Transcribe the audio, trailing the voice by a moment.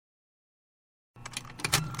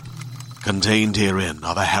Contained herein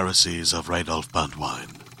are the heresies of Radolf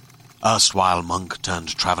Burntwine, erstwhile monk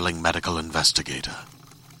turned traveling medical investigator.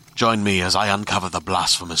 Join me as I uncover the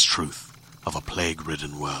blasphemous truth of a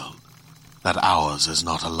plague-ridden world, that ours is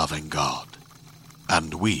not a loving God,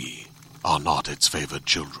 and we are not its favored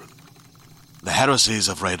children. The heresies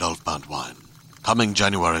of Radolf Burntwine, coming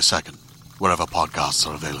January 2nd, wherever podcasts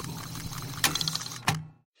are available.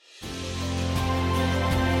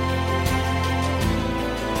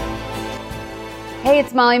 Hey,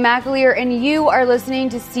 it's Molly McAleer, and you are listening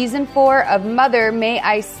to Season 4 of Mother May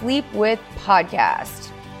I Sleep With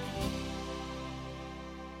podcast.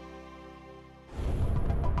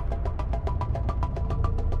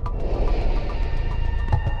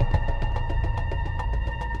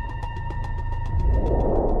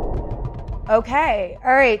 Okay,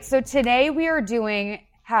 all right, so today we are doing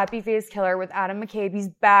Happy Face Killer with Adam McCabe. He's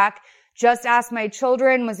back. Just Ask My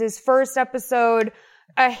Children was his first episode.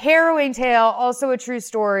 A harrowing tale, also a true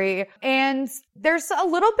story. And there's a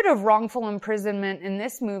little bit of wrongful imprisonment in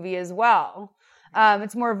this movie as well.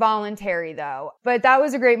 It's more voluntary though. But that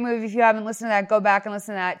was a great movie. If you haven't listened to that, go back and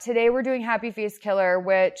listen to that. Today we're doing Happy Face Killer,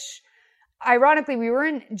 which ironically we were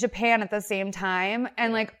in Japan at the same time.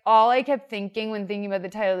 And like all I kept thinking when thinking about the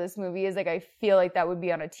title of this movie is like, I feel like that would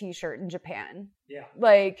be on a t-shirt in Japan. Yeah.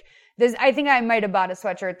 Like, I think I might have bought a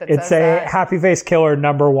sweatshirt that says that. It's a Happy Face Killer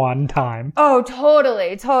 #1 time. Oh,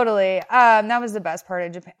 totally. That was the best part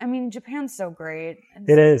of Japan. I mean, Japan's so great.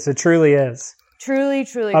 It is. It truly is. Truly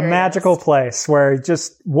a magical place where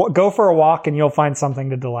just go for a walk and you'll find something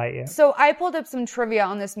to delight you. So I pulled up some trivia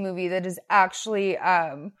on this movie that is actually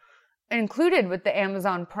included with the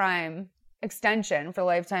Amazon Prime extension for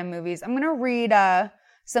Lifetime movies. I'm going to read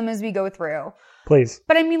some as we go through. Please.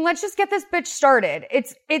 But I mean, let's just get this bitch started.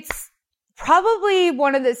 It's probably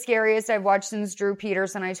one of the scariest I've watched since Drew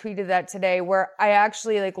Peterson. I tweeted that today, where I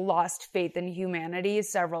actually like lost faith in humanity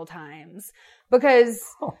several times because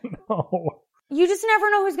you just never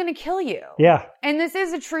know who's going to kill you. Yeah. And this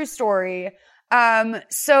is a true story.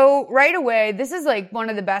 So right away, this is like one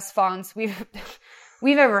of the best fonts we've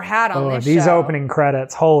ever had on this show. These opening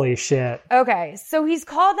credits, holy shit. Okay, so he's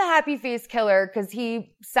called the Happy Face Killer because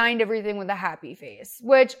he signed everything with a happy face,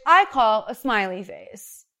 which I call a smiley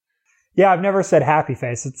face. Yeah, I've never said happy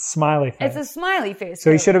face. It's smiley face. It's a smiley face.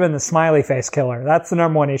 So he should have been the smiley face killer. That's the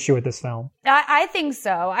 #1 issue with this film. I think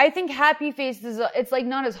so. I think happy face it's like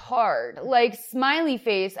not as hard. Like smiley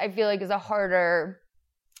face, I feel like is a harder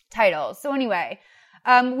title. So anyway,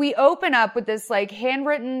 we open up with this like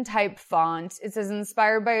handwritten type font. It says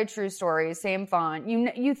inspired by a true story, same font.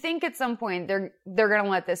 You think at some point they're going to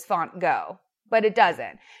let this font go. But it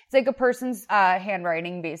doesn't. It's like a person's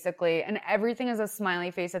handwriting, basically, and everything is a smiley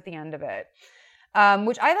face at the end of it,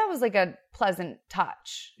 which I thought was like a pleasant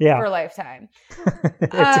touch for Lifetime.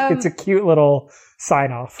 It's a cute little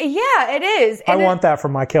sign-off. Yeah, it is. I want that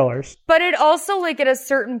from my killers. But it also, like, at a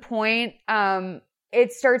certain point,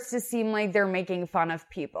 it starts to seem like they're making fun of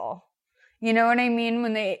people. You know what I mean?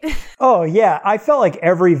 When they... Oh, yeah. I felt like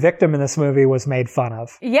every victim in this movie was made fun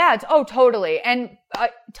of. Yeah. Totally. And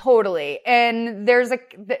totally. And there's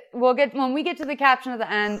when we get to the caption at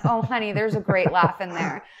the end, oh, honey, there's a great laugh in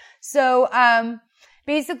there. So,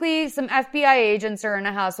 basically some FBI agents are in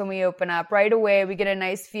a house when we open up. Right away, we get a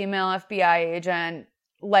nice female FBI agent,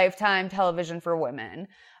 Lifetime television for women.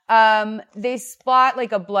 They spot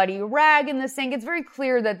like a bloody rag in the sink. It's very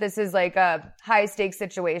clear that this is like a high stakes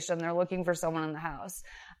situation. They're looking for someone in the house.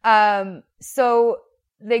 So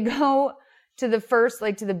they go to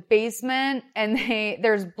the basement and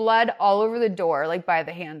there's blood all over the door, like by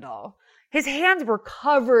the handle. His hands were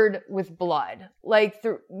covered with blood, like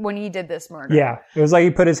when he did this murder. Yeah. It was like he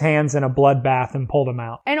put his hands in a blood bath and pulled them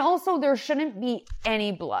out. And also there shouldn't be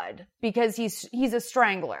any blood because he's a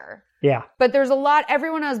strangler. Yeah. But there's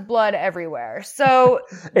everyone has blood everywhere. So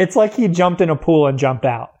it's like he jumped in a pool and jumped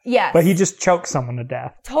out. Yes. But he just choked someone to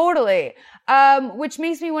death. Totally. Which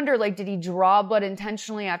makes me wonder, like, did he draw blood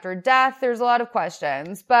intentionally after death? There's a lot of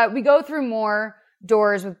questions. But we go through more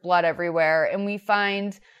doors with blood everywhere and we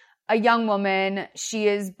find a young woman. She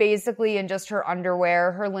is basically in just her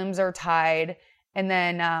underwear. Her limbs are tied. And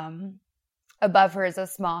then above her is a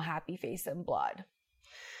small happy face in blood.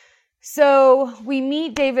 So we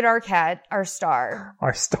meet David Arquette, our star.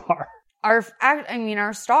 Our star. Our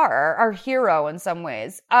star, our hero in some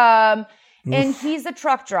ways. And he's a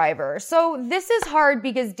truck driver. So this is hard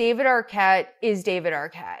because David Arquette is David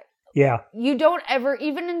Arquette. Yeah. You don't ever,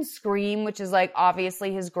 even in Scream, which is like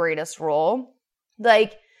obviously his greatest role,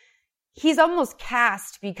 like he's almost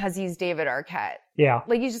cast because he's David Arquette. Yeah.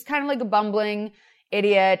 Like he's just kind of like a bumbling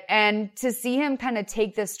idiot. And to see him kind of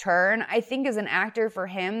take this turn, I think as an actor for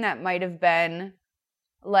him, that might have been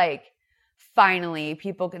like, finally,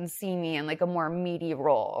 people can see me in like a more meaty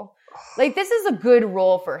role. Like, this is a good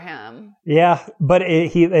role for him. Yeah, but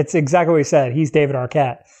it's exactly what he said. He's David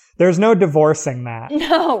Arquette. There's no divorcing that.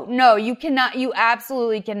 No, you cannot, you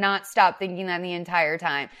absolutely cannot stop thinking that the entire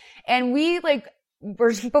time. And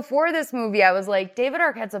before this movie, I was like, David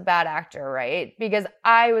Arquette's a bad actor, right? Because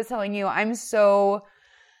I was telling you, I'm so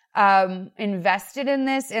invested in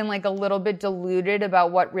this and like a little bit deluded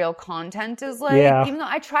about what real content is like. Yeah. Even though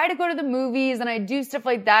I try to go to the movies and I do stuff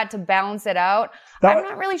like that to balance it out, I'm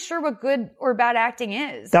not really sure what good or bad acting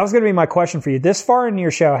is. That was going to be my question for you. This far in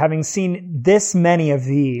your show, having seen this many of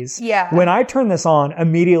these, when I turned this on,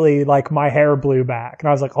 immediately like my hair blew back and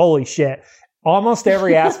I was like, holy shit. Almost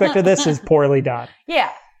every aspect of this is poorly done.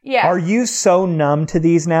 Yeah. Yeah. Are you so numb to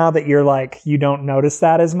these now that you're like, you don't notice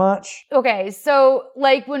that as much? Okay. So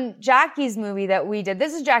like when Jackie's movie that we did,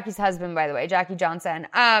 this is Jackie's husband, by the way, Jackie Johnson.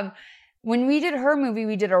 When we did her movie,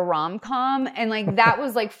 we did a rom-com and like that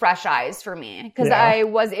was like fresh eyes for me. Cause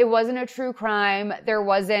it wasn't a true crime. There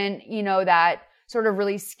wasn't, that sort of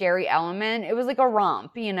really scary element. It was like a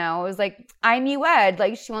romp, it was like, I'm Ed,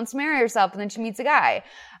 like she wants to marry herself and then she meets a guy.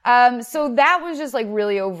 So that was just like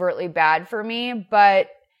really overtly bad for me, but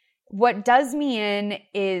what does me in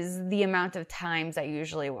is the amount of times I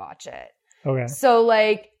usually watch it. Okay. So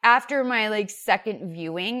like after my like second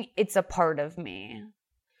viewing, it's a part of me.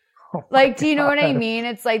 Oh like, do you know what I mean?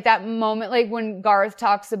 It's like that moment, like when Garth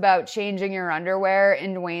talks about changing your underwear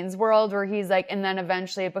in Wayne's World where he's like, and then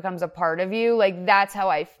eventually it becomes a part of you. Like that's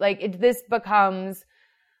how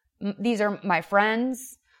these are my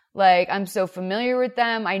friends. Like, I'm so familiar with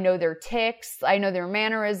them. I know their tics. I know their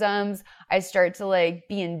mannerisms. I start to like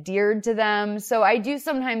be endeared to them. So I do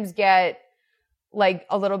sometimes get like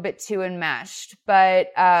a little bit too enmeshed, but,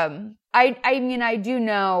 I do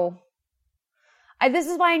know this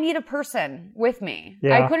is why I need a person with me.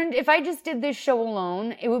 Yeah. If I just did this show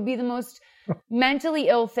alone, it would be the most mentally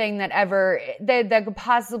ill thing that could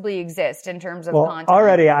possibly exist in terms of content.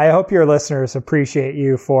 Already, I hope your listeners appreciate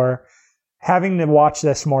you for having to watch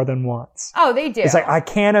this more than once. Oh, they do. It's like, I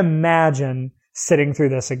can't imagine sitting through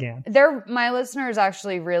this again. My listeners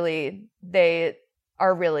actually they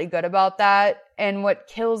are really good about that. And what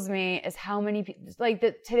kills me is how many people,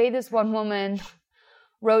 today this one woman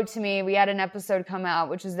wrote to me. We had an episode come out,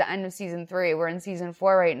 which is the end of season 3. We're in season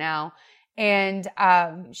 4 right now. And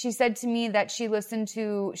she said to me that she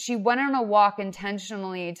went on a walk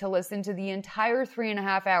intentionally to listen to the entire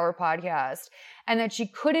 3.5-hour podcast and that she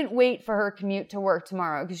couldn't wait for her commute to work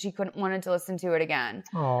tomorrow because she wanted to listen to it again.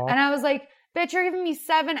 Aww. And I was like, bitch, you're giving me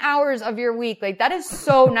 7 hours of your week. Like, that is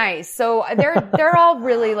so nice. So they're all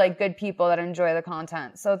really like good people that enjoy the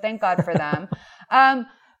content. So thank God for them.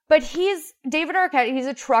 But David Arquette, he's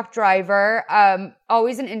a truck driver,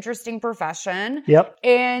 always an interesting profession. Yep.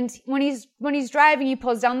 And when he's driving, he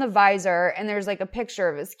pulls down the visor and there's like a picture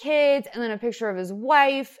of his kids and then a picture of his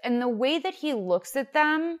wife. And the way that he looks at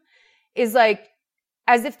them is like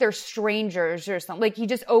as if they're strangers or something. Like he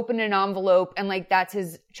just opened an envelope and like that's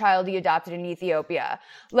his child he adopted in Ethiopia.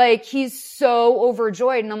 Like he's so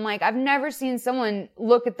overjoyed. And I'm like, I've never seen someone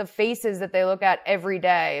look at the faces that they look at every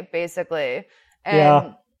day, basically.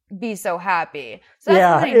 And be so happy. So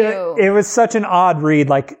that's what I knew. It was such an odd read.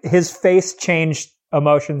 Like his face changed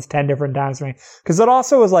emotions 10 different times for me. Cause it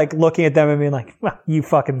also was like looking at them and being like, well, you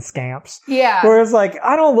fucking scamps. Yeah. Whereas like,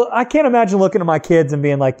 I can't imagine looking at my kids and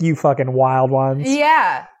being like, you fucking wild ones.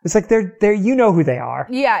 Yeah. It's like they're, you know who they are.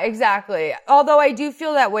 Yeah, exactly. Although I do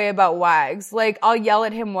feel that way about Wags. Like I'll yell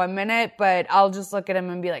at him 1 minute, but I'll just look at him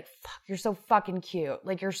and be like, fuck, you're so fucking cute.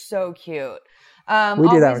 Like you're so cute. We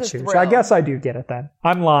do that with Chooch. I guess I do get it then.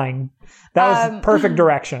 I'm lying. That was perfect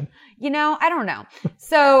direction. I don't know.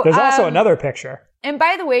 So there's also another picture. And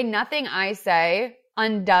by the way, nothing I say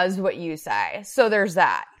undoes what you say. So there's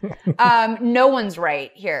that. No one's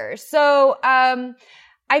right here. So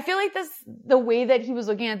I feel like the way that he was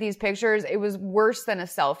looking at these pictures, it was worse than a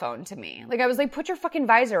cell phone to me. Like I was like, put your fucking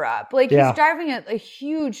visor up. Like he's driving a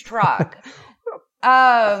huge truck.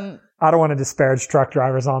 I don't want to disparage truck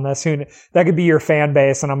drivers on this. That could be your fan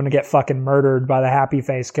base and I'm going to get fucking murdered by the happy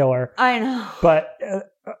face killer. I know. But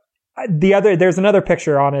there's another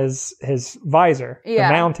picture on his visor, the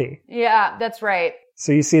Mountie. Yeah, that's right.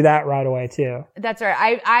 So you see that right away too. That's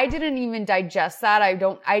right. I didn't even digest that. I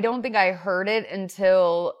don't think I heard it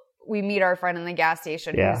until we meet our friend in the gas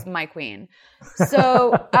station who's my queen.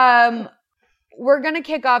 So, we're going to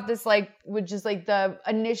kick off this with just the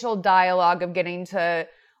initial dialogue of getting to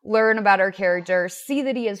learn about our character, see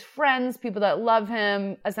that he has friends, people that love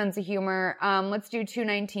him, a sense of humor. Let's do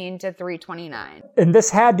 219 to 329. And this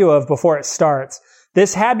had to have, before it starts,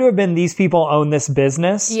 this had to have been these people own this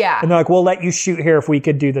business. Yeah. And they're like, we'll let you shoot here if we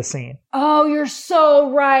could do the scene. Oh, you're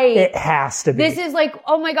so right. It has to be. This is like,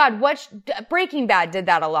 oh my God, Breaking Bad did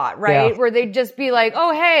that a lot, right? Yeah. Where they'd just be like,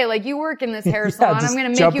 oh, hey, like you work in this hair salon. I'm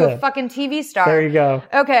going to make you a fucking TV star. There you go.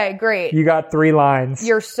 Okay, great. You got 3 lines.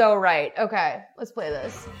 You're so right. Okay, let's play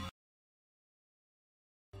this.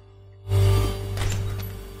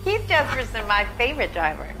 Keith Jesperson, my favorite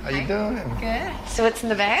driver. How you doing? Good. So what's in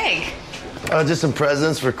the bag? Just some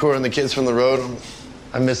presents for Cora and the kids from the road.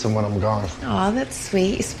 I miss them when I'm gone. Oh, that's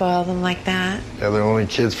sweet. You spoil them like that. Yeah, they're only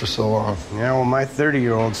kids for so long. Yeah, well, my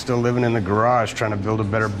 30-year-old's still living in the garage trying to build a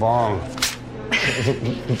better bong.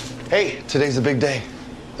 Hey, today's a big day.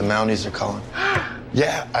 The Mounties are calling.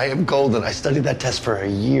 Yeah, I am golden. I studied that test for a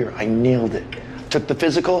year. I nailed it. Took the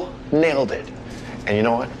physical, nailed it. And you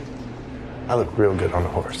know what? I look real good on the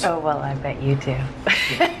horse. Oh, well, I bet you do.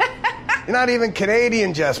 You're not even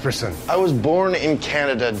Canadian, Jesperson. I was born in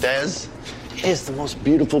Canada, Des. It is the most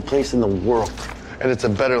beautiful place in the world. And it's a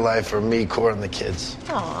better life for me, Cora, and the kids.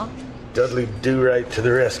 Aw. Dudley Do-Right to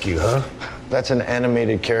the rescue, huh? That's an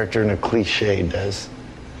animated character and a cliche, Des.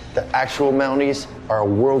 The actual Mounties are a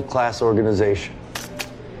world-class organization.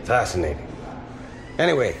 Fascinating.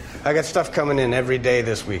 Anyway, I got stuff coming in every day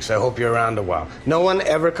this week, so I hope you're around a while. No one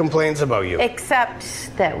ever complains about you.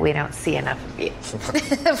 Except that we don't see enough of you.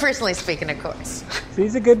 Personally speaking, of course.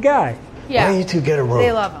 He's a good guy. Yeah. Why don't you two get a room?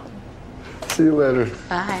 They love him. See you later.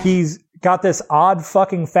 Bye. He's got this odd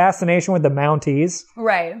fucking fascination with the Mounties.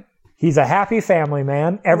 Right. He's a happy family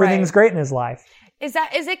man. Everything's great in his life. Is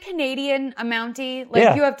it Canadian, a Mountie? Like,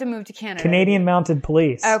 Yeah. you have to move to Canada. Canadian Mounted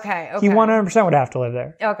Police. Okay. He 100% would have to live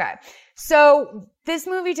there. Okay. So this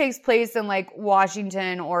movie takes place in like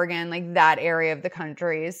Washington, Oregon, like that area of the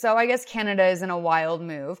country. So I guess Canada is in a wild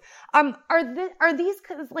move. Are these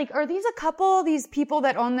a couple, these people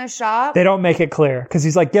that own this shop? They don't make it clear because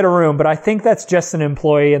he's like, get a room. But I think that's just an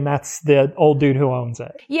employee and that's the old dude who owns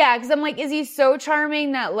it. Yeah. Cause I'm like, is he so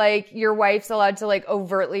charming that like your wife's allowed to like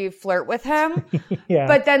overtly flirt with him? Yeah.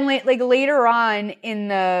 But then like later on in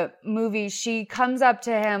the movie, she comes up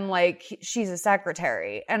to him like she's a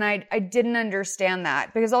secretary. And I didn't understand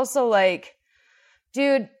that because also like,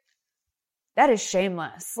 dude, that is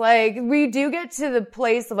shameless. Like, we do get to the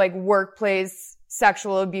place of like workplace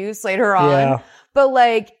sexual abuse later on. Yeah. But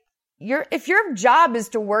like, if your job is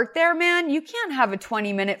to work there, man, you can't have a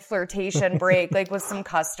 20-minute flirtation break like with some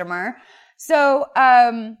customer. So,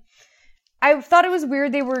 I thought it was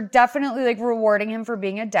weird. They were definitely like rewarding him for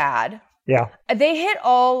being a dad. Yeah. They hit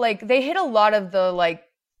a lot of the like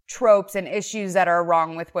tropes and issues that are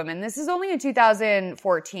wrong with women. This is only in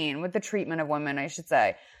 2014 with the treatment of women, I should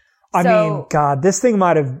say. I mean, God, this thing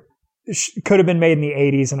could have been made in the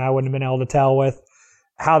 80s and I wouldn't have been able to tell with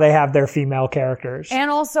how they have their female characters. And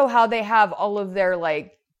also how they have all of their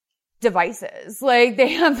like devices. Like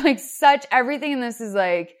they have like such, everything in this is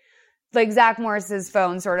like Zach Morris's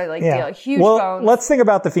phone sort of like deal. Like, huge phones. Let's think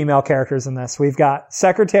about the female characters in this. We've got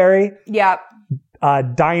secretary. Yep.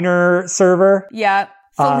 Diner server. Yep.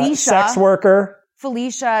 Felicia. Sex worker.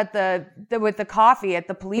 Felicia with the coffee at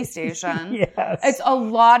the police station. Yes. It's a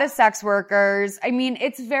lot of sex workers. I mean,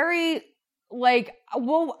 it's very like,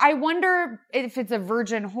 well, I wonder if it's a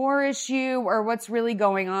virgin whore issue or what's really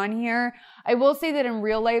going on here. I will say that in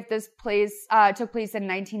real life, this took place in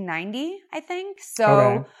 1990, I think.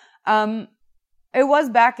 So, okay. It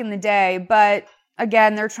was back in the day, but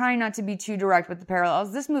again, they're trying not to be too direct with the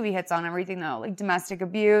parallels. This movie hits on everything though, like domestic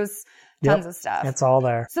abuse, tons of stuff. It's all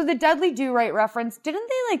there. So the Dudley Do-Right reference, didn't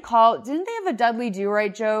they have a Dudley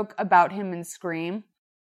Do-Right joke about him in Scream?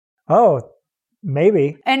 Oh,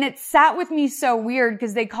 maybe. And it sat with me so weird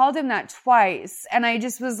because they called him that twice. And I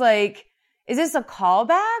just was like, is this a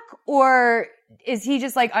callback or is he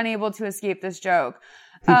just like unable to escape this joke?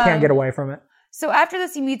 He can't get away from it. So after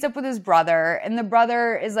this, he meets up with his brother and the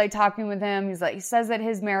brother is like talking with him. He says that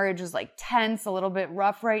his marriage is like tense, a little bit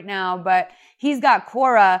rough right now, but he's got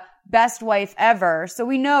Cora, best wife ever. So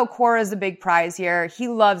we know Cora's a big prize here. He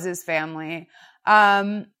loves his family.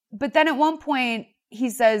 But then at one point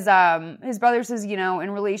he says, his brother says, you know,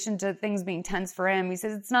 in relation to things being tense for him, he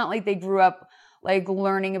says, it's not like they grew up like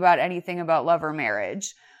learning about anything about love or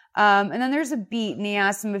marriage. And then there's a beat and he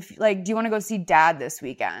asks him if like, do you want to go see dad this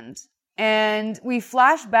weekend? And we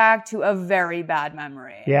flash back to a very bad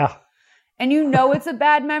memory. Yeah. And you know it's a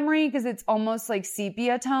bad memory because it's almost like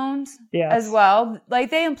sepia toned as well.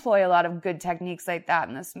 Like they employ a lot of good techniques like that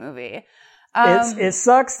in this movie. It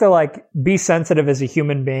sucks to like be sensitive as a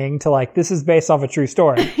human being to like, this is based off a true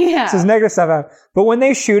story. Yeah. This is negative stuff. But when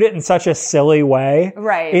they shoot it in such a silly way,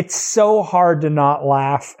 right, it's so hard to not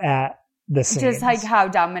laugh at the scenes. Just like how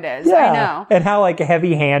dumb it is. Yeah. I know. And how like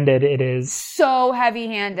heavy-handed it is. So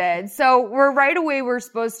heavy-handed. So we're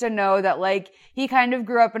supposed to know that like he kind of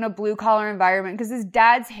grew up in a blue-collar environment because his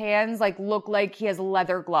dad's hands like look like he has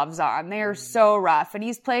leather gloves on. They are so rough. And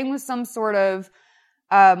he's playing with some sort of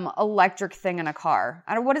electric thing in a car.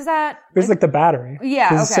 What is that? It was like the battery. Yeah,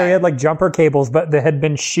 okay. So he had like jumper cables, but they had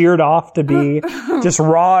been sheared off to be just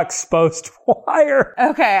raw exposed wire.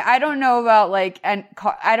 Okay, I don't know about like,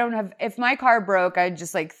 if my car broke, I'd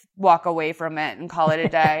just like walk away from it and call it a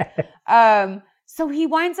day. So he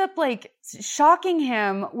winds up like shocking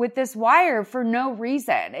him with this wire for no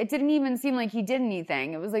reason. It didn't even seem like he did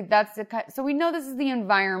anything. It was like, so we know this is the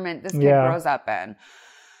environment this kid grows up in.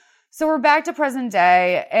 So we're back to present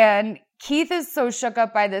day, and Keith is so shook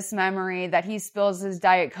up by this memory that he spills his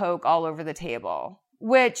Diet Coke all over the table,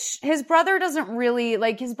 which his brother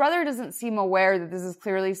doesn't seem aware that this is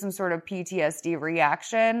clearly some sort of PTSD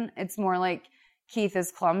reaction. It's more like Keith is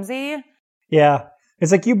clumsy. Yeah.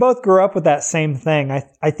 It's like you both grew up with that same thing.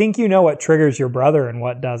 I think you know what triggers your brother and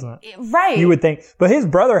what doesn't. Right. You would think. But his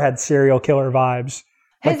brother had serial killer vibes.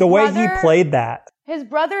 Like the way he played that. His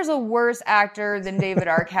brother's a worse actor than David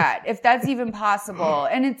Arquette, if that's even possible.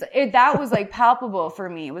 And that was like palpable for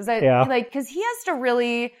me. Was that like, cause he has to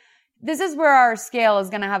really, this is where our scale is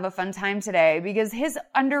going to have a fun time today because his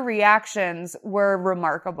underreactions were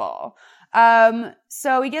remarkable.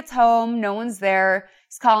 So he gets home, no one's there.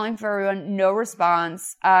 He's calling for everyone, no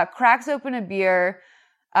response, cracks open a beer.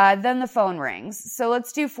 Then the phone rings. So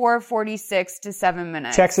let's do 4:46 to 7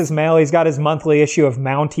 minutes. Checks his mail. He's got his monthly issue of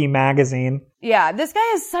Mountie magazine. Yeah, this guy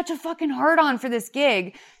has such a fucking hard-on for this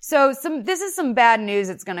gig. So this is some bad news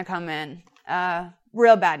that's going to come in.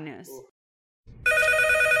 Real bad news.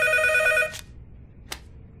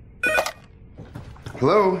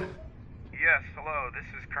 Hello? Yes, hello. This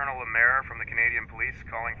is Colonel Lemaire from the Canadian Police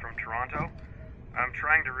calling from Toronto. I'm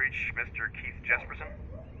trying to reach Mr. Keith Jesperson.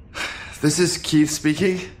 This is Keith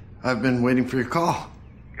speaking. I've been waiting for your call.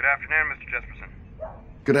 Good afternoon, Mr. Jesperson.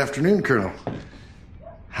 Good afternoon, Colonel.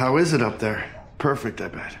 How is it up there? Perfect, I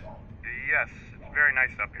bet. Yes, it's very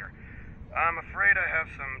nice up here. I'm afraid I have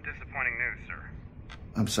some disappointing news, sir.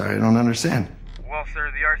 I'm sorry, I don't understand. Well,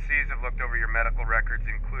 sir, the RCs have looked over your medical records,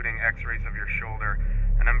 including x-rays of your shoulder,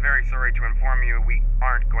 and I'm very sorry to inform you we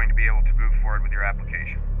aren't going to be able to move forward with your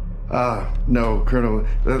application. No, Colonel.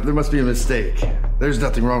 There must be a mistake. There's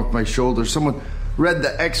nothing wrong with my shoulder. Someone read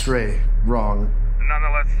the x-ray wrong.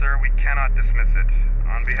 Nonetheless, sir, we cannot dismiss it.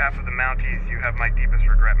 On behalf of the Mounties, you have my deepest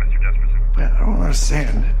regret, Mr. Jesperson. Man, I don't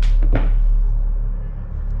understand.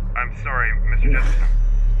 I'm sorry, Mr. Jesperson.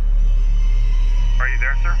 Are you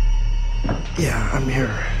there, sir? Yeah, I'm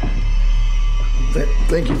here.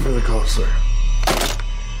 Thank you for the call, sir.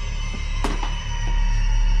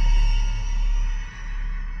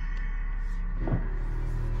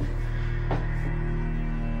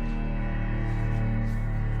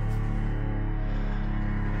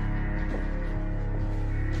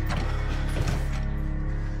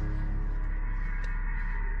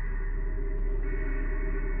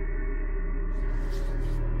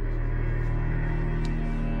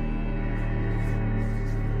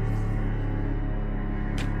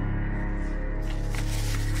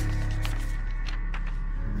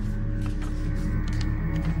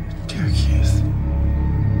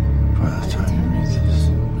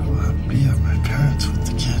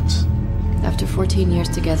 After 14 years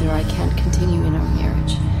together, I can't continue in our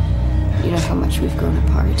marriage. You know how much we've grown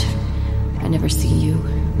apart. I never see you.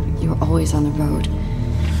 You're always on the road.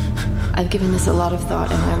 I've given this a lot of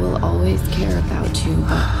thought, and I will always care about you,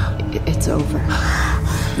 but it's over.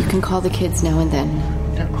 You can call the kids now and then,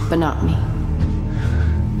 but not me.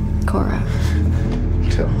 Cora.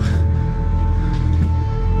 No.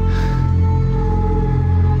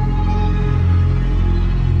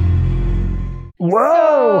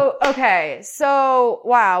 Whoa! So,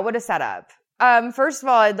 wow, what a setup. First of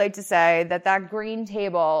all, I'd like to say that green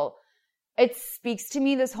table, it speaks to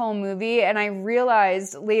me this whole movie, and I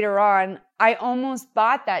realized later on, I almost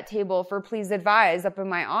bought that table for Please Advise up in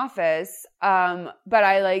my office, but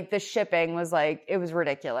the shipping was it was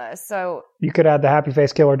ridiculous. So you could add the happy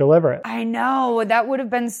face killer deliver it. I know, that would have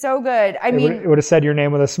been so good. It would have said your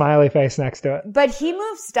name with a smiley face next to it. But he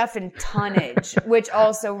moves stuff in tonnage, which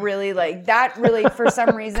also really that really for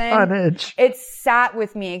some reason tonnage. It sat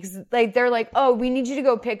with me because they're like, oh, we need you to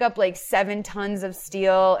go pick up 7 tons of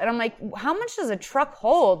steel, and I'm like, how much does a truck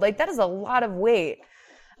hold? That is a lot of weight.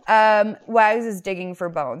 Wags is digging for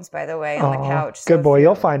bones, by the way, on the couch. So good boy.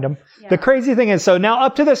 You'll find them. Yeah. The crazy thing is, so now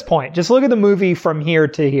up to this point, just look at the movie from here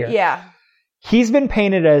to here. Yeah. He's been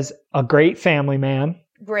painted as a great family man.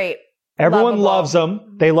 Great. Everyone loves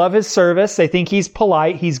him. They love his service. They think he's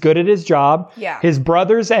polite. He's good at his job. Yeah. His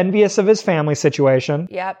brother's envious of his family situation.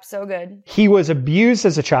 Yep, so good. He was abused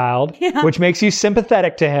as a child, which makes you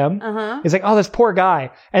sympathetic to him. He's like, oh, this poor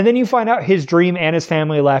guy. And then you find out his dream and his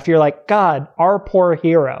family left. You're like, God, our poor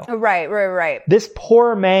hero. Right. This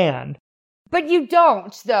poor man. But you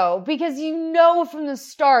don't, though, because you know from the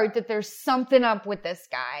start that there's something up with this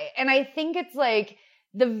guy. And I think it's like...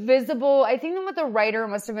 I think that what the writer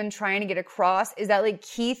must have been trying to get across is that like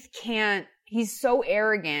Keith he's so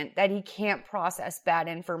arrogant that he can't process bad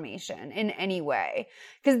information in any way.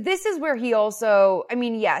 Because this is where he also, I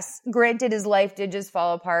mean, yes, granted his life did just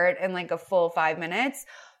fall apart in like a full 5 minutes.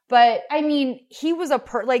 But I mean, he was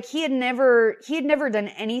he had never done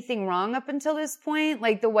anything wrong up until this point.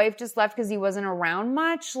 Like the wife just left because he wasn't around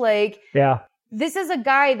much. Like, yeah, this is a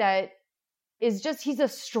guy that he's a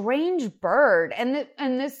strange bird. And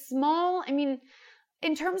this small, I mean,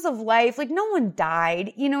 in terms of life, like no one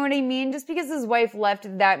died, you know what I mean? Just because his wife left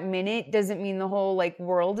that minute doesn't mean the whole like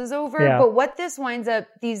world is over. Yeah. But what this winds up,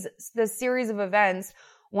 the series of events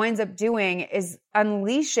winds up doing is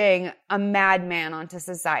unleashing a madman onto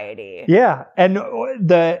society. Yeah. And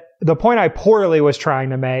the point I poorly was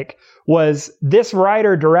trying to make was this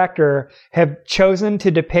writer-director have chosen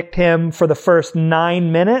to depict him for the first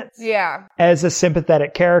 9 minutes as a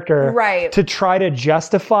sympathetic character. Right. To try to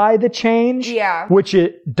justify the change. Yeah. Which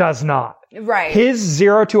it does not. Right. His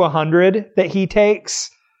 0 to 100 that he takes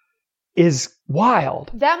is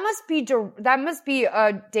wild. That must be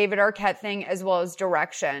a David Arquette thing as well as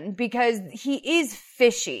direction, because he is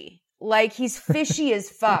fishy. Like he's fishy as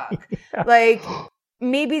fuck. Yeah. Like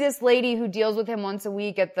maybe this lady who deals with him once a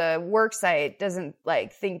week at the work site doesn't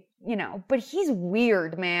like think, you know, but he's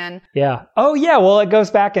weird, man. Yeah. Oh yeah. Well, it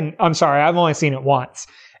goes back and I'm sorry, I've only seen it once.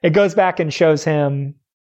 It goes back and shows him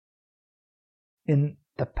in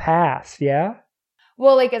the past. Yeah.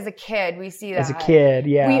 Well, like as a kid, we see that. As a kid,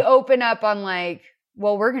 yeah. We open up on like,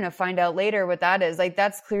 well, we're going to find out later what that is. Like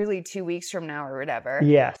that's clearly 2 weeks from now or whatever.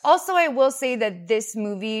 Yes. Also, I will say that this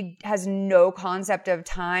movie has no concept of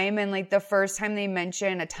time. And like the first time they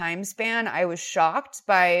mention a time span, I was shocked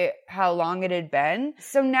by how long it had been.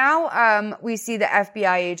 So now we see the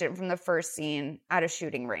FBI agent from the first scene at a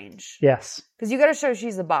shooting range. Yes. Because you got to show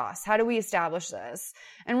she's the boss. How do we establish this?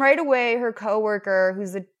 And right away, her coworker,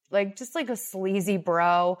 who's just like a sleazy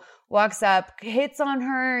bro, walks up, hits on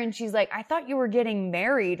her, and she's like, I thought you were getting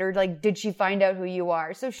married, or like, did she find out who you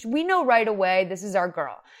are? So we know right away, this is our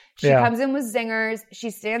girl. She comes in with zingers. She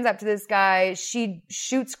stands up to this guy. She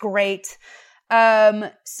shoots great.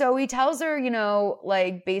 So he tells her, you know,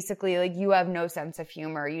 like basically like, you have no sense of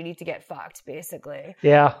humor. You need to get fucked, basically.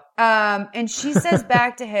 Yeah. And she says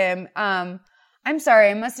back to him, I'm sorry,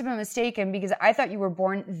 I must have been mistaken because I thought you were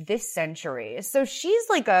born this century. So she's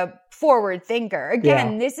like a forward thinker.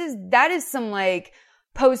 Again, that is some like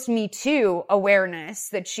post Me Too awareness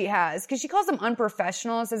that she has, because she calls them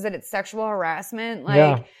unprofessional, says that it's sexual harassment.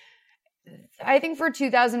 Like, I think for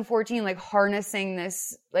 2014, like harnessing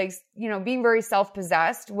this, like, you know, being very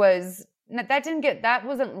self-possessed that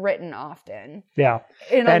wasn't written often. Yeah.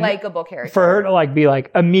 In a likable character. For her to like be like,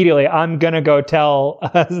 immediately, I'm going to go tell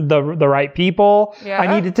the right people. Yeah. I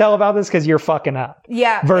need to tell about this because you're fucking up.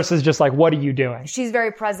 Yeah. Versus just like, what are you doing? She's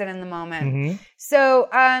very present in the moment. Mm-hmm. So,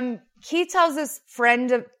 Keith tells this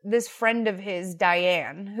friend of his,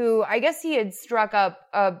 Diane, who I guess he had struck up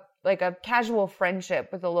a casual friendship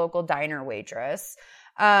with a local diner waitress,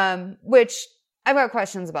 which I've got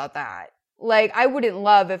questions about that. Like, I wouldn't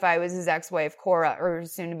love if I was his ex-wife, Cora, or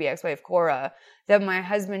soon-to-be ex-wife, Cora, that my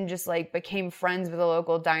husband just, like, became friends with a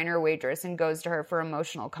local diner waitress and goes to her for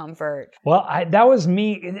emotional comfort. Well, that was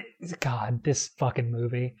me. God, this fucking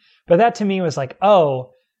movie. But that to me was like,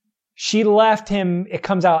 oh, she left him. It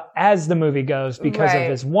comes out as the movie goes because of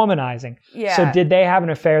his womanizing. Yeah. So did they have an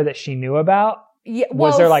affair that she knew about? Yeah.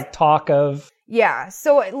 Was there, like, talk of... Yeah.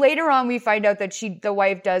 So later on, we find out that the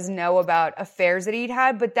wife does know about affairs that he'd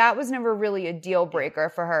had, but that was never really a deal breaker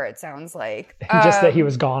for her, it sounds like. Just that he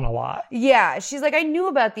was gone a lot. Yeah. She's like, I knew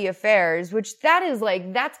about the affairs, which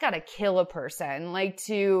that's got to kill a person.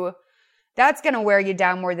 That's going to wear you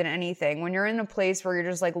down more than anything. When you're in a place where you're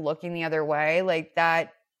just like looking the other way, like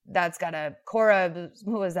that's gotta, Cora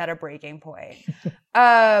was at a breaking point.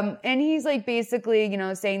 And he's like basically, you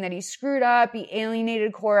know, saying that he screwed up, he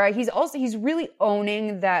alienated Cora. He's really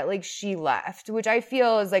owning that like she left, which I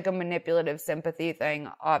feel is like a manipulative sympathy thing,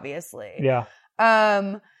 obviously. Yeah.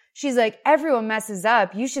 she's like, everyone messes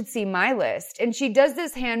up. You should see my list. And she does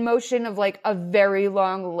this hand motion of like a very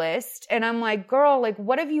long list. And I'm like, girl, like,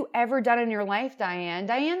 what have you ever done in your life, Diane?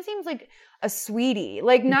 Diane seems like a sweetie,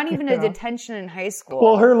 like not even a detention in high school.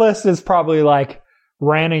 Well, her list is probably like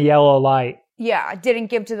ran a yellow light. Yeah, didn't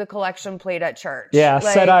give to the collection plate at church. Yeah,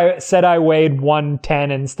 said I weighed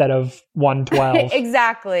 110 instead of 112.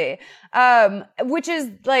 Exactly. Which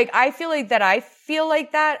is like, I feel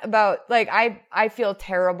like that about, like, I feel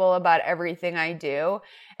terrible about everything I do.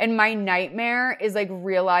 And my nightmare is like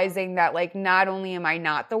realizing that like, not only am I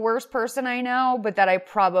not the worst person I know, but that I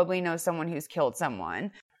probably know someone who's killed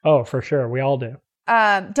someone. Oh, for sure. We all do.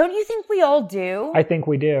 Don't you think we all do? I think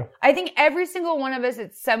we do. I think every single one of us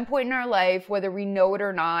at some point in our life, whether we know it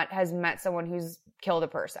or not, has met someone who's killed a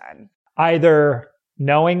person. Either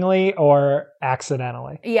knowingly or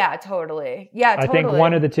accidentally. Yeah, totally. Yeah, totally. I think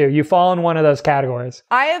one of the two. You fall in one of those categories.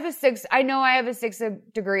 I have a sixth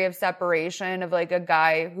degree of separation of like a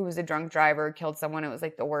guy who was a drunk driver, killed someone. It was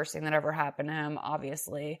like the worst thing that ever happened to him,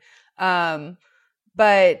 obviously.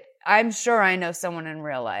 But I'm sure I know someone in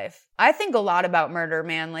real life. I think a lot about murder,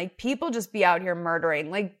 man. Like, people just be out here murdering.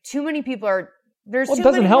 Like, too many people are... There's too many murder people.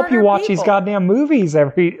 It doesn't help you watch these goddamn movies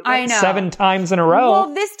every 7 times in a row.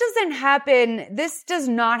 Well, this doesn't happen. This does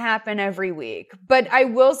not happen every week. But I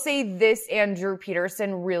will say this and Drew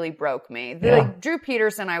Peterson really broke me. Like, Drew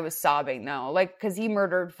Peterson, I was sobbing, though. Like, because he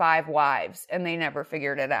murdered 5 wives, and they never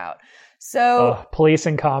figured it out. So... police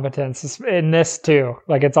incompetence in this, too.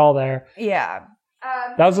 Like, it's all there. Yeah.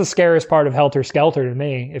 That was the scariest part of Helter Skelter to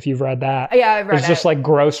me, if you've read that. Yeah, I've read it. It's just like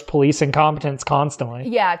gross police incompetence constantly.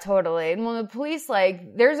 Yeah, totally. And when the police,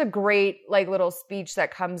 like, there's a great, like, little speech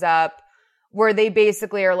that comes up where they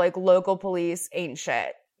basically are like, local police ain't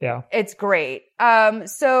shit. Yeah. It's great.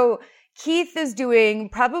 So Keith is doing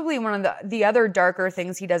probably one of the other darker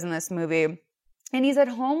things he does in this movie. And he's at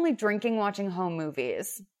home, like, drinking, watching home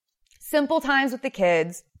movies. Simple times with the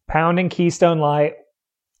kids. Pounding Keystone Light.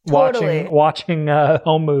 Totally. Watching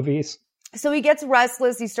home movies. So he gets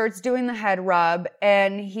restless. He starts doing the head rub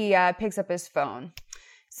and he picks up his phone.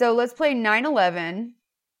 So let's play 9/11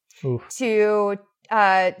 to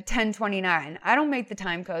 10/29. I don't make the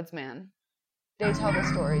time codes, man. They tell the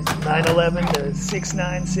stories. 9/11 to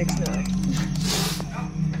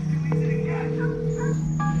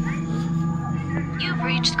 6969. You've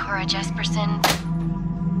reached Cora Jesperson.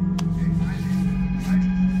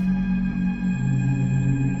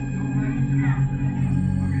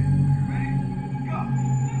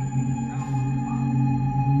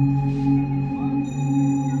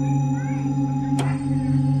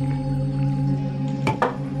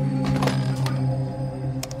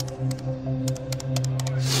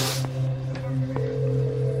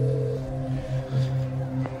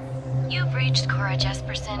 Cora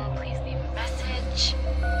Jesperson, please leave a message.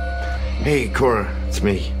 Hey, Cora, it's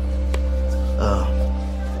me.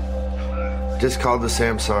 Just called to say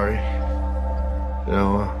I'm sorry. You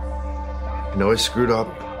know I screwed up,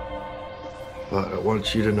 but I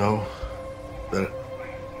want you to know that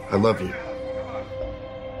I love you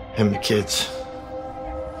and the kids.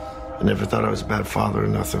 I never thought I was a bad father or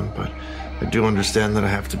nothing, but I do understand that I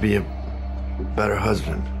have to be a better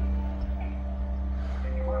husband.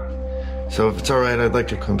 So if it's all right, I'd like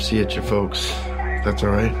to come see at your folks. If that's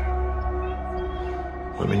all right,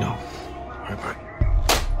 let me know. All right, bye.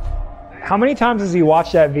 How many times has he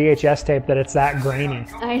watched that VHS tape that it's that grainy?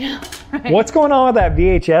 I know, right? What's going on with that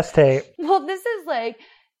VHS tape? Well, this is like,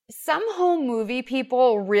 some home movie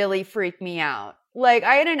people really freak me out. Like,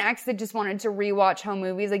 I had an ex that just wanted to rewatch home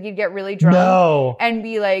movies. Like, you'd get really drunk and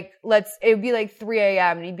be like, it would be like 3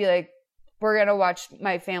 a.m. and he'd be like, we're going to watch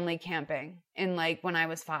My Family Camping in like when I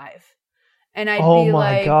was 5. And I'd be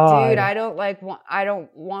like, dude, I don't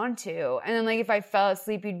want to. And then like, if I fell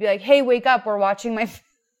asleep, he'd be like, hey, wake up. We're watching my,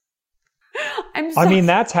 I mean,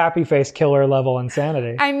 that's happy face killer level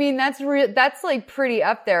insanity. I mean, that's like pretty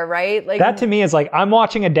up there, right? Like, that to me is like, I'm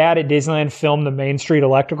watching a dad at Disneyland film the Main Street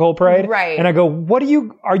Electrical Parade. Right. And I go,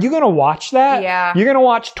 are you going to watch that? Yeah. You're going to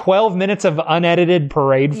watch 12 minutes of unedited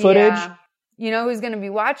parade footage? Yeah. You know who's going to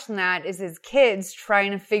be watching that is his kids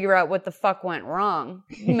trying to figure out what the fuck went wrong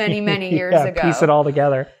many, many years ago. Piece it all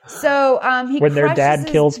together. So, when their dad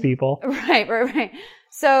kills people. Right.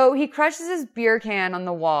 So he crushes his beer can on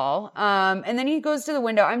the wall. And then he goes to the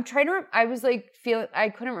window. I'm trying to, I was like, I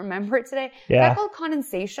couldn't remember it today. Yeah. Is that called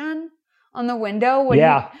condensation on the window?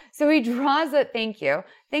 So he draws it. Thank you.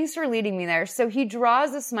 Thanks for leading me there. So he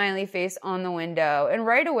draws a smiley face on the window. And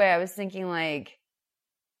right away I was thinking like,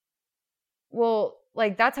 well,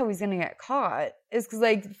 like, that's how he's going to get caught. Is because,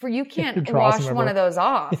 like, you can't wash one of those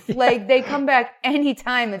off. Like, they come back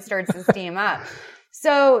anytime it starts to steam up.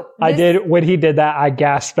 So I did, when he did that, I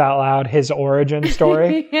gasped out loud his origin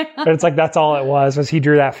story. Yeah. But it's like, that's all it was he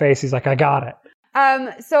drew that face. He's like, I got it.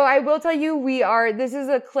 So I will tell you, this is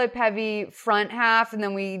a clip heavy front half, and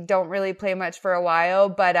then we don't really play much for a while,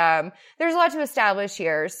 but, there's a lot to establish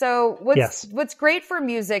here. So what's great for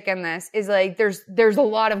music in this is like, there's a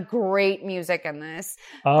lot of great music in this.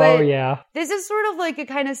 Oh, but yeah. This is sort of like a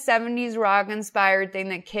kind of 70s rock inspired thing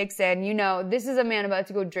that kicks in. You know, this is a man about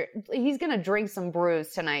to go drink. He's gonna drink some brews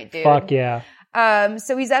tonight, dude. Fuck yeah.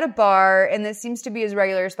 So he's at a bar, and this seems to be his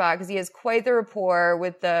regular spot because he has quite the rapport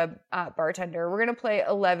with the bartender. We're going to play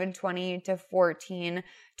 11:20 to 14:29,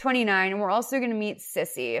 and we're also going to meet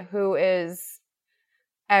Sissy, who is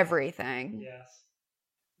everything. Yes.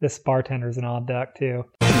 This bartender's an odd duck, too.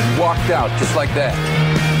 Walked out just like that.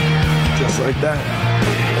 Just like that.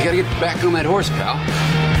 You got to get back on that horse, pal.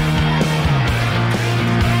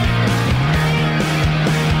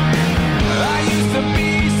 I used to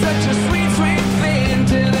be such a sweet thing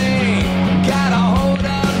till they got a hold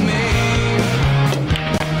of me.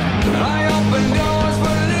 I opened doors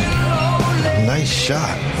for little old ladies. Nice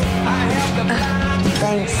shot.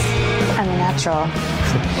 Thanks. I'm a natural.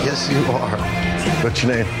 Yes, you are. What's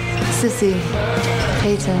your name? Sissy.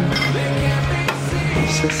 Peyton.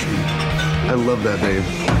 Sissy. I love that name.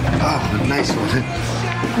 Oh, a nice one.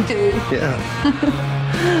 Dude. Yeah.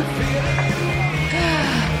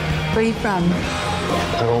 Where are you from?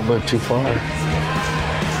 I don't live too far.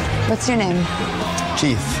 What's your name?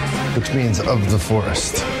 Keith, which means of the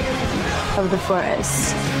forest. Of the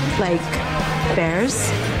forest. Like bears?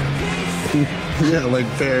 Yeah, like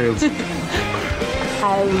bears.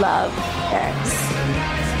 I love bears.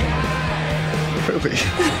 Really?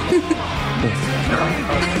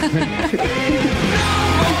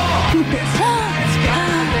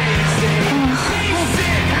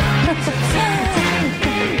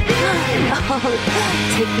 Oh,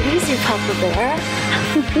 take it easy, Papa Bear.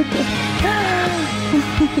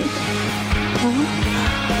 Huh?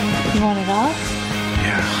 You want it off?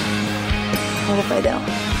 Yeah. What if I don't?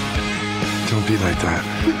 Don't be like that.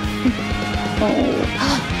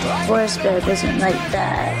 Oh, Forest Bear doesn't like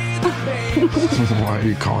that. Why are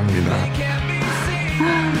you calling me that?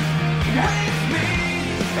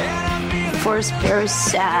 Forest Bear is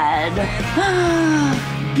sad.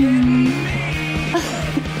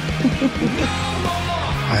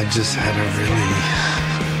 I just had a really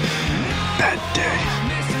bad day.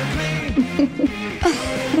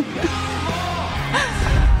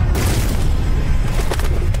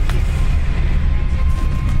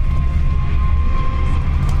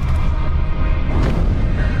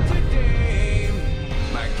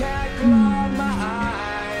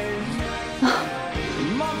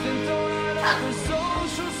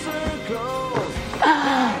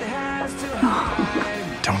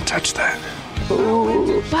 Don't touch that.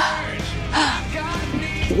 Ooh.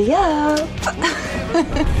 Giddy up.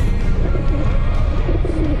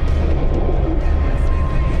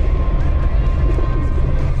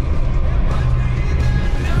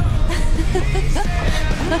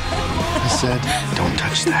 I said, don't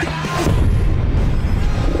touch that.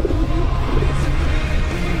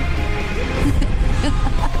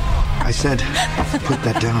 I said, put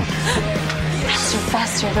that down. Faster,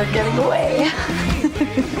 faster, they're getting away.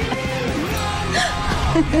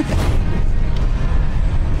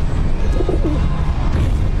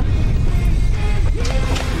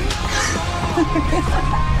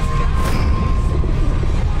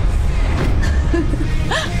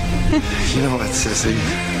 You know what, Sissy?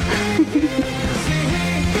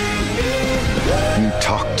 You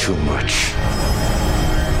talk too much.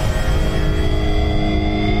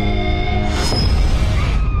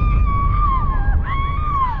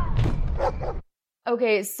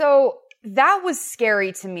 Okay, so that was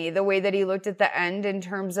scary to me, the way that he looked at the end in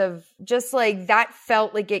terms of just like that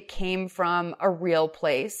felt like it came from a real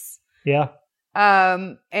place. Yeah.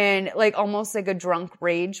 And like almost like a drunk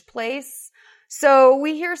rage place. So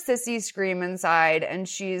we hear Sissy scream inside, and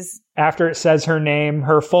she's... After it says her name,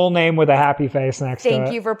 her full name with a happy face next to it.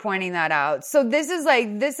 Thank you for pointing that out. So this is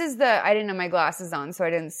the... I didn't have my glasses on, so I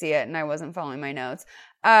didn't see it, and I wasn't following my notes.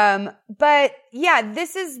 But yeah,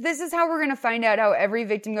 this is how we're going to find out how every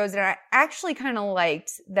victim goes. And I actually kind of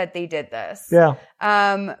liked that they did this. Yeah.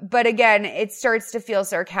 But again, it starts to feel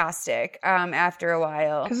sarcastic, after a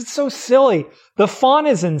while. Cause it's so silly. The font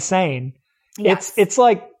is insane. Yes. It's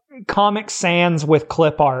like Comic Sans with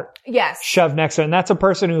clip art. Yes. Shoved next to it. And that's a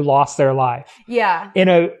person who lost their life. Yeah. In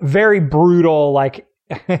a very brutal, like,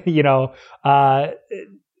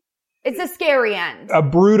 It's a scary end. A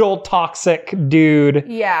brutal, toxic dude.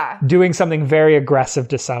 Yeah. Doing something very aggressive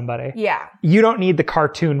to somebody. Yeah. You don't need the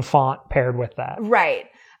cartoon font paired with that. Right.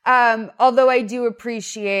 Although I do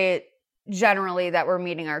appreciate generally that we're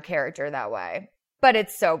meeting our character that way. But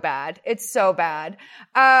it's so bad. It's so bad.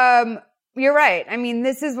 You're right. I mean,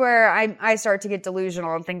 this is where I start to get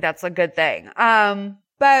delusional and think that's a good thing.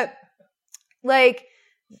 But like,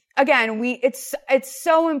 again, it's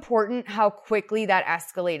so important how quickly that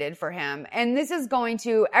escalated for him. And this is going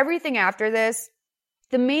to, everything after this,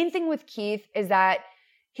 the main thing with Keith is that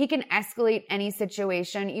he can escalate any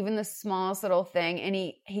situation, even the smallest little thing, and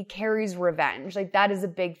he carries revenge. Like, that is a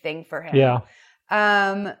big thing for him.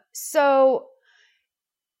 Yeah. So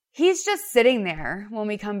he's just sitting there when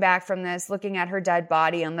we come back from this, looking at her dead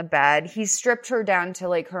body on the bed. He stripped her down to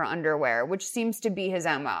like her underwear, which seems to be his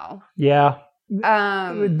MO. Yeah.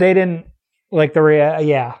 They didn't like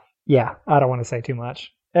yeah. I don't want to say too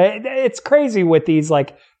much. It's crazy with these,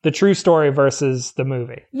 like the true story versus the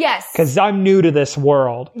movie. Yes. Cause I'm new to this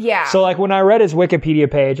world. Yeah. So like when I read his Wikipedia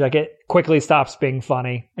page, like it quickly stops being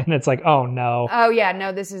funny and it's like, oh no. Oh yeah.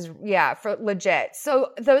 No, this is, for legit.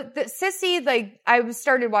 So the Sissy, like I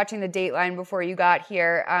started watching the Dateline before you got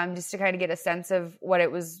here, just to kind of get a sense of what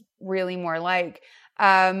it was really more like.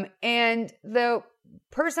 And the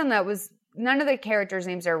person that was, none of the characters'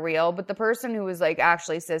 names are real, but the person who was like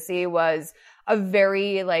actually Sissy was a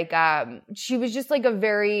very like, she was just like a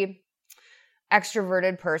very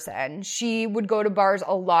extroverted person. She would go to bars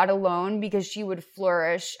a lot alone because she would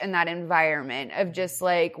flourish in that environment of just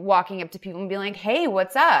like walking up to people and being like, hey,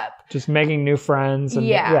 what's up? Just making new friends. And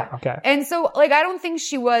yeah. Okay. And so like, I don't think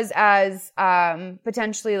she was as,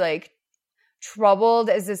 potentially like troubled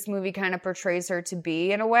as this movie kind of portrays her to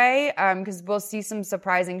be in a way. Cause we'll see some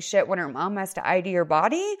surprising shit when her mom has to ID her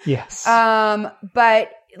body. Yes.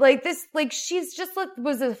 But like this, like she's just like,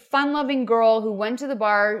 was a fun loving girl who went to the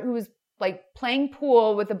bar, who was like playing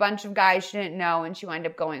pool with a bunch of guys she didn't know, and she wound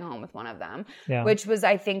up going home with one of them, which was,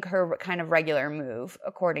 I think, her kind of regular move,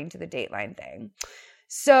 according to the Dateline thing.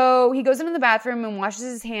 So he goes into the bathroom and washes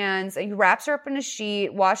his hands, and he wraps her up in a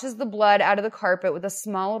sheet, washes the blood out of the carpet with a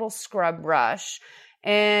small little scrub brush.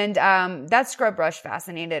 And that scrub brush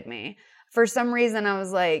fascinated me. For some reason, I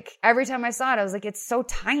was like, every time I saw it, I was like, it's so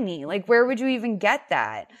tiny. Like, where would you even get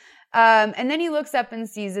that? And then he looks up and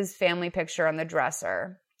sees his family picture on the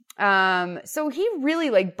dresser. So he really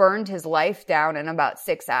like burned his life down in about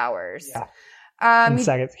 6 hours. Yeah. In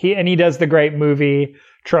seconds. He does the great movie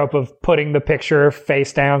trope of putting the picture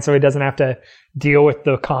face down so he doesn't have to deal with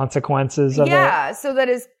the consequences of it. Yeah, so that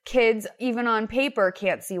his kids, even on paper,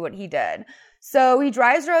 can't see what he did. So he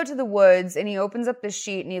drives her out to the woods and he opens up the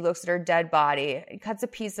sheet and he looks at her dead body. He cuts a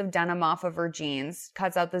piece of denim off of her jeans,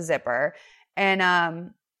 cuts out the zipper,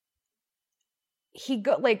 and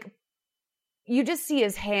you just see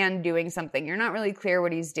his hand doing something. You're not really clear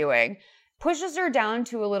what he's doing. Pushes her down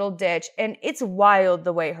to a little ditch, and it's wild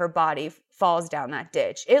the way her body falls down that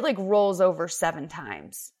ditch. It like rolls over 7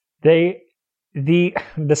 times.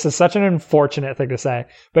 This is such an unfortunate thing to say,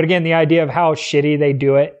 but again, the idea of how shitty they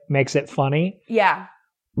do it makes it funny. Yeah.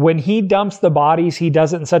 When he dumps the bodies, he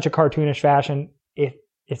does it in such a cartoonish fashion.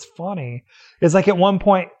 It's funny. It's like at one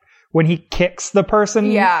point when he kicks the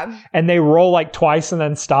person, and they roll like twice and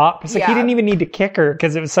then stop. It's like he didn't even need to kick her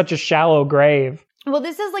because it was such a shallow grave. Well,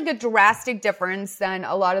 this is like a drastic difference than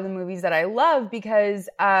a lot of the movies that I love because,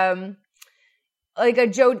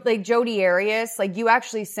 like Jodi Arias, like you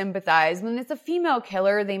actually sympathize. When it's a female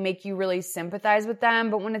killer, they make you really sympathize with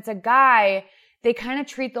them. But when it's a guy, they kind of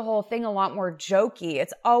treat the whole thing a lot more jokey.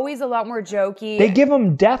 It's always a lot more jokey. They give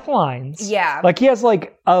him death lines. Yeah. Like he has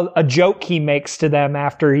like a joke he makes to them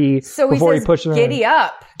after he pushes them. Giddy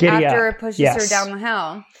up. After it pushes her down the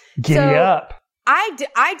hill. Giddy up.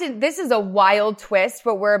 I did, this is a wild twist,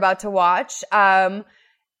 what we're about to watch. I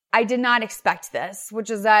did not expect this, which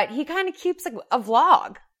is that he kind of keeps a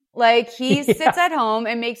vlog. Like he sits at home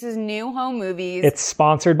and makes his new home movies. It's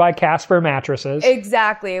sponsored by Casper Mattresses.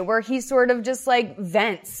 Exactly. Where he sort of just like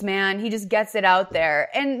vents, man. He just gets it out there.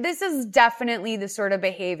 And this is definitely the sort of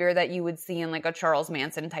behavior that you would see in like a Charles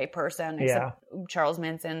Manson type person. Except Charles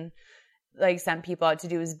Manson like sent people out to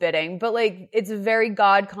do his bidding. But like it's very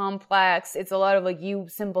God complex. It's a lot of like you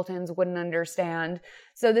simpletons wouldn't understand.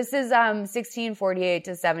 So this is 1648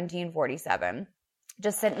 to 1747.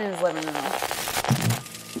 Just sitting in his living room.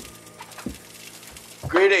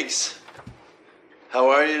 Greetings. How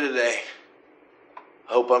are you today?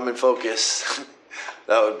 Hope I'm in focus.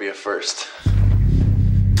 That would be a first.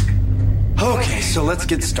 Okay, so let's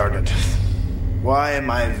get started. Why am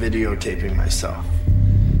I videotaping myself?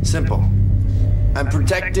 Simple. I'm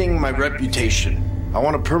protecting my reputation. I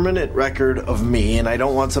want a permanent record of me, and I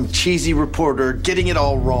don't want some cheesy reporter getting it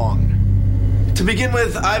all wrong. To begin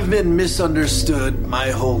with, I've been misunderstood my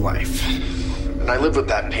whole life. And I live with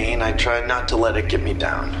that pain. I try not to let it get me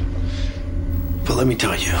down. But let me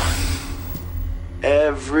tell you,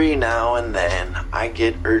 every now and then I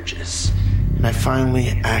get urges, and I finally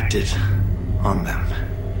acted on them.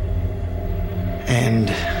 And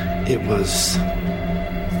it was...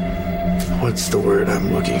 what's the word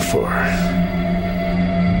I'm looking for?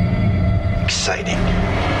 Exciting.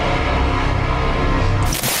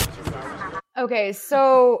 Okay,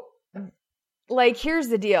 so, like, here's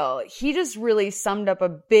the deal. He just really summed up a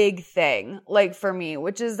big thing, like, for me,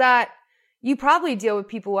 which is that you probably deal with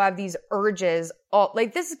people who have these urges.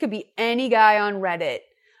 Like, this could be any guy on Reddit.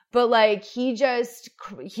 But, like, he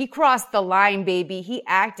crossed the line, baby. He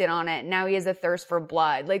acted on it. Now he has a thirst for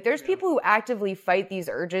blood. Like, there's people who actively fight these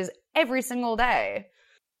urges every single day.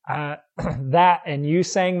 That, and you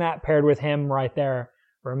saying that paired with him right there,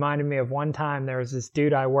 reminded me of one time there was this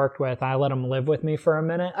dude I worked with. I let him live with me for a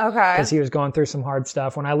minute. Okay. Because he was going through some hard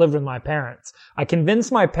stuff when I lived with my parents. I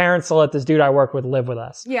convinced my parents to let this dude I worked with live with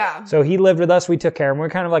us. Yeah. So he lived with us. We took care of him. We're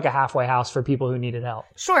kind of like a halfway house for people who needed help.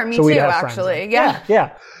 Sure, me too, actually. Yeah.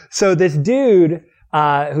 Yeah. So this dude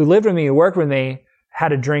who lived with me, who worked with me,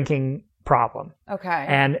 had a drinking problem. Okay.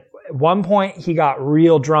 And at one point he got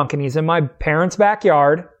real drunk and he's in my parents'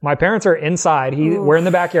 backyard. My parents are inside. We're in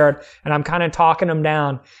the backyard and I'm kind of talking him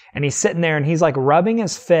down and he's sitting there and he's like rubbing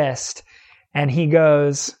his fist and he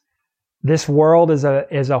goes, "This world is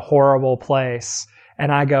a horrible place."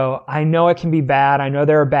 And I go, "I know it can be bad. I know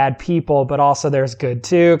there are bad people, but also there's good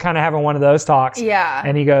too." Kind of having one of those talks. Yeah.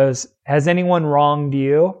 And he goes, "Has anyone wronged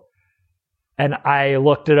you?" And I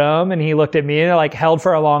looked at him and he looked at me and it like held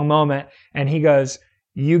for a long moment. And he goes,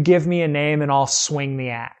 "You give me a name and I'll swing the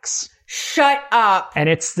axe." Shut up. And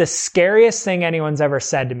it's the scariest thing anyone's ever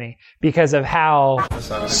said to me because of how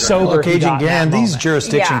sober he got in that moment. These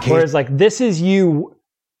jurisdiction cases. Whereas like, this is you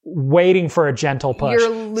waiting for a gentle push.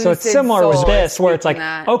 So it's similar with this where it's like,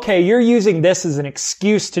 okay, you're using this as an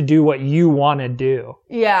excuse to do what you want to do.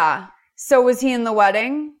 Yeah. So was he in the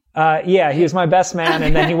wedding? Yeah, he was my best man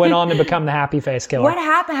and then he went on to become the happy face killer. What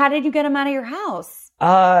happened? How did you get him out of your house?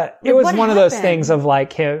 It was one of those things of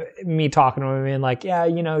like me talking to him and like, yeah,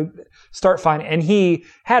 start finding, and he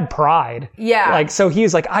had pride. Yeah. Like, so he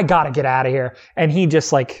was like, I gotta get out of here. And he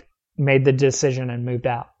just like made the decision and moved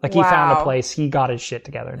out. Like he found a place, he got his shit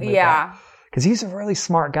together and moved out. Cause he's a really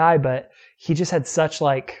smart guy, but he just had such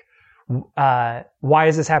like, why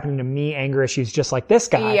is this happening to me? Anger issues, just like this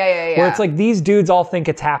guy. Yeah. Where it's like these dudes all think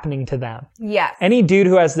it's happening to them. Yes. Any dude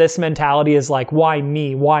who has this mentality is like, why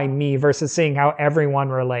me versus seeing how everyone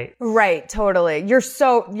relates. Right. Totally. You're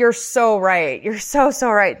so right. You're so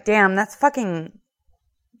right. Damn. That's fucking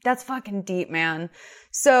deep, man.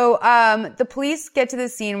 So, the police get to the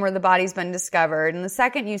scene where the body's been discovered, and the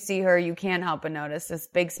second you see her, you can't help but notice this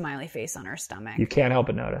big smiley face on her stomach. You can't help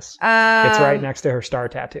but notice. It's right next to her star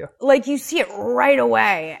tattoo. Like, you see it right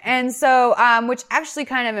away. And so, which actually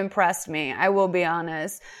kind of impressed me, I will be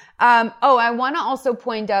honest. I want to also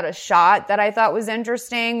point out a shot that I thought was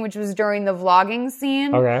interesting, which was during the vlogging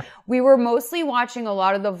scene. Okay. We were mostly watching a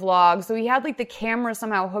lot of the vlogs. So he had like the camera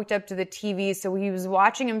somehow hooked up to the TV. So he was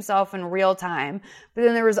watching himself in real time. But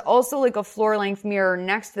then there was also like a floor length mirror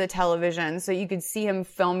next to the television. So you could see him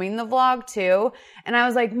filming the vlog too. And I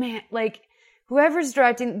was like, man, like, whoever's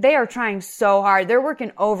directing, they are trying so hard. They're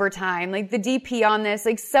working overtime. Like the DP on this,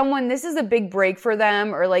 like this is a big break for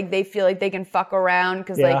them, or like they feel like they can fuck around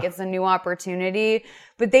because like it's a new opportunity.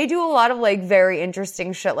 But they do a lot of like very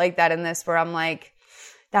interesting shit like that in this where I'm like,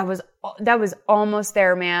 that was almost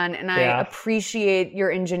there, man. And I appreciate your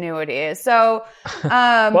ingenuity. So,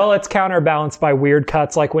 well, it's counterbalanced by weird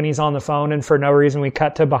cuts, like when he's on the phone and for no reason we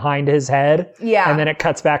cut to behind his head. Yeah. And then it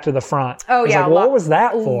cuts back to the front. Oh, yeah. Like, what was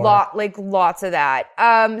that for? Lots of that.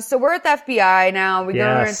 So we're at the FBI now. We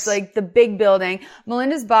go, it's like the big building.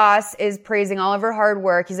 Melinda's boss is praising all of her hard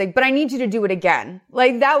work. He's like, but I need you to do it again.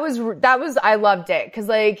 Like that was, I loved it. Cause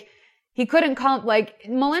like, he couldn't call, like,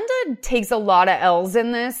 Melinda takes a lot of L's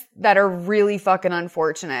in this that are really fucking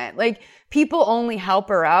unfortunate. Like, people only help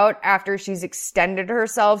her out after she's extended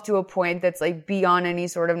herself to a point that's, like, beyond any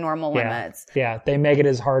sort of normal limits. Yeah, they make it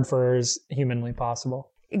as hard for her as humanly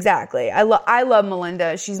possible. Exactly. I love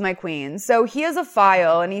Melinda. She's my queen. So he has a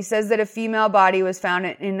file, and he says that a female body was found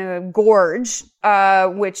in a gorge,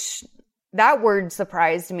 which... that word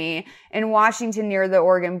surprised me, in Washington near the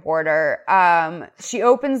Oregon border. She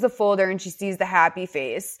opens the folder and she sees the happy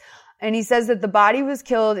face. And he says that the body was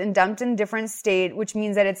killed and dumped in a different state, which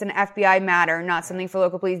means that it's an FBI matter, not something for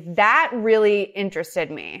local police. That really interested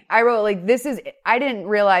me. I wrote, like, I didn't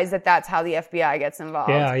realize that that's how the FBI gets involved.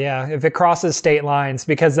 Yeah. If it crosses state lines,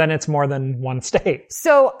 because then it's more than one state.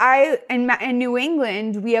 So in New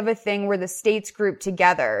England, we have a thing where the states group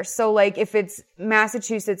together. So, like, if it's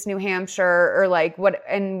Massachusetts, New Hampshire, or like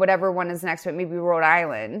whatever one is next to it, maybe Rhode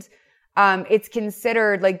Island, it's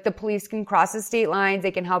considered like the police can cross the state lines.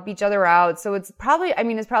 They can help each other out. So it's probably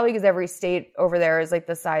because every state over there is like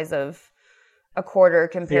the size of a quarter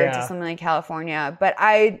compared to something like California. But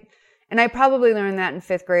I probably learned that in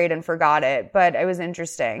 5th grade and forgot it, but it was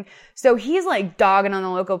interesting. So he's like dogging on the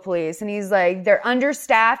local police and he's like, they're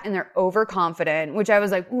understaffed and they're overconfident, which I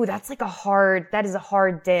was like, ooh, that is a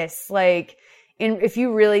hard diss. Like, if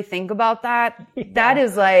you really think about that, that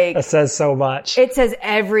is like... It says so much. It says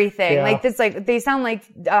everything. Yeah. Like, this, like, they sound like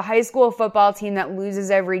a high school football team that loses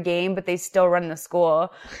every game, but they still run the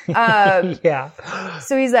school.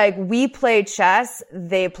 So he's like, we play chess,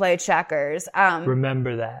 they play checkers.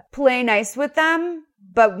 Remember that. Play nice with them,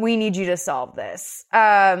 but we need you to solve this.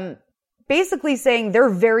 Basically saying they're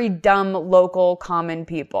very dumb, local, common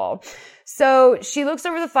people. So she looks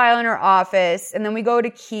over the file in her office, and then we go to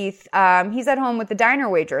Keith. He's at home with the diner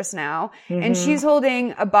waitress now, and she's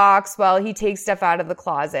holding a box while he takes stuff out of the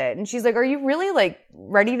closet. And she's like, are you really, like,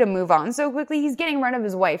 ready to move on so quickly? He's getting rid of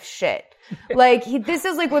his wife's shit. Like, this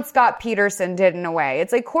is like what Scott Peterson did in a way.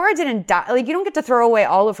 It's like, Cora didn't die. Like, you don't get to throw away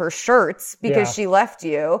all of her shirts because she left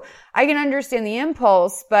you. I can understand the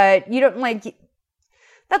impulse, but you don't, like...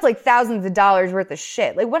 That's like thousands of dollars worth of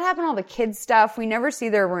shit. Like, what happened to all the kids' stuff? We never see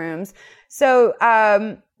their rooms. So,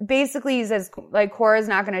 basically he says, like, Cora's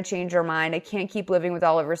not going to change her mind. I can't keep living with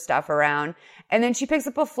all of her stuff around. And then she picks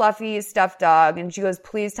up a fluffy stuffed dog and she goes,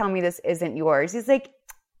 please tell me this isn't yours. He's like,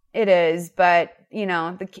 it is, but, you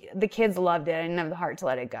know, the kids loved it. I didn't have the heart to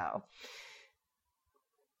let it go.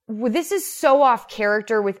 This is so off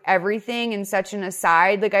character with everything and such an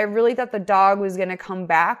aside. Like, I really thought the dog was going to come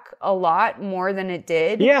back a lot more than it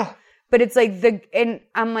did. Yeah. But it's like and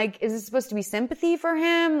I'm like, is this supposed to be sympathy for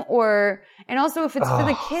him? And also if it's for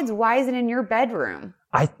the kids, why is it in your bedroom?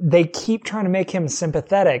 They keep trying to make him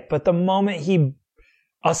sympathetic, but the moment he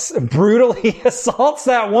brutally assaults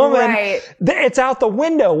that woman, it's out the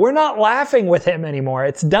window. We're not laughing with him anymore.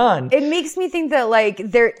 It's done. It makes me think that, like,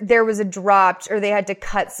 there was a drop or they had to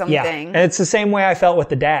cut something. Yeah. And it's the same way I felt with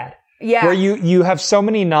the dad. Yeah. Where you have so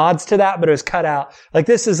many nods to that, but it was cut out. Like,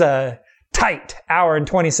 this is a tight hour and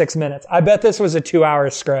 26 minutes. I bet this was a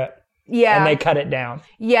 2-hour script. Yeah. And they cut it down.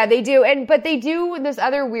 Yeah, they do. But they do this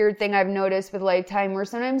other weird thing I've noticed with Lifetime where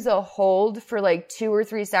sometimes they'll hold for like 2 or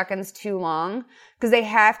 3 seconds too long because they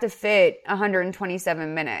have to fit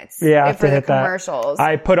 127 minutes for the commercials.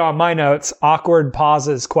 I put on my notes, awkward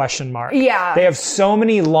pauses, ? Yeah. They have so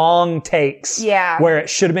many long takes where it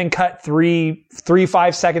should have been cut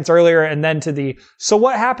 5 seconds earlier and then to so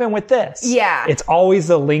what happened with this? Yeah. It's always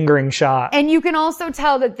the lingering shot. And you can also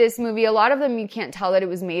tell that this movie, a lot of them you can't tell that it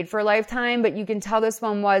was made for Lifetime, but you can tell this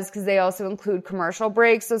one was because they also include commercial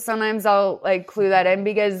breaks. So sometimes I'll like clue that in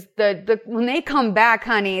because when they come back,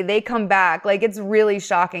 honey, they come back. Like, it's really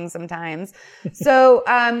shocking sometimes. So,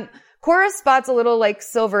 Cora spots a little like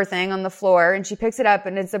silver thing on the floor and she picks it up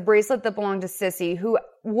and it's a bracelet that belonged to Sissy, who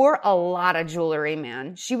wore a lot of jewelry,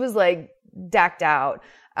 man. She was like decked out.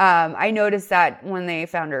 I noticed that when they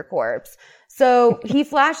found her corpse. So he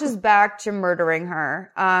flashes back to murdering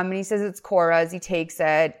her. And he says it's Cora's. He takes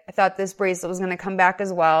it. I thought this bracelet was going to come back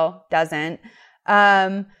as well. Doesn't.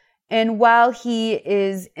 And while he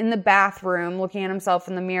is in the bathroom looking at himself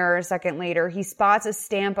in the mirror a second later, he spots a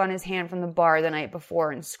stamp on his hand from the bar the night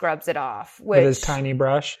before and scrubs it off. With his tiny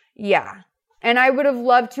brush? Yeah. And I would have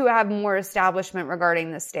loved to have more establishment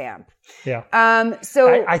regarding the stamp. Yeah.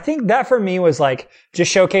 So I think that for me was like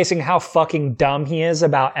just showcasing how fucking dumb he is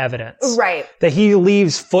about evidence. Right. That he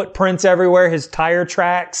leaves footprints everywhere, his tire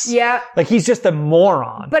tracks. Yeah. Like, he's just a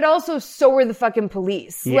moron. But also so were the fucking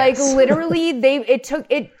police. Yes. Like, literally they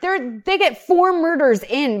get 4 murders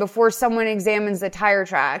in before someone examines the tire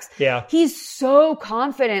tracks. Yeah. He's so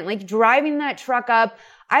confident, like driving that truck up.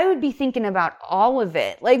 I would be thinking about all of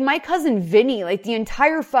it. Like, my cousin Vinny, like, the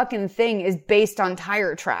entire fucking thing is based on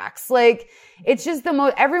tire tracks. Like, it's just the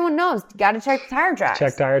most, everyone knows, gotta check the tire tracks.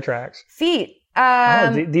 Check tire tracks. Feet.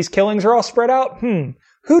 These killings are all spread out?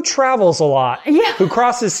 Who travels a lot? Yeah. Who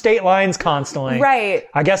crosses state lines constantly? Right.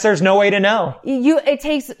 I guess there's no way to know. It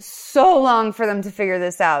takes so long for them to figure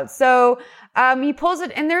this out. So, He pulls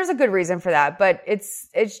it, and there's a good reason for that, but it's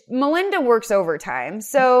Melinda works overtime,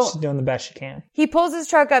 so she's doing the best she can. He pulls his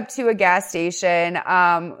truck up to a gas station.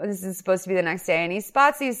 This is supposed to be the next day, and he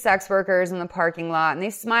spots these sex workers in the parking lot, and they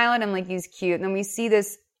smile at him like he's cute. And then we see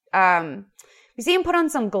this, we see him put on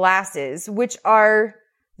some glasses, which are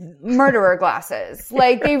murderer glasses.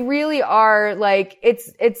 Like, they really are, like,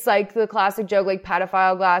 it's like the classic joke, like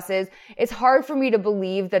pedophile glasses. It's hard for me to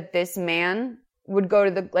believe that this man would go to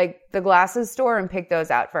the glasses store and pick those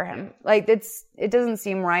out for him. Like, it doesn't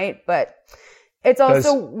seem right, but it's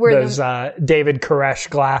also where those David Koresh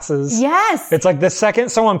glasses. Yes. It's like the second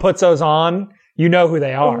someone puts those on, you know who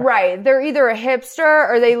they are. Right. They're either a hipster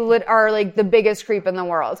or they are like the biggest creep in the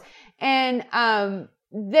world. And,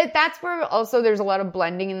 that's where also there's a lot of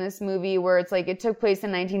blending in this movie where it's like it took place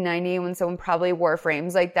in 1990 when someone probably wore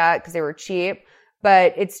frames like that because they were cheap,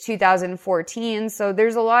 but it's 2014. So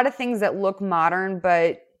there's a lot of things that look modern,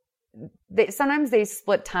 but sometimes they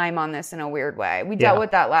split time on this in a weird way. We dealt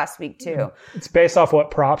with that last week too. It's based off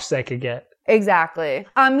what props they could get. Exactly.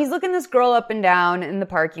 He's looking this girl up and down in the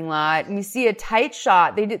parking lot, and we see a tight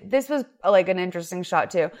shot. This was like an interesting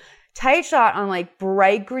shot too. Tight shot on like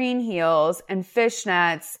bright green heels and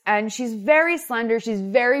fishnets, and she's very slender. She's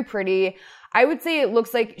very pretty. I would say it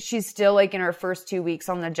looks like she's still like in her first 2 weeks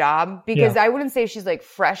on the job because I wouldn't say she's like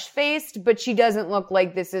fresh faced, but she doesn't look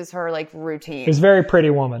like this is her like routine. She's a very pretty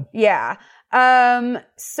woman. Yeah.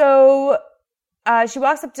 So she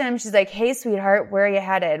walks up to him. She's like, "Hey, sweetheart, where are you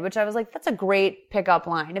headed?" Which I was like, that's a great pickup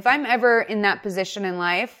line. If I'm ever in that position in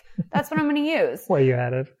life, that's what I'm going to use. Where are you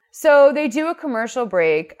headed? So they do a commercial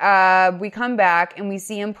break. We come back and we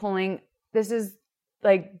see him pulling. This is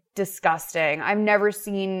like disgusting. I've never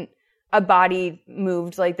seen a body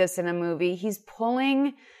moved like this in a movie. He's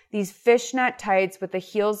pulling these fishnet tights with the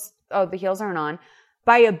heels. Oh, the heels aren't on,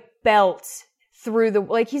 by a belt through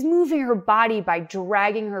like he's moving her body by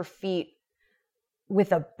dragging her feet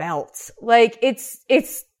with a belt. Like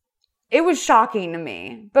it was shocking to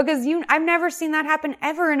me because I've never seen that happen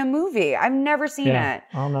ever in a movie. I've never seen it.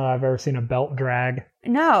 I don't know. I've ever seen a belt drag.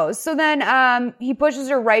 No. So then, he pushes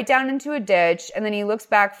her right down into a ditch, and then he looks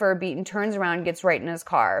back for a beat and turns around and gets right in his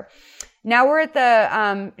car. Now we're at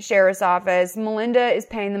the, sheriff's office. Melinda is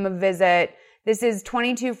paying them a visit. This is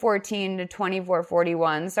 2214 to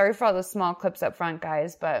 2441. Sorry for all the small clips up front,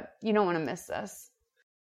 guys, but you don't want to miss this.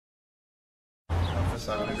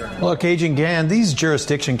 Look, Agent Gand, these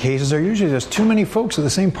jurisdiction cases are usually just too many folks of the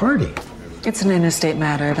same party. It's an interstate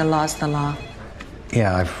matter. The law's the law.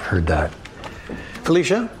 Yeah, I've heard that.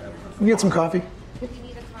 Felicia, can you get some coffee?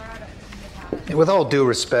 With all due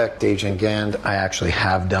respect, Agent Gand, I actually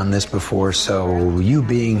have done this before, so you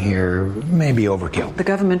being here may be overkill. The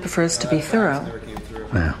government prefers to be thorough.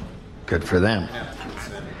 Well, good for them.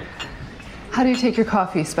 How do you take your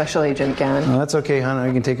coffee, Special Agent Gann? Well, that's okay, hon.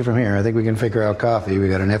 We can take it from here. I think we can figure out coffee. We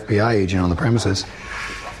got an FBI agent on the premises.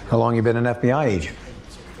 How long you been an FBI agent?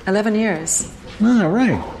 11 years. All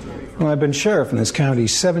right. Well, I've been sheriff in this county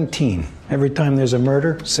 17. Every time there's a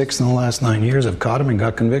murder, 6 in the last 9 years, I've caught him and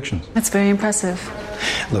got convictions. That's very impressive.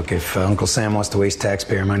 Look, if Uncle Sam wants to waste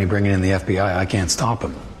taxpayer money bringing in the FBI, I can't stop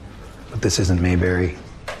him. But this isn't Mayberry,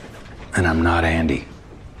 and I'm not Andy.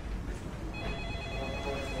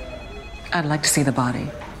 I'd like to see the body.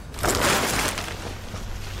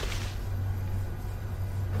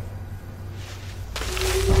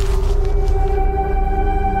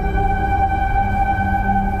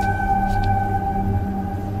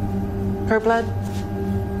 Her blood?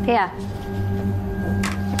 Yeah.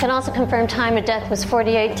 I can also confirm time of death was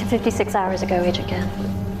 48 to 56 hours ago, Agent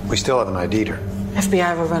Gann. We still haven't ID'd her.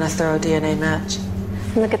 FBI will run a thorough DNA match.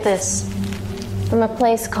 Look at this. From a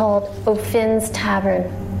place called O'Finn's Tavern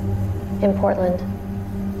in Portland.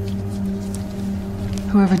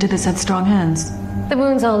 Whoever did this had strong hands. The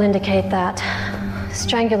wounds all indicate that.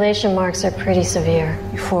 Strangulation marks are pretty severe.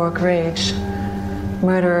 Euphoric rage.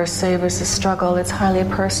 Murderer savors the struggle. It's highly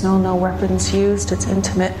personal, no weapons used, it's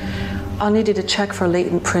intimate. I'll need you to check for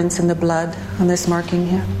latent prints in the blood on this marking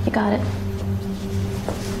here. You got it.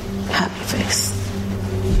 Happy face.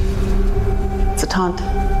 It's a taunt.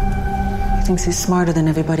 He thinks he's smarter than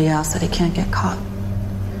everybody else, that he can't get caught.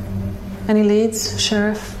 Any leads,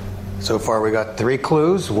 Sheriff? So far we got 3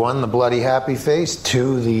 clues. 1, the bloody happy face.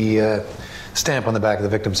 2, the stamp on the back of the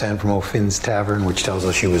victim's hand from O'Finn's Tavern, which tells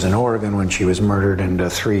us she was in Oregon when she was murdered.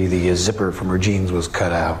 And 3, the zipper from her jeans was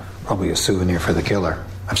cut out. Probably a souvenir for the killer.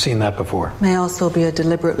 I've seen that before. May also be a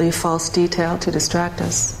deliberately false detail to distract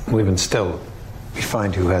us. Well, even still, we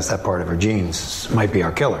find who has that part of her jeans. Might be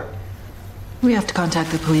our killer. We have to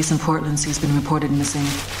contact the police in Portland, so he's been reported missing.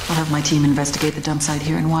 I'll have my team investigate the dump site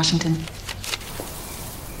here in Washington.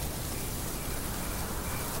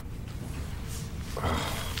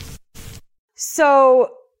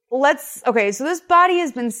 So so this body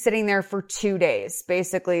has been sitting there for 2 days,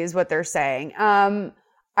 basically, is what they're saying.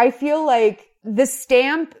 I feel like the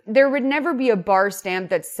stamp, there would never be a bar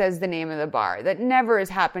stamp that says the name of the bar. That never has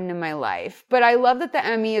happened in my life. But I love that the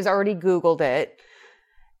Emmy has already Googled it.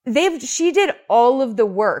 She did all of the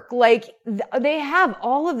work. Like, they have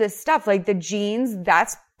all of this stuff, like the jeans,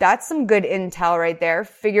 that's some good intel right there.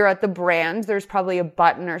 Figure out the brand. There's probably a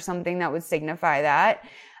button or something that would signify that.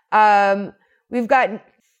 We've got,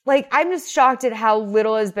 like, I'm just shocked at how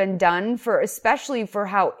little has been done especially for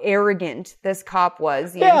how arrogant this cop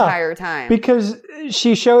was the entire time. Because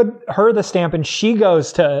she showed her the stamp and she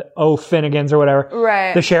goes to Finnegan's or whatever.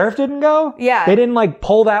 Right. The sheriff didn't go? Yeah. They didn't like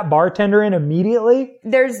pull that bartender in immediately?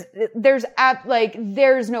 There's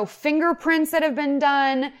no fingerprints that have been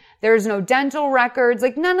done. There's no dental records,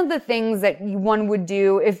 like none of the things that one would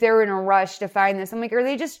do if they're in a rush to find this. I'm like, are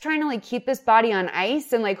they just trying to like keep this body on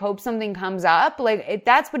ice and like hope something comes up? Like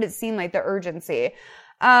that's what it seemed like, the urgency.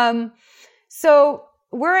 So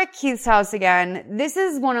we're at Keith's house again. This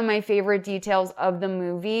is one of my favorite details of the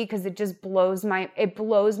movie because it just blows my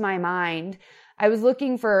mind. I was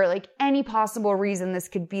looking for like any possible reason this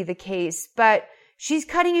could be the case, but she's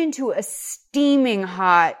cutting into a steaming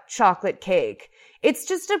hot chocolate cake. It's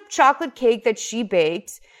just a chocolate cake that she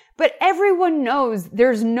baked, but everyone knows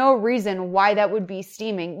there's no reason why that would be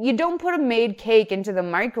steaming. You don't put a made cake into the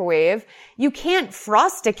microwave. You can't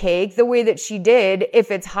frost a cake the way that she did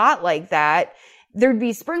if it's hot like that. There'd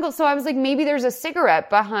be sprinkles. So I was like, maybe there's a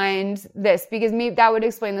cigarette behind this because maybe that would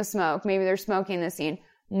explain the smoke. Maybe they're smoking the scene.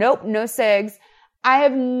 Nope, no cigs. I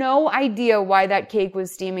have no idea why that cake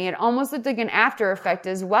was steaming. It almost looked like an after effect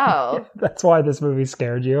as well. That's why this movie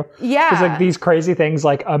scared you. Yeah. It's like these crazy things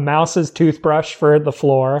like a mouse's toothbrush for the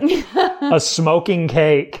floor, a smoking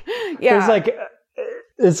cake. Yeah.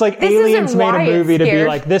 It's like aliens made a movie to be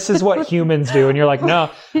like, this is what humans do. And you're like,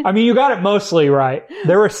 no. I mean, you got it mostly right.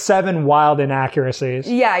 There were 7 wild inaccuracies.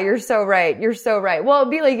 Yeah, you're so right. You're so right. Well,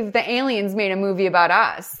 it'd be like if the aliens made a movie about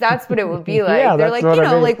us. That's what it would be like. Yeah, they're like,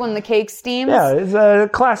 like when the cake steams. Yeah, it's a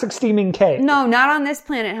classic steaming cake. No, not on this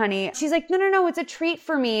planet, honey. She's like, no, it's a treat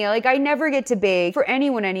for me. Like, I never get to bake for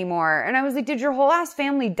anyone anymore. And I was like, did your whole ass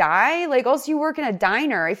family die? Like, also you work in a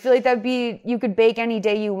diner. I feel like you could bake any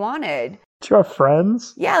day you wanted. Do you have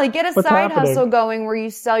friends? Yeah, like get a side hustle going where you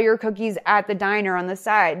sell your cookies at the diner on the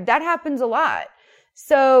side. That happens a lot.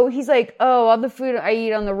 So he's like, oh, all the food I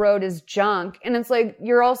eat on the road is junk. And it's like,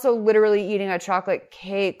 you're also literally eating a chocolate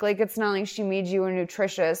cake. Like, it's not like she made you a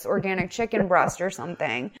nutritious organic chicken breast or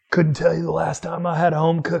something. Couldn't tell you the last time I had a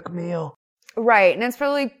home-cooked meal. Right. And it's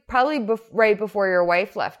probably right before your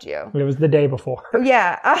wife left you. It was the day before.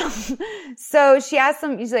 Yeah. So she asked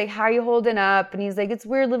him, he's like, how are you holding up? And he's like, it's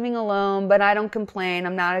weird living alone, but I don't complain.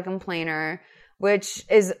 I'm not a complainer, which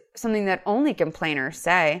is something that only complainers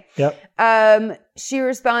say. Yep. She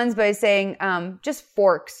responds by saying, just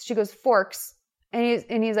forks. She goes, forks.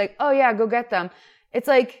 And he's like, oh yeah, go get them. It's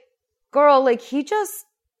like, girl, like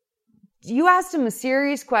you asked him a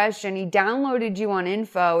serious question. He downloaded you on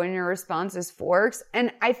info and your response is forks.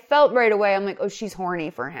 And I felt right away, I'm like, oh, she's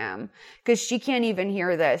horny for him because she can't even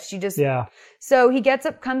hear this. She just, yeah. So he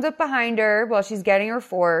comes up behind her while she's getting her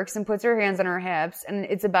forks and puts her hands on her hips and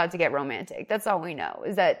it's about to get romantic. That's all we know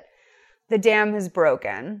is that the dam has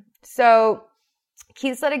broken. So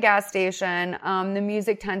Keith's at a gas station. The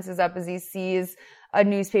music tenses up as he sees a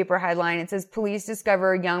newspaper headline. It says, police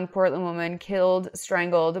discover young Portland woman killed,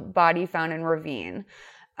 strangled, body found in ravine.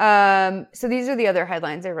 So these are the other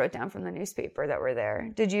headlines I wrote down from the newspaper that were there.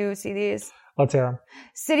 Did you see these? Let's hear them.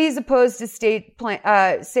 Cities opposed to state's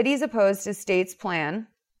plan.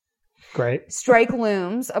 Great. Strike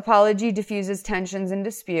looms. Apology diffuses tensions and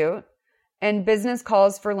dispute. And business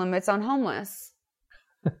calls for limits on homeless.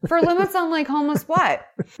 For limits on like homeless what?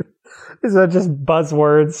 Is that just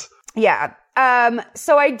buzzwords? Yeah.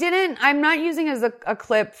 So I'm not using as a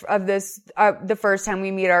clip of this, the first time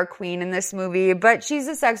we meet our queen in this movie, but she's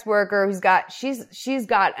a sex worker she's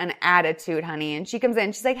got an attitude, honey. And she comes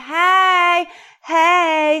in, she's like, hey,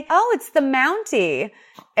 oh, it's the Mountie.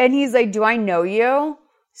 And he's like, do I know you?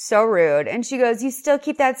 So rude. And she goes, you still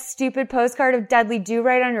keep that stupid postcard of Dudley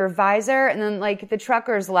Do-Right on your visor? And then like the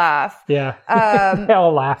truckers laugh. Yeah. They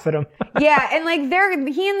all laugh at him. Yeah. And like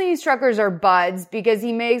he and these truckers are buds because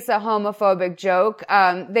he makes a homophobic joke.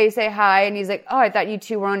 They say hi and he's like, oh, I thought you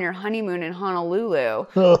two were on your honeymoon in Honolulu.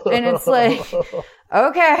 And it's like,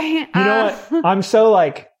 okay. You know what? I'm so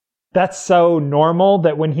like that's so normal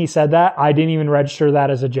that when he said that, I didn't even register that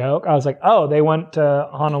as a joke. I was like, oh, they went to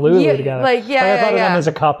Honolulu together. I thought of them as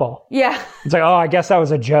a couple. Yeah. It's like, oh, I guess that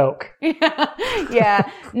was a joke. Yeah.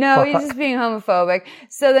 No, he's just being homophobic.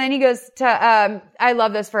 So then he goes to, I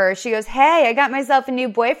love this for her. She goes, hey, I got myself a new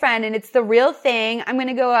boyfriend and it's the real thing. I'm going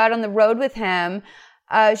to go out on the road with him.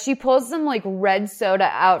 She pulls some like red soda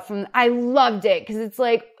out from, I loved it because it's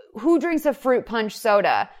like, who drinks a fruit punch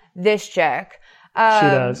soda? This chick. She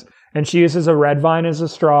does. And she uses a red vine as a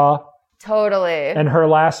straw. Totally. And her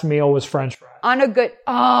last meal was French fries.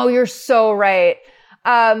 Oh, you're so right.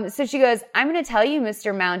 So she goes, I'm going to tell you,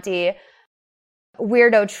 Mr. Mountie,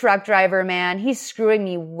 weirdo truck driver man, he's screwing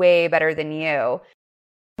me way better than you.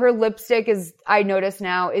 Her lipstick I notice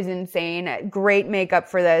now, is insane. Great makeup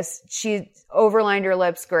for this. She overlined her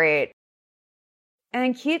lips great. And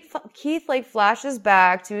then Keith like flashes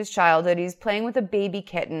back to his childhood. He's playing with a baby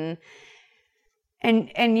kitten.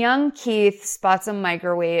 And young Keith spots a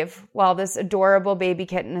microwave while this adorable baby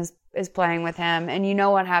kitten is playing with him. And you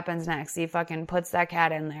know what happens next. He fucking puts that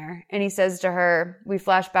cat in there. And he says to her, we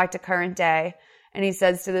flash back to current day. And he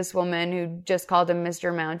says to this woman who just called him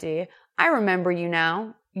Mr. Mountie, I remember you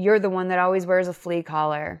now. You're the one that always wears a flea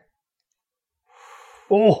collar.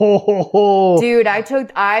 Oh, dude, I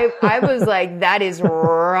was like, that is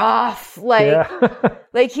rough. Like,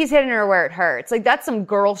 like he's hitting her where it hurts. Like that's some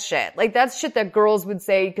girl shit. Like that's shit that girls would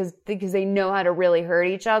say because they know how to really hurt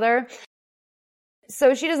each other.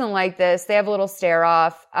 So she doesn't like this. They have a little stare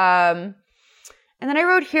off. And then I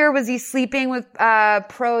wrote here, was he sleeping with,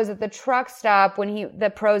 pros at the truck stop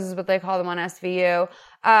the pros is what they call them on SVU.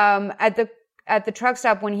 At the truck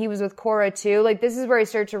stop when he was with Cora too. Like this is where I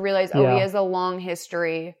start to realize, he has a long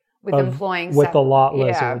history with employing with the lot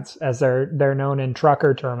lizards, as they're known in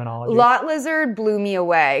trucker terminology. Lot lizard blew me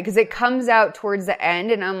away because it comes out towards the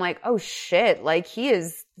end and I'm like, oh shit, like he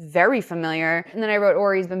is very familiar. And then I wrote,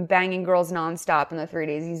 or he's been banging girls nonstop in the 3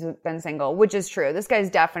 days he's been single, which is true. This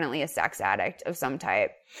guy's definitely a sex addict of some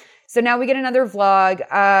type. So now we get another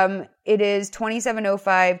vlog. It is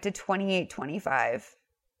 27:05 to 28:25.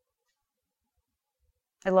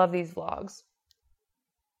 I love these vlogs.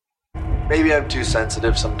 Maybe I'm too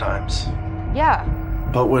sensitive sometimes. Yeah.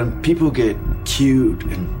 But when people get cute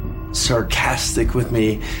and sarcastic with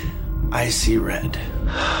me, I see red.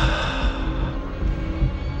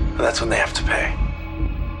 That's when they have to pay.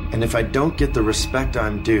 And if I don't get the respect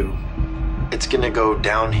I'm due, it's gonna go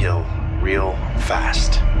downhill real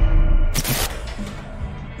fast.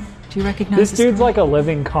 Do you recognize this dude's like a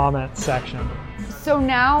living comment section. So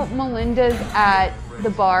now Melinda's at the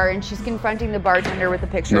bar and she's confronting the bartender with a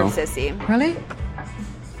picture of Sissy. Really?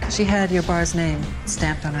 She had your bar's name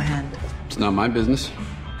stamped on her hand. It's not my business.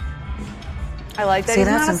 I like that. He's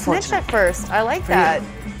not a snitch at first. I like that.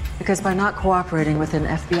 Because by not cooperating with an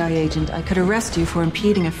FBI agent, I could arrest you for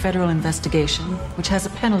impeding a federal investigation, which has a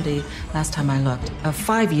penalty, last time I looked, of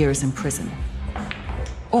 5 years in prison.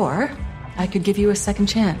 Or I could give you a second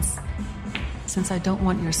chance, since I don't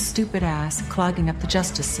want your stupid ass clogging up the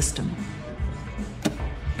justice system.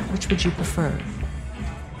 Which would you prefer?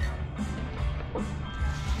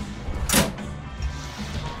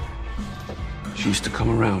 She used to come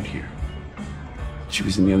around here. She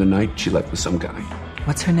was in the other night. She left with some guy.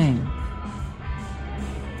 What's her name?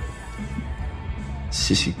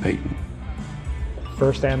 Sissy Payton.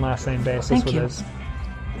 First and last name basis with his.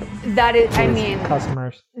 That is, I mean,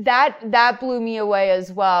 customers. That blew me away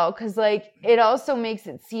as well. Cause like, it also makes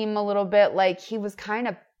it seem a little bit like he was kind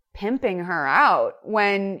of pimping her out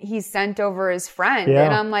when he sent over his friend. Yeah.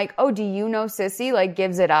 And I'm like, oh, do you know Sissy? Like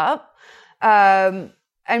gives it up. I'm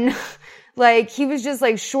like, he was just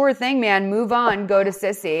like, sure thing, man. Move on. Go to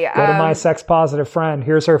Sissy. Go to my sex positive friend.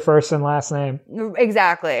 Here's her first and last name.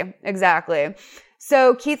 Exactly.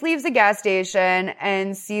 So Keith leaves the gas station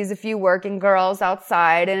and sees a few working girls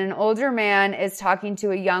outside, and an older man is talking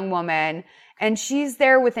to a young woman, and she's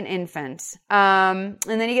there with an infant. And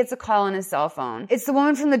then he gets a call on his cell phone. It's the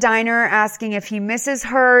woman from the diner asking if he misses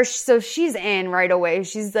her. So she's in right away.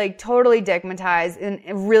 She's like totally digmatized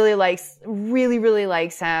and really likes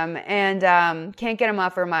him, and can't get him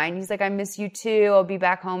off her mind. He's like, I miss you too. I'll be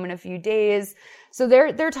back home in a few days. So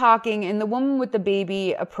they're talking, and the woman with the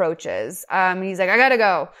baby approaches. And he's like, I gotta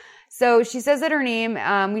go. So she says that her name,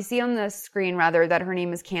 we see on the screen rather, that her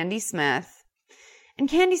name is Candy Smith. And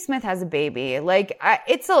Candy Smith has a baby. Like,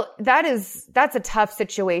 that's a tough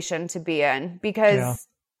situation to be in, because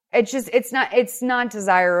it's not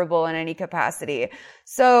desirable in any capacity.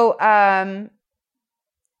 So,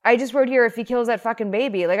 I just wrote here, if he kills that fucking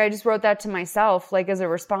baby. Like, I just wrote that to myself, like, as a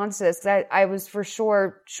response to this, because I was for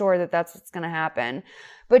sure that that's what's going to happen.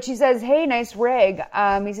 But she says, hey, nice rig.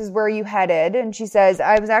 He says, where are you headed? And she says,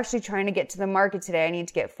 I was actually trying to get to the market today. I need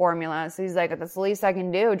to get formula. So he's like, that's the least I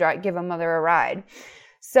can do. Give a mother a ride.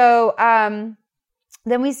 So,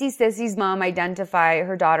 then we see Sissy's mom identify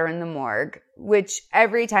her daughter in the morgue, which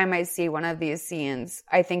every time I see one of these scenes,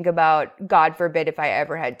 I think about, God forbid if I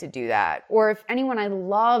ever had to do that. Or if anyone I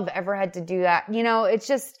love ever had to do that. You know, it's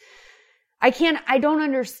just, I don't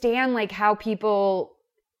understand like how people,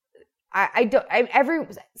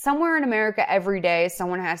 somewhere in America every day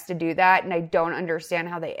someone has to do that, and I don't understand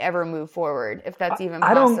how they ever move forward, if that's even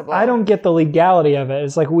possible. I don't get the legality of it.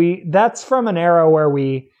 It's like that's from an era where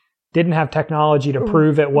we didn't have technology to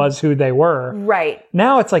prove it was who they were. Right.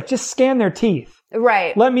 Now it's like, just scan their teeth.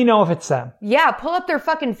 Right. Let me know if it's them. Yeah, pull up their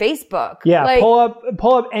fucking Facebook. Yeah, like,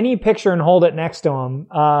 pull up any picture and hold it next to them.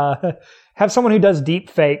 Have someone who does deep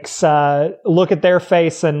fakes look at their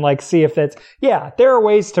face and like see if it's, yeah, there are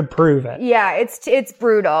ways to prove it. Yeah, it's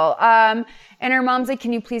brutal. And her mom's like,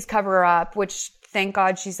 can you please cover her up? Which, thank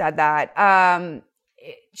God she said that.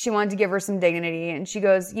 She wanted to give her some dignity, and she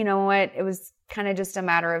goes, you know what? It was kind of just a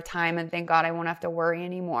matter of time, and thank God I won't have to worry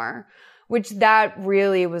anymore. Which that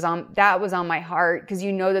really was on my heart, because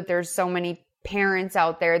you know that there's so many parents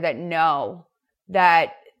out there that know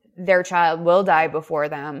that their child will die before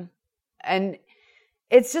them. And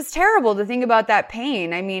it's just terrible to think about that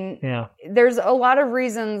pain. I mean, there's a lot of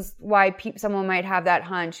reasons why someone might have that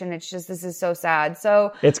hunch, and it's just, this is so sad.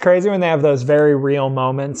 So it's crazy when they have those very real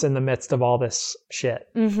moments in the midst of all this shit.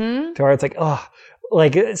 Mm-hmm. To where it's like, oh,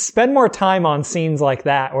 like, spend more time on scenes like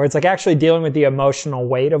that, where it's like actually dealing with the emotional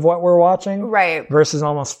weight of what we're watching. Right. Versus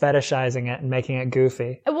almost fetishizing it and making it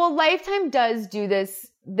goofy. Well, Lifetime does do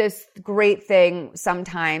this great thing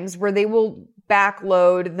sometimes where they will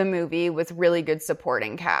backload the movie with really good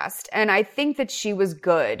supporting cast. And I think that she was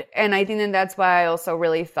good. And I think that that's why I also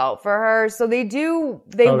really felt for her. So they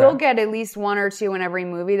will get at least one or two in every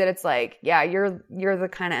movie that it's like, yeah, you're the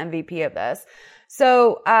kind of MVP of this.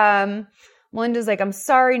 So, Melinda's like, I'm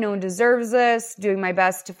sorry, no one deserves this, doing my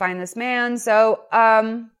best to find this man. So,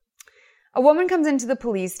 a woman comes into the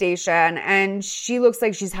police station and she looks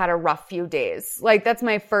like she's had a rough few days. Like, that's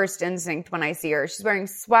my first instinct when I see her. She's wearing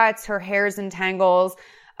sweats, her hair's in tangles.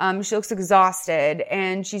 She looks exhausted,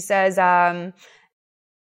 and she says,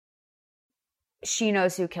 she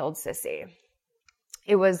knows who killed Sissy.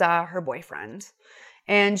 It was, her boyfriend,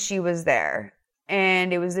 and she was there,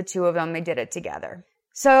 and it was the two of them. They did it together.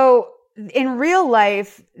 So, in real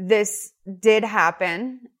life, this did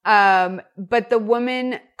happen, but the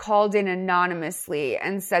woman called in anonymously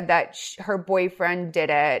and said that her boyfriend did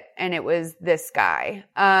it, and it was this guy.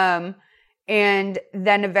 And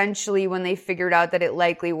then eventually, when they figured out that it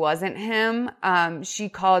likely wasn't him, she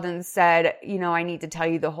called and said, you know, I need to tell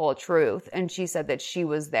you the whole truth. And she said that she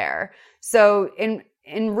was there. So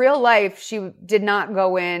in real life, she did not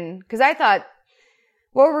go in, because I thought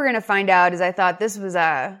what we're going to find out is, I thought this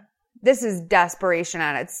is desperation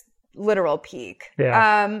at its literal peak.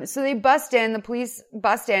 Yeah. So they the police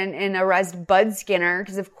bust in and arrest Bud Skinner,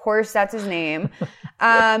 because of course that's his name.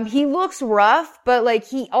 He looks rough, but like,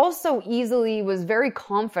 he also easily was very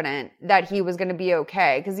confident that he was going to be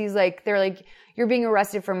okay. Because they're like, you're being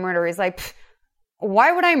arrested for murder. He's like,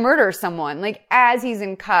 why would I murder someone? Like, as he's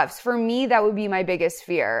in cuffs. For me, that would be my biggest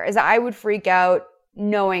fear, is I would freak out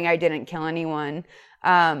knowing I didn't kill anyone.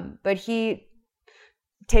 But he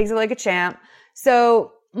takes it like a champ.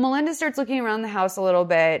 So Melinda starts looking around the house a little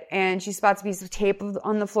bit, and she spots a piece of tape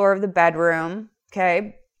on the floor of the bedroom.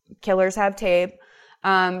 Okay. Killers have tape.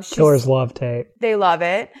 Killers love tape. They love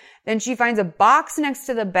it. Then she finds a box next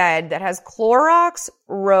to the bed that has Clorox,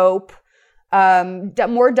 rope,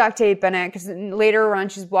 more duct tape in it, because later on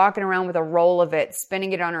she's walking around with a roll of it,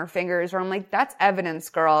 spinning it on her fingers, where I'm like, that's evidence,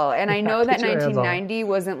 girl. And I know that 1990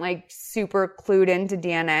 wasn't like super clued into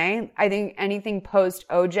DNA. I think anything post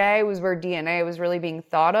OJ was where DNA was really being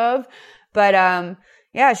thought of. But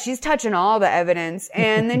yeah, she's touching all the evidence.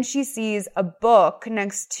 And then she sees a book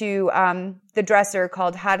next to the dresser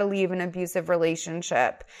called How to Leave an Abusive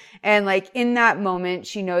Relationship. And like, in that moment,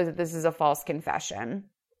 she knows that this is a false confession.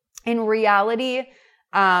 In reality,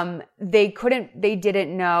 they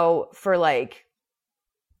didn't know for like,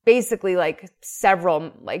 basically like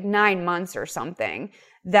 9 months or something,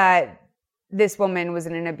 that this woman was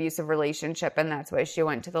in an abusive relationship, and that's why she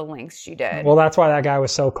went to the lengths she did. Well, that's why that guy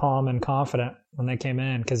was so calm and confident when they came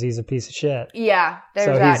in, because he's a piece of shit. Yeah, there's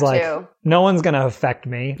that too. So he's like, no one's going to affect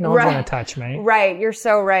me. No one's going to touch me. Right, you're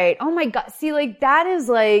so right. Oh my God. See, like, that is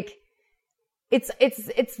like,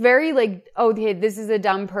 it's very like, okay, this is a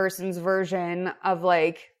dumb person's version of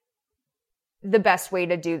like the best way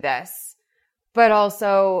to do this. But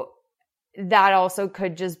also that also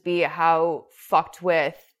could just be how fucked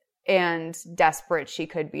with and desperate she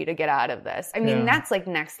could be to get out of this. I mean, that's like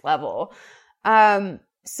next level.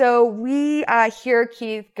 So we hear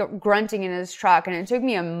Keith grunting in his truck, and it took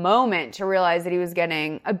me a moment to realize that he was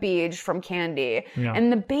getting a beach from Candy. Yeah.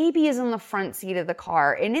 And the baby is in the front seat of the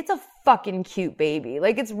car, and it's a fucking cute baby.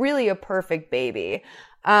 Like, it's really a perfect baby.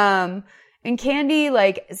 And Candy,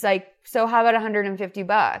 like, is like, so how about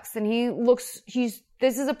 $150? And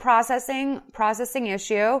this is a processing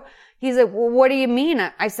issue. He's like, well, what do you mean?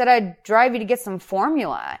 I said I'd drive you to get some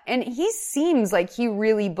formula. And he seems like he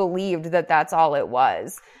really believed that that's all it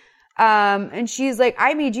was. And she's like,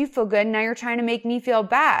 I made you feel good. Now you're trying to make me feel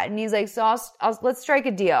bad. And he's like, so let's strike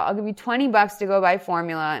a deal. I'll give you $20 to go buy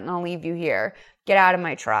formula and I'll leave you here. Get out of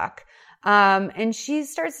my truck. And she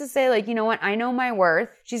starts to say, like, you know what? I know my worth.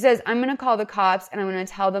 She says, I'm going to call the cops and I'm going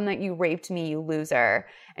to tell them that you raped me, you loser.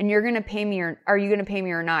 And you're going to pay me, or are you going to pay me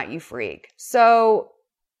or not, you freak? So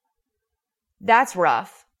that's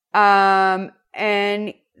rough.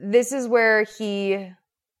 And this is where he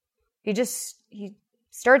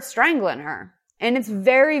starts strangling her. And it's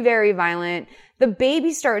very, very violent. The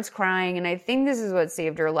baby starts crying, and I think this is what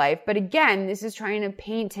saved her life. But again, this is trying to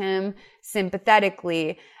paint him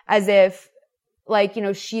sympathetically as if, like, you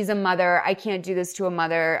know, she's a mother. I can't do this to a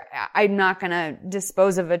mother. I'm not going to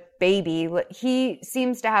dispose of a baby. He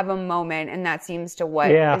seems to have a moment, and that seems to what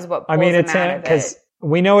pulls him out of it. Because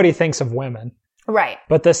we know what he thinks of women. Right.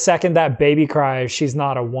 But the second that baby cries, she's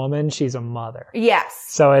not a woman, she's a mother. Yes.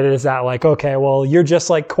 So it is that like, okay, well, you're just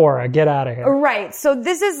like Cora, get out of here. Right. So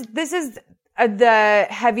this is the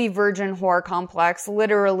heavy virgin whore complex,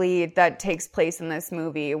 literally, that takes place in this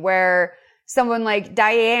movie, where someone like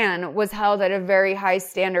Diane was held at a very high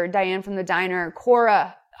standard. Diane from the diner,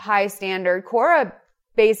 Cora, high standard. Cora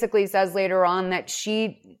basically says later on that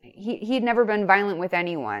he'd never been violent with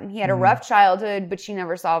anyone. He had a rough childhood, but she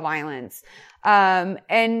never saw violence.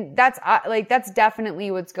 And that's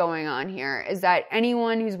definitely what's going on here, is that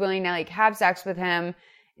anyone who's willing to like have sex with him,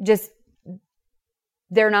 just,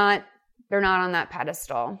 they're not on that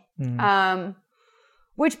pedestal.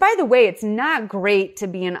 Which, by the way, it's not great to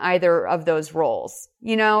be in either of those roles.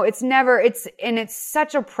 You know, it's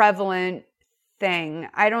such a prevalent thing.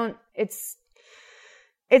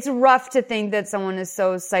 It's rough to think that someone is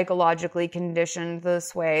so psychologically conditioned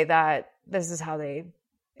this way that this is how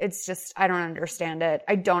it's just, I don't understand it.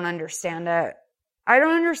 I don't understand it.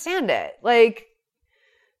 Like,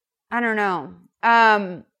 I don't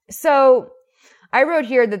know. So I wrote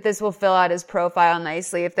here that this will fill out his profile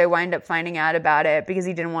nicely if they wind up finding out about it, because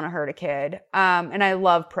he didn't want to hurt a kid. And I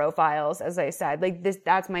love profiles, as I said. Like,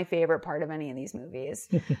 that's my favorite part of any of these movies.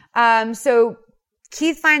 So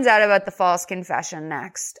Keith finds out about the false confession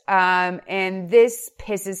next. And this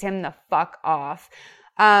pisses him the fuck off.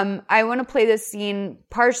 I want to play this scene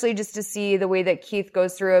partially just to see the way that Keith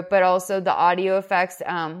goes through it, but also the audio effects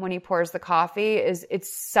when he pours the coffee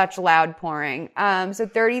it's such loud pouring. So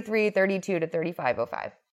 33:32 to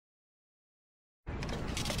 35:05.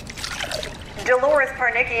 Dolores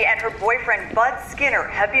Parnicki and her boyfriend Bud Skinner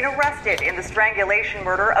have been arrested in the strangulation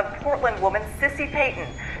murder of Portland woman Sissy Payton,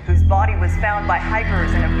 whose body was found by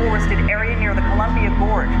hikers in a forested area near the Columbia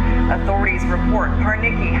Gorge. Authorities report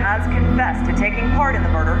Parnicki has confessed to taking part in the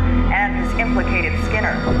murder and has implicated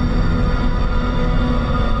Skinner.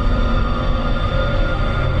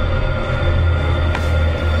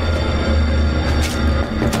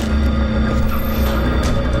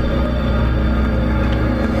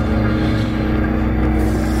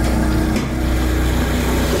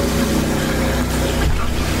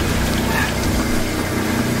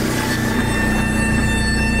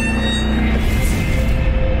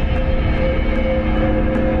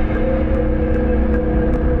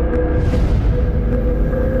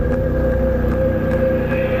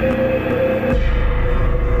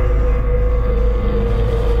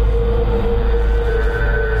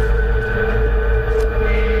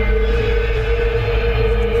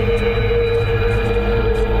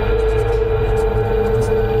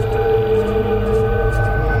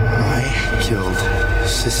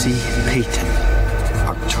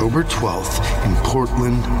 October 12th in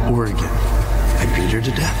Portland, Oregon. I beat her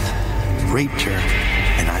to death, raped her,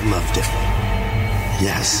 and I loved it.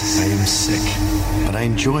 Yes, I am sick, but I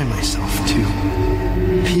enjoy myself too.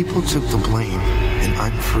 People took the blame, and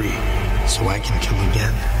I'm free, so I can kill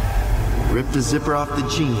again. Rip the zipper off the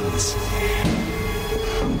jeans.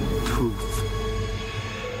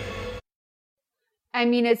 I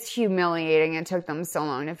mean, it's humiliating. It took them so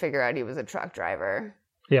long to figure out he was a truck driver.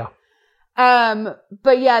 Yeah.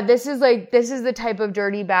 But yeah, this is the type of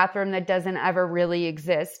dirty bathroom that doesn't ever really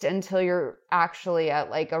exist until you're actually at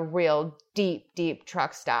like a real deep, deep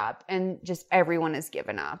truck stop and just everyone has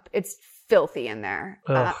given up. It's filthy in there.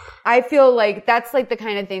 I feel like that's like the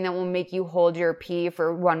kind of thing that will make you hold your pee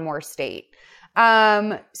for one more state.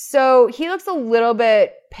 So he looks a little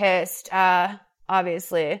bit pissed.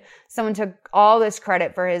 Obviously someone took all this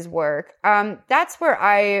credit for his work. That's where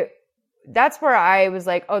I was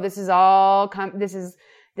like, oh, this is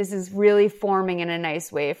really forming in a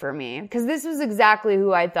nice way for me. Cause this was exactly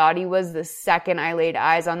who I thought he was the second I laid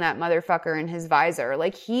eyes on that motherfucker in his visor.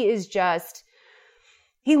 Like he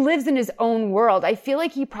lives in his own world. I feel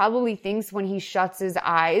like he probably thinks when he shuts his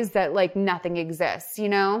eyes that like nothing exists, you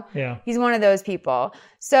know? Yeah. He's one of those people.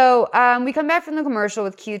 So, we come back from the commercial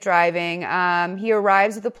with cute driving. He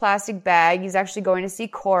arrives with a plastic bag. He's actually going to see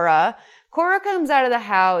Cora. Cora comes out of the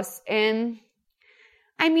house and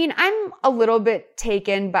I mean, I'm a little bit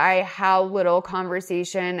taken by how little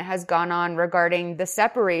conversation has gone on regarding the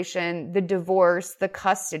separation, the divorce, the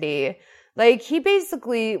custody. Like, he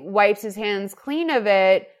basically wipes his hands clean of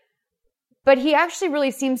it, but he actually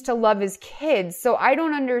really seems to love his kids. So I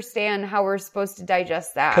don't understand how we're supposed to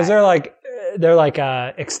digest that. Because they're like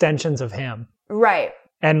extensions of him. Right.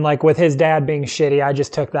 And like with his dad being shitty, I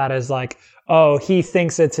just took that as like, oh, he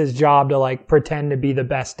thinks it's his job to like pretend to be the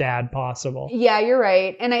best dad possible. Yeah, you're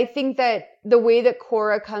right. And I think that the way that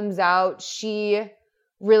Cora comes out, she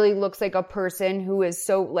really looks like a person who is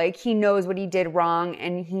so like, he knows what he did wrong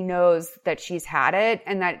and he knows that she's had it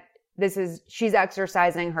and that she's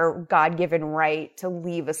exercising her God-given right to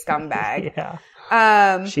leave a scumbag. Yeah.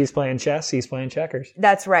 She's playing chess. He's playing checkers.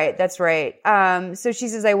 That's right. So she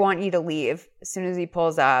says, I want you to leave as soon as he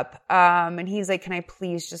pulls up. And he's like, can I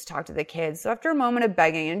please just talk to the kids? So after a moment of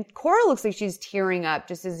begging, and Cora looks like she's tearing up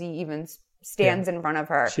just as he even stands in front of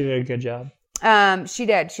her. She did a good job. She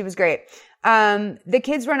did. She was great. The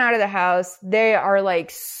kids run out of the house. They are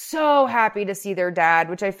like so happy to see their dad,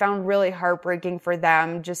 which I found really heartbreaking for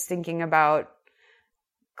them, just thinking about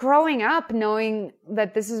growing up knowing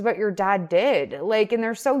that this is what your dad did. Like, and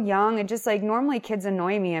they're so young and just like, normally kids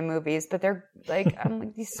annoy me in movies, but they're like, I'm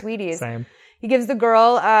like these sweeties. Same. He gives the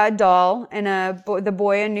girl a doll and the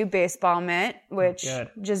boy a new baseball mitt, which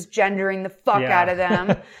just gendering the fuck out of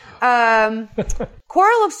them.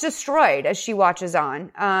 Cora looks destroyed as she watches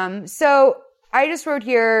on. So I just wrote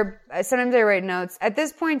here, sometimes I write notes. At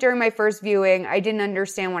this point during my first viewing, I didn't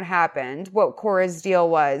understand what happened, what Cora's deal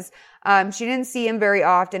was. She didn't see him very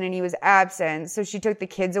often and he was absent. So she took the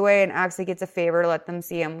kids away and acts like it's a favor to let them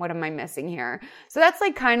see him. What am I missing here? So that's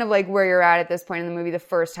like kind of like where you're at this point in the movie, the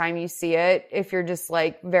first time you see it, if you're just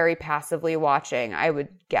like very passively watching, I would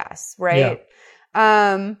guess, right?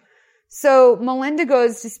 Yeah. So Melinda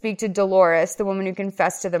goes to speak to Dolores, the woman who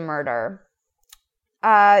confessed to the murder.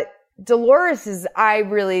 Dolores is,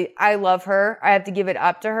 I love her. I have to give it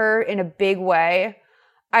up to her in a big way.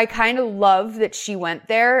 I kind of love that she went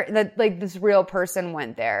there, that like this real person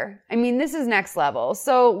went there. I mean, this is next level.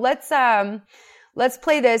 So let's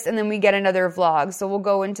play this and then we get another vlog. So we'll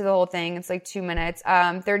go into the whole thing. It's like 2 minutes,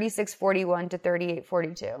 36:41 to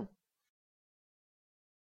 38:42.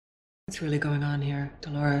 What's really going on here,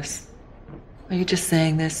 Dolores? Are you just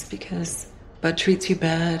saying this because Bud treats you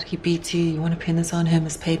bad, he beats you, you want to pin this on him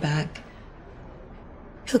as payback?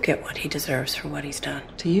 He'll get what he deserves for what he's done.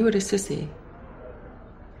 To you or to Sissy?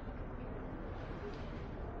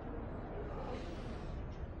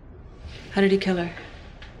 How did he kill her?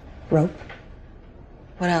 Rope.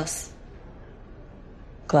 What else?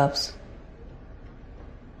 Gloves.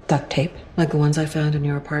 Duct tape. Like the ones I found in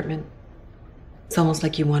your apartment? It's almost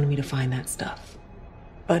like you wanted me to find that stuff.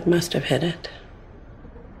 Bud must have hid it.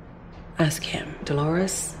 Ask him.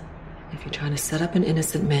 Dolores, if you're trying to set up an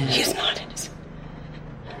innocent man... He's not innocent.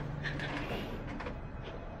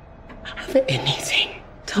 Of anything.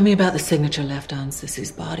 Tell me about the signature left on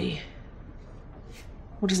Sissy's body.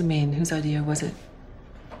 What does it mean? Whose idea was it?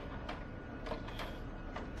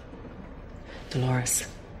 Dolores,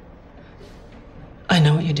 I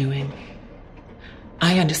know what you're doing.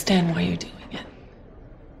 I understand why you're doing it.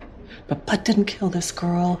 But Bud didn't kill this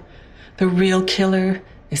girl. The real killer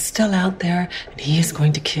is still out there, and he is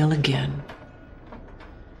going to kill again.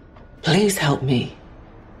 Please help me.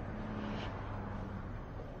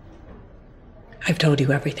 I've told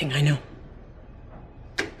you everything I know.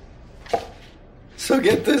 So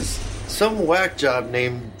get this. Some whack job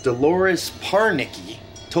named Dolores Parnicki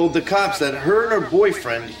told the cops that her and her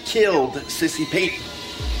boyfriend killed Sissy Payton.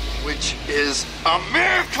 Which is a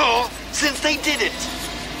miracle since they did it.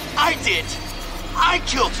 I did. I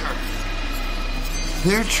killed her.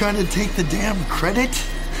 They're trying to take the damn credit?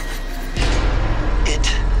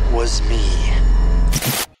 It was me.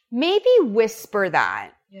 Maybe whisper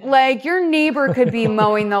that. Yeah. Like, your neighbor could be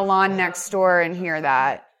mowing the lawn next door and hear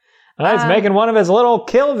that. He's making one of his little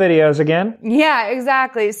kill videos again. Yeah,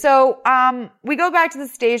 exactly. So, we go back to the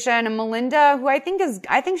station, and Melinda, who I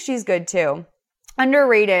think she's good too.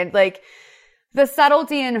 Underrated. Like, the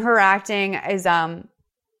subtlety in her acting is, I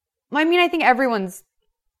think everyone's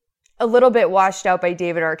a little bit washed out by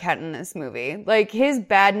David Arquette in this movie. Like, his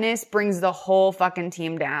badness brings the whole fucking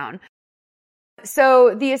team down.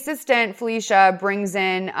 So the assistant, Felicia, brings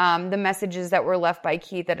in the messages that were left by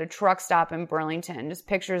Keith at a truck stop in Burlington, just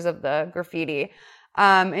pictures of the graffiti.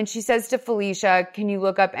 And she says to Felicia, can you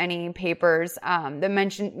look up any papers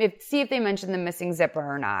see if they mention the missing zipper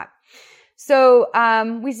or not. So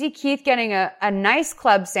we see Keith getting a nice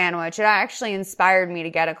club sandwich. It actually inspired me to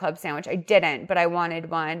get a club sandwich. I didn't, but I wanted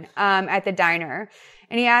one at the diner.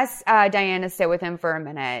 And he asks Diane to sit with him for a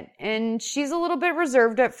minute. And she's a little bit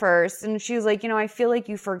reserved at first. And she's like, I feel like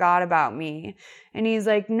you forgot about me. And he's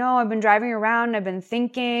like, no, I've been driving around. I've been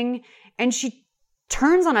thinking. And she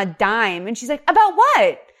turns on a dime. And she's like, about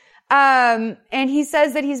what? And he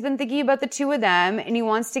says that he's been thinking about the two of them. And he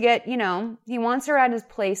wants to get, he wants her at his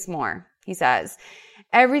place more, he says.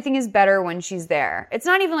 Everything is better when she's there. It's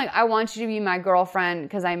not even like, I want you to be my girlfriend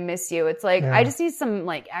because I miss you. It's like, I just need some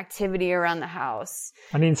activity around the house.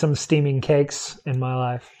 I need some steaming cakes in my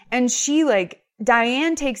life. And she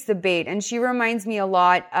Diane takes the bait, and she reminds me a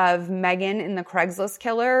lot of Megan in The Craigslist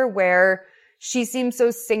Killer, where she seems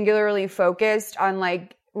so singularly focused on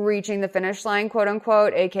reaching the finish line, quote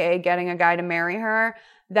unquote, aka getting a guy to marry her,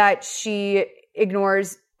 that she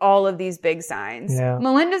ignores all of these big signs. Yeah.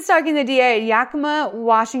 Melinda's talking to the DA at Yakima,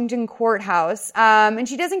 Washington courthouse. And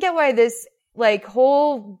she doesn't get why this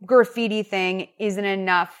whole graffiti thing isn't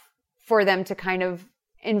enough for them to kind of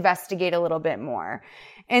investigate a little bit more.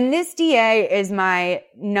 And this DA is my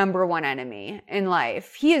number one enemy in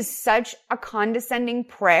life. He is such a condescending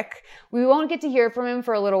prick. We won't get to hear from him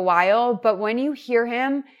for a little while, but when you hear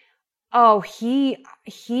him, he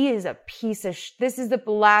is a piece of this is the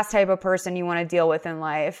last type of person you want to deal with in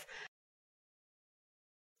life.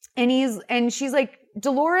 And she's like,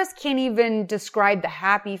 Dolores can't even describe the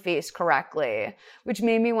happy face correctly, which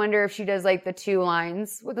made me wonder if she does the two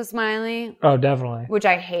lines with a smiley. Oh, definitely. Which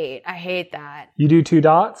I hate. I hate that. You do two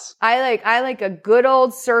dots? I like a good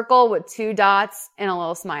old circle with two dots and a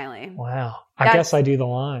little smiley. Wow. I guess I do the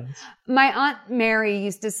lines. My Aunt Mary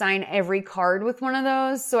used to sign every card with one of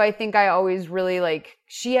those. So I think I always really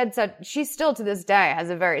she still to this day has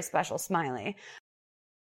a very special smiley.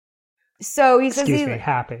 So he says Excuse me,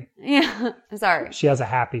 happy. Yeah, sorry. She has a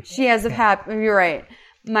happy. She has a happy. You're right.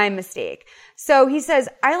 My mistake. So he says,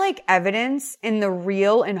 I like evidence in the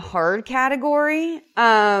real and hard category.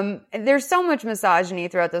 There's so much misogyny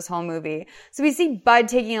throughout this whole movie. So we see Bud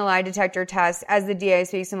taking a lie detector test as the DA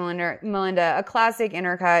speaks to Melinda, a classic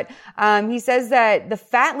intercut. He says that the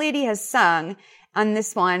fat lady has sung on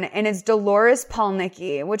this one, and it's Dolores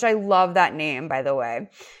Palnicki, which I love that name, by the way.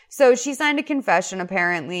 So she signed a confession,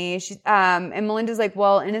 apparently. And Melinda's like,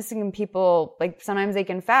 well, innocent people, sometimes they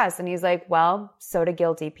confess. And he's like, well, so do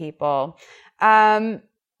guilty people.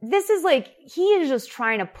 This is he is just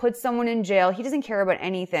trying to put someone in jail. He doesn't care about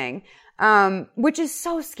anything, which is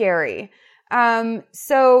so scary.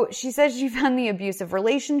 So she says she found the abusive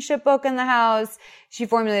relationship book in the house. She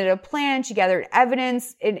formulated a plan. She gathered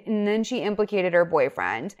evidence, and then she implicated her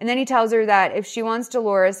boyfriend. And then he tells her that if she wants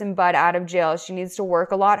Dolores and Bud out of jail, she needs to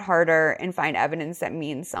work a lot harder and find evidence that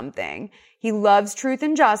means something. He loves truth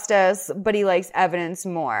and justice, but he likes evidence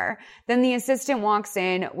more. Then the assistant walks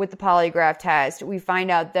in with the polygraph test. We find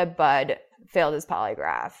out that Bud failed his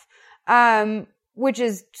polygraph. Which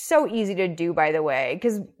is so easy to do, by the way,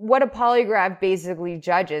 because what a polygraph basically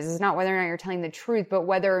judges is not whether or not you're telling the truth, but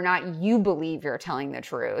whether or not you believe you're telling the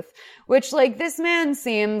truth. Which, this man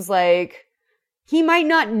seems like he might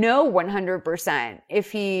not know 100%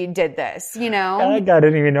 if he did this, That guy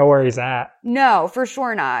didn't even know where he's at. No, for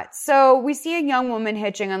sure not. So we see a young woman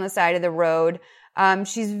hitching on the side of the road.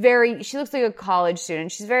 She looks like a college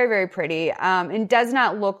student. She's very, very pretty, and does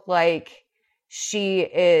not look like she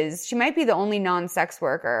might be the only non-sex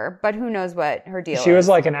worker, but who knows what her deal is. She was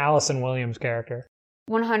like an Allison Williams character.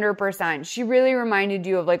 100%. She really reminded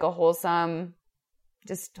you of a wholesome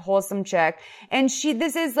chick. And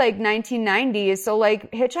this is 1990s, so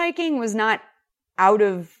hitchhiking was not out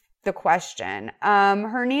of the question.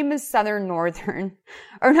 Her name is Southern Northern.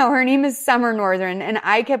 Or no, her name is Summer Northern, and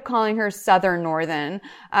I kept calling her Southern Northern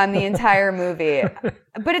the entire movie.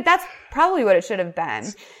 But that's probably what it should have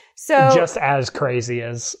been. So just as crazy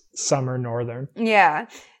as Summer Northern. Yeah.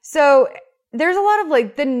 So there's a lot of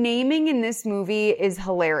like the naming in this movie is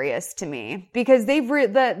hilarious to me because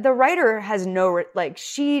the writer has no like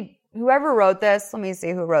whoever wrote this. Let me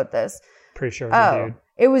see who wrote this. Pretty sure it was a dude.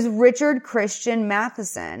 It was Richard Christian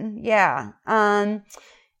Matheson. Yeah.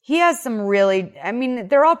 He has some really, I mean,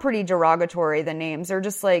 they're all pretty derogatory, the names. They're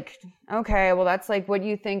just like, okay, well, that's like what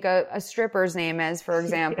you think a stripper's name is, for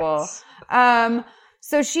example. Yes.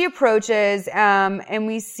 So she approaches, and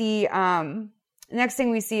we see, next thing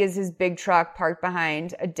we see is his big truck parked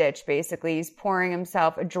behind a ditch, basically. He's pouring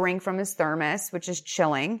himself a drink from his thermos, which is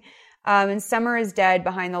chilling. And Summer is dead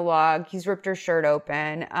behind the log. He's ripped her shirt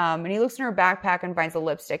open. And he looks in her backpack and finds a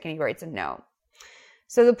lipstick and he writes a note.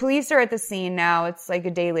 So the police are at the scene now. It's like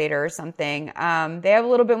a day later or something. They have a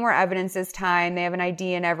little bit more evidence this time. They have an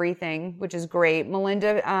ID and everything, which is great.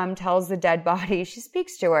 Melinda tells the dead body, she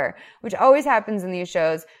speaks to her, which always happens in these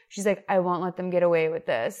shows. She's like, I won't let them get away with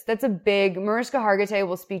this. That's a big, Mariska Hargitay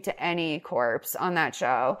will speak to any corpse on that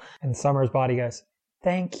show. And Summer's body goes,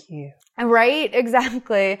 thank you. Right?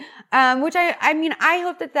 Exactly. Which I mean, I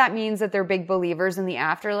hope that means that they're big believers in the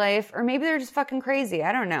afterlife, or maybe they're just fucking crazy.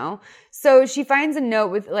 I don't know. So she finds a note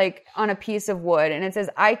with like on a piece of wood and it says,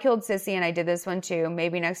 I killed Sissy and I did this one too.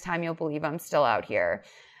 Maybe next time you'll believe I'm still out here.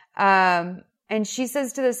 And she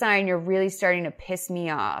says to the sign, you're really starting to piss me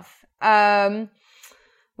off.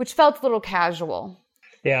 Which felt a little casual.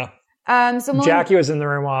 Yeah. So Jackie was in the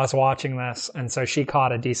room while I was watching this. And so she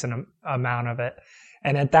caught a decent amount of it.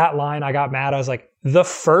 And at that line, I got mad. I was like, the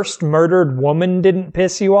first murdered woman didn't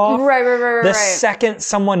piss you off? Right. The second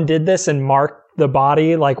someone did this and marked the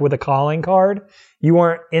body, like with a calling card, you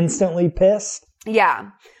weren't instantly pissed? Yeah.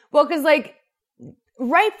 Well, because like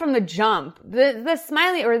right from the jump, the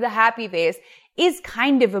smiley or the happy face is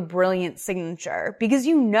kind of a brilliant signature because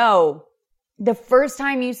you know the first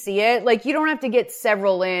time you see it, like you don't have to get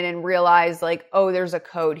several in and realize like, oh, there's a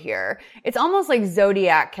code here. It's almost like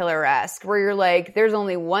Zodiac Killer-esque where you're like, there's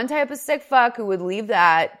only one type of sick fuck who would leave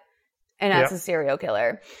that, and that's a serial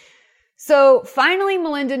killer. So finally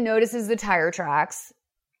Melinda notices the tire tracks.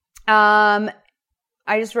 I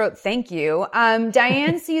just wrote, thank you.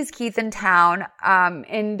 Diane sees Keith in town,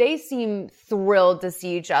 and they seem thrilled to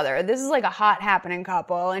see each other. This is like a hot happening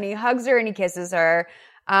couple, and he hugs her and he kisses her.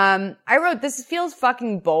 I wrote, this feels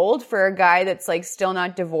fucking bold for a guy that's like still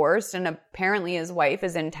not divorced and apparently his wife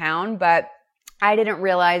is in town, but I didn't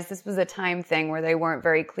realize this was a time thing where they weren't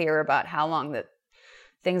very clear about how long that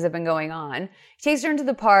things have been going on. He takes her into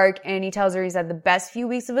the park and he tells her he's had the best few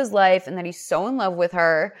weeks of his life and that he's so in love with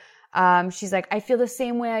her. She's like, I feel the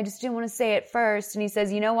same way. I just didn't want to say it first. And he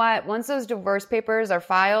says, you know what? Once those divorce papers are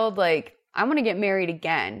filed, like, I'm going to get married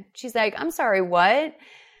again. She's like, I'm sorry, what?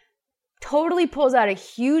 Totally pulls out a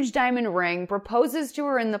huge diamond ring, proposes to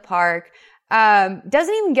her in the park,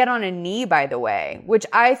 doesn't even get on a knee, by the way, which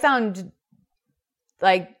I found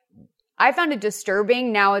it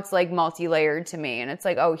disturbing. Now it's like multi-layered to me. And it's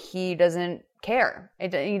like, oh, he doesn't care.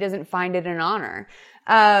 He doesn't find it an honor.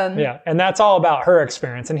 Yeah. And that's all about her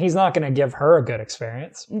experience. And he's not going to give her a good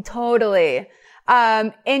experience. Totally.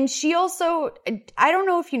 And she also, I don't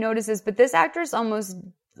know if you notice this, but this actress almost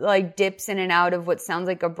like dips in and out of what sounds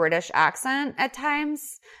like a British accent at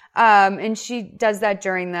times. And she does that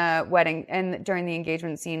during the wedding and during the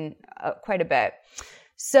engagement scene quite a bit.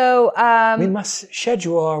 So, we must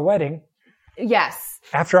schedule our wedding. Yes.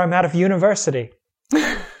 After I'm out of university.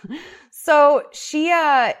 So she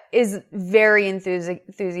is very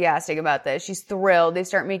enthusiastic about this. She's thrilled. They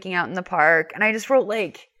start making out in the park. And I just wrote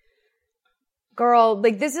like, girl,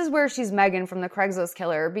 like this is where she's Megan from the Craigslist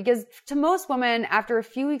Killer, because to most women, after a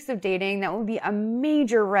few weeks of dating, that would be a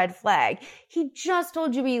major red flag. He just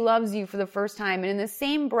told you he loves you for the first time, and in the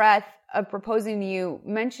same breath of proposing to you,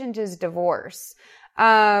 mentioned his divorce.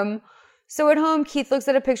 So at home, Keith looks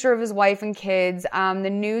at a picture of his wife and kids. The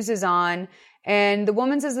news is on, and the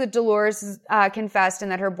woman says that Dolores confessed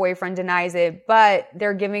and that her boyfriend denies it, but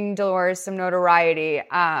they're giving Dolores some notoriety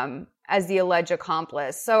as the alleged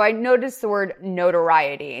accomplice. So I noticed the word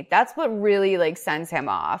notoriety. That's what really like sends him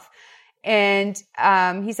off. And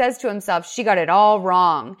he says to himself, she got it all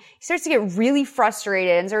wrong. He starts to get really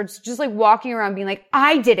frustrated and starts just like walking around being like,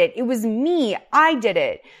 I did it. It was me. I did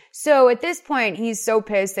it. So at this point, he's so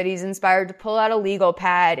pissed that he's inspired to pull out a legal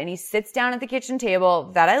pad and he sits down at the kitchen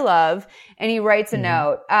table that I love and he writes a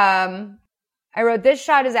note. I wrote, this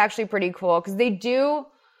shot is actually pretty cool because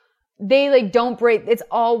they like don't break, it's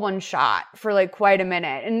all one shot for like quite a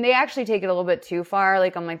minute. And they actually take it a little bit too far.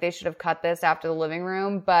 Like I'm like, they should have cut this after the living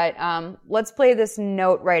room. But let's play this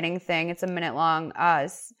note writing thing. It's a minute long.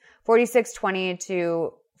 46:20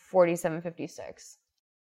 to 47:56.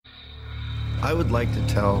 I would like to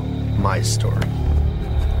tell my story.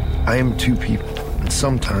 I am two people, and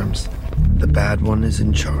sometimes the bad one is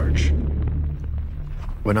in charge.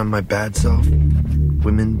 When I'm my bad self,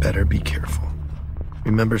 women better be careful.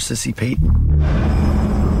 Remember Sissy Payton?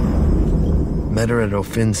 Met her at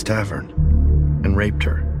O'Finn's Tavern and raped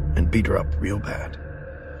her and beat her up real bad.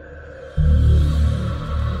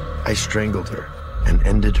 I strangled her and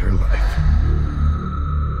ended her life.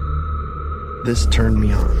 This turned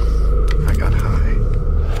me on. I got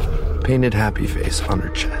high. Painted happy face on her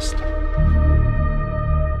chest.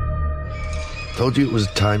 Told you it was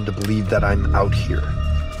time to believe that I'm out here.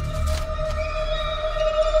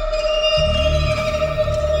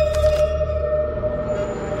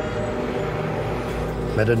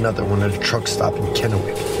 Met another one at a truck stop in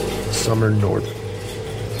Kennewick, summer northern.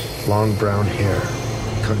 Long brown hair,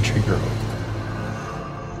 country girl.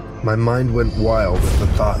 My mind went wild with the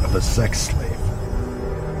thought of a sex slave.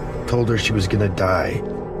 Told her she was gonna die,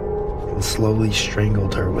 and slowly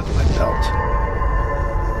strangled her with my belt.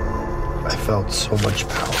 I felt so much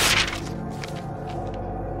power.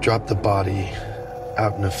 Dropped the body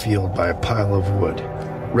out in a field by a pile of wood.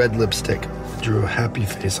 Red lipstick drew a happy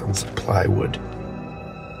face on some plywood.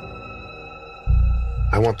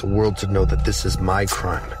 I want the world to know that this is my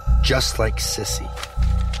crime, just like Sissy.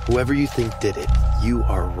 Whoever you think did it, you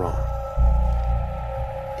are wrong.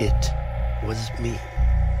 It was me.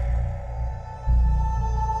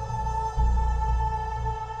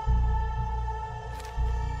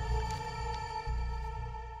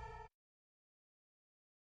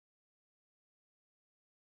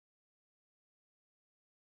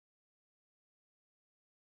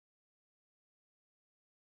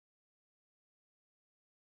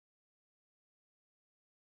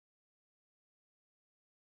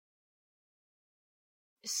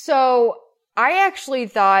 So I actually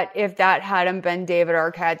thought if that hadn't been David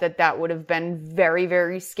Arquette, that would have been very,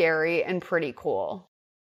 very scary and pretty cool.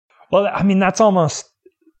 Well, I mean, that's almost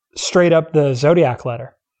straight up the Zodiac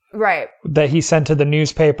letter. Right. That he sent to the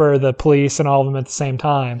newspaper, the police, and all of them at the same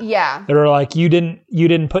time. Yeah. They were like, you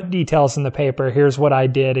didn't put details in the paper. Here's what I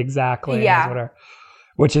did exactly. Yeah.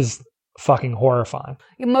 Which is fucking horrifying.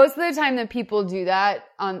 Most of the time that people do that,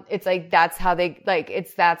 it's like that's how they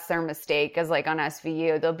that's their mistake. As like on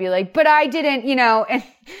SVU, they'll be like, "But I didn't," and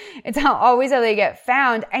it's always how they get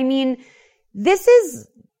found. I mean, this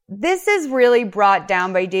is really brought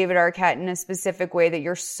down by David Arquette in a specific way that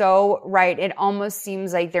you're so right. It almost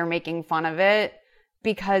seems like they're making fun of it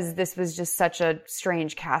because this was just such a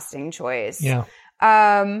strange casting choice. Yeah.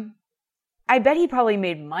 I bet he probably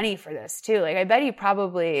made money for this too. Like, I bet he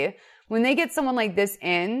probably. When they get someone like this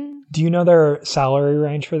in... Do you know their salary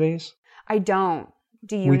range for these? I don't.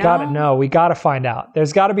 Do you know? We gotta find out.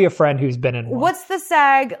 There's gotta be a friend who's been in one. What's the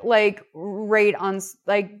SAG, rate on,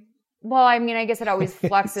 well, I mean, I guess it always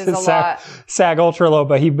fluxes a lot. SAG ultra low,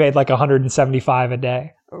 but he made like $175 a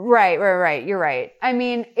day. Right. You're right. I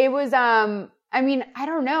mean, it was, I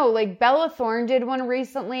don't know. Like, Bella Thorne did one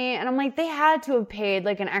recently, and I'm like, they had to have paid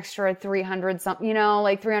like an extra 300 something,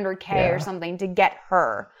 like $300K or something to get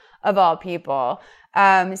her. Of all people.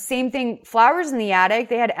 Same thing, Flowers in the Attic,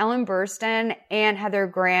 they had Ellen Burstyn and Heather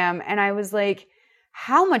Graham, and I was like,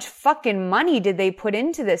 how much fucking money did they put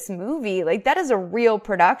into this movie? Like, that is a real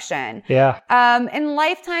production. Yeah. And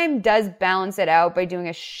Lifetime does balance it out by doing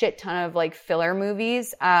a shit ton of like filler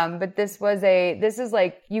movies. But this is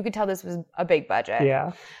like, you could tell this was a big budget.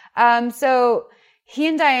 Yeah. So he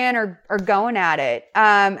and Diane are going at it.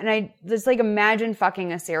 And I just like imagine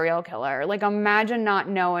fucking a serial killer. Like, imagine not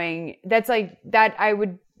knowing. That's like, that I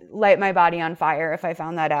would light my body on fire if I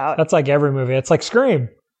found that out. That's like every movie. It's like Scream.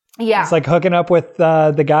 Yeah. It's like hooking up with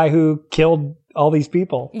the guy who killed all these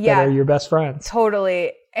people that are your best friends.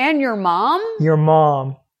 Totally. And your mom? Your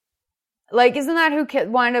mom. Like, isn't that who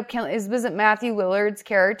wound up killing? Was it Matthew Lillard's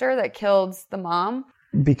character that killed the mom?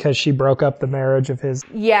 Because she broke up the marriage of his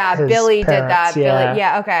Billy parents. did that. Yeah.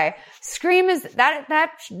 Billy, okay. Scream is that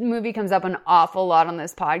movie comes up an awful lot on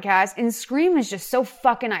this podcast, and Scream is just so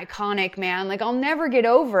fucking iconic, man. Like, I'll never get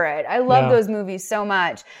over it. I love those movies so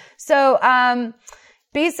much. So,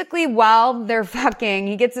 basically, while they're fucking,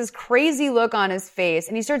 he gets this crazy look on his face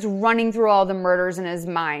and he starts running through all the murders in his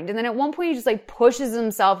mind. And then at one point he just like pushes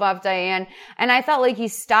himself off Diane. And I felt like he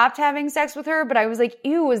stopped having sex with her, but I was like,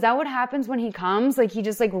 ew, is that what happens when he comes? Like, he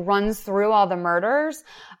just like runs through all the murders.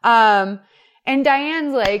 And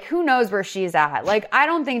Diane's like, who knows where she's at? Like, I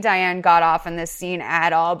don't think Diane got off in this scene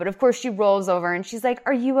at all. But of course she rolls over and she's like,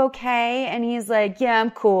 are you okay? And he's like, yeah,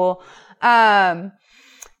 I'm cool.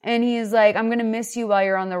 And he's like, I'm going to miss you while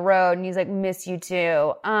you're on the road. And he's like, miss you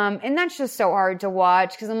too. And that's just so hard to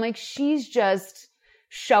watch because I'm like, she's just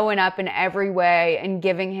showing up in every way and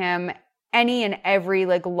giving him any and every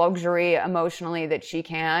like luxury emotionally that she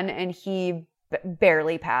can. And he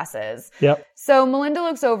barely passes. Yep. So Melinda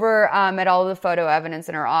looks over at all the photo evidence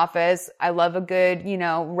in her office. I love a good,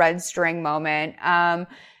 red string moment.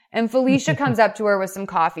 And Felicia comes up to her with some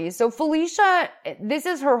coffee. So Felicia, this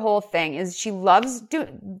is her whole thing, is she loves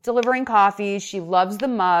delivering coffee. She loves the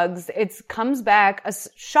mugs. It comes back a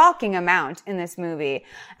shocking amount in this movie.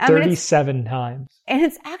 37 times. And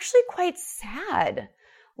it's actually quite sad.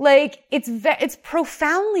 Like, it's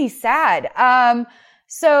profoundly sad.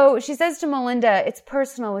 So she says to Melinda, it's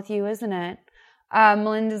personal with you, isn't it?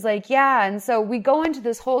 Melinda's like, yeah. And so we go into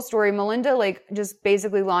this whole story. Melinda like just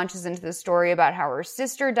basically launches into the story about how her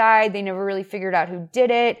sister died. They never really figured out who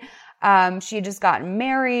did it. She had just gotten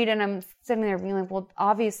married, and I'm sitting there being like, well,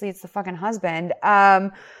 obviously it's the fucking husband.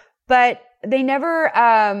 But they never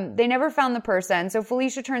found the person. So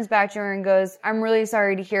Felicia turns back to her and goes, I'm really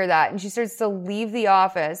sorry to hear that. And she starts to leave the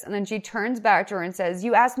office. And then she turns back to her and says,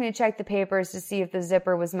 you asked me to check the papers to see if the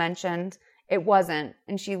zipper was mentioned. It wasn't.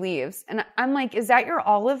 And she leaves. And I'm like, is that your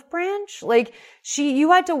olive branch? Like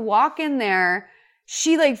you had to walk in there.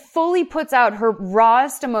 She like fully puts out her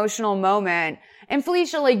rawest emotional moment. And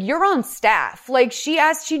Felicia, like, you're on staff. Like she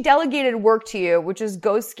delegated work to you, which is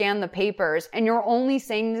go scan the papers. And you're only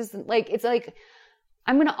saying this, like, it's like,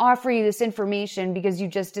 I'm going to offer you this information because you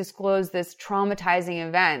just disclosed this traumatizing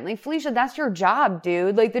event. Like, Felicia, that's your job,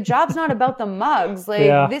 dude. Like, the job's not about the mugs. Like,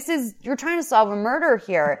 you're trying to solve a murder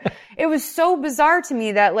here. It was so bizarre to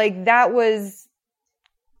me that, like, that's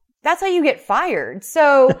how you get fired.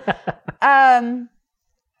 So,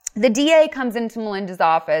 the DA comes into Melinda's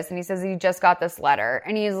office and he says he just got this letter.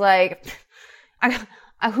 And he's like,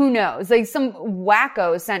 who knows? Like, some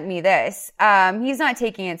wacko sent me this. He's not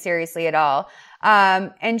taking it seriously at all.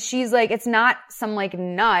 And she's like, it's not some like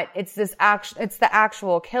nut. It's the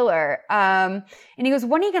actual killer. And he goes,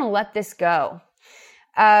 when are you going to let this go?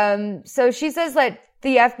 So she says that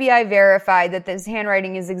the FBI verified that this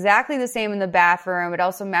handwriting is exactly the same in the bathroom. It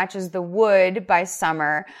also matches the wood by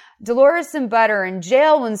Summer. Dolores and Bud are in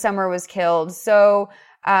jail when Summer was killed. So,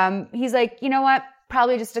 he's like, you know what?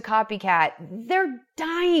 Probably just a copycat. They're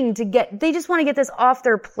dying they just want to get this off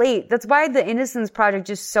their plate. That's why the Innocence Project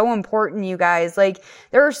is so important, you guys. Like,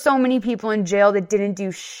 there are so many people in jail that didn't do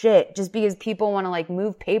shit just because people want to like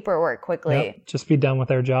move paperwork quickly. Yep. Just be done with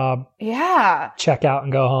their job. Yeah. Check out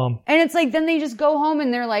and go home. And it's like, then they just go home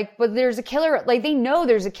and they're like, but there's a killer. Like, they know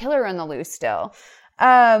there's a killer on the loose still.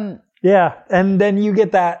 Yeah. And then you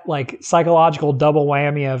get that like psychological double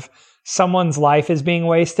whammy of someone's life is being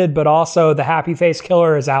wasted, but also the happy face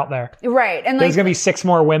killer is out there. Right. And there's going to be 6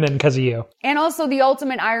 more women because of you. And also the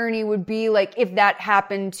ultimate irony would be like if that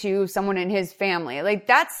happened to someone in his family. Like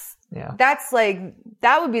that's like,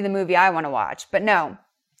 that would be the movie I want to watch, but no.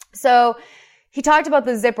 So he talked about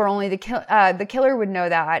the zipper, only the killer would know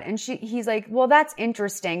that. And he's like, well, that's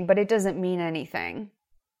interesting, but it doesn't mean anything.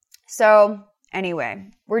 So anyway,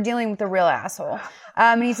 we're dealing with a real asshole.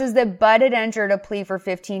 And he says that Bud had entered a plea for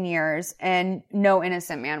 15 years and no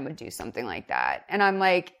innocent man would do something like that. And I'm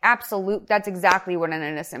like, that's exactly what an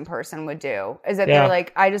innocent person would do. Is that they're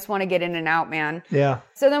like, I just want to get in and out, man. Yeah.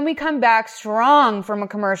 So then we come back strong from a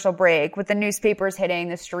commercial break with the newspapers hitting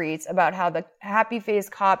the streets about how the happy face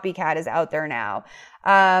copycat is out there now.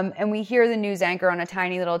 And we hear the news anchor on a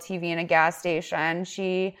tiny little TV in a gas station.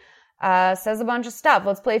 She says a bunch of stuff.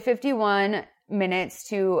 Let's play 51 minutes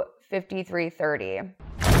to 53:30.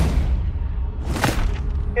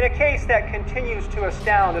 In a case that continues to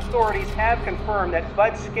astound, authorities have confirmed that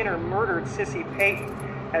Bud Skinner murdered Sissy Payton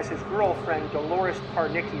as his girlfriend Dolores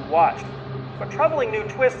Parnicki watched. But troubling new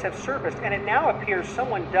twists have surfaced, and it now appears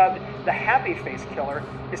someone dubbed the Happy Face Killer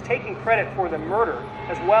is taking credit for the murder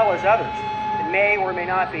as well as others. It may or may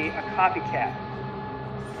not be a copycat.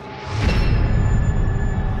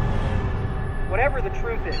 Whatever the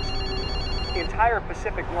truth is, the entire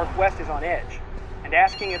Pacific Northwest is on edge and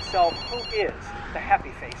asking itself, who is the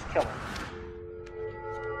Happy Face Killer?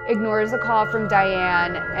 Ignores a call from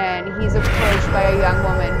Diane, and he's approached by a young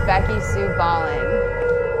woman, Becky Sue Balling.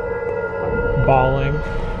 Balling.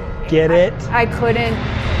 Get it? I couldn't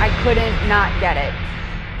not get it.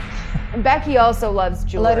 And Becky also loves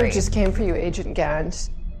jewelry. A letter just came for you, Agent Gans.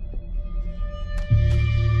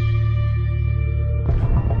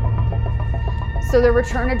 So the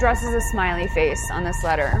return address is a smiley face on this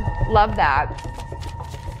letter. Love that.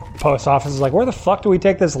 Post office is like, where the fuck do we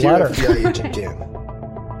take this letter? Dear FBI Agent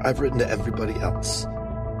Dan, I've written to everybody else.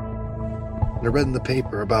 And I read in the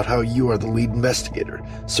paper about how you are the lead investigator,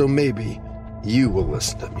 so maybe you will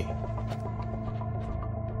listen to me.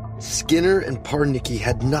 Skinner and Parnicki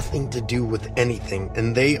had nothing to do with anything,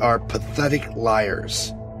 and they are pathetic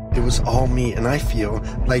liars. It was all me, and I feel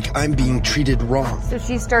like I'm being treated wrong. So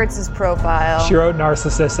she starts his profile. She wrote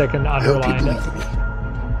narcissistic and underlined it. I hope you believe me.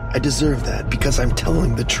 I deserve that because I'm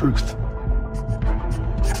telling the truth.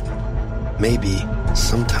 Maybe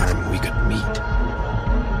sometime we could meet.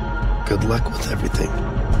 Good luck with everything.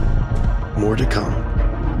 More to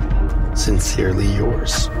come. Sincerely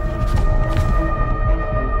yours.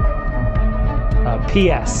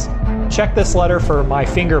 P.S. Check this letter for my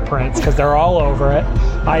fingerprints because they're all over it.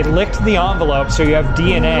 I licked the envelope, so you have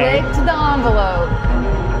DNA. Licked the envelope.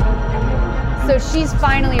 So she's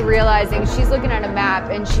finally realizing, she's looking at a map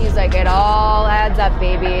and she's like, it all adds up,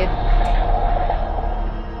 baby.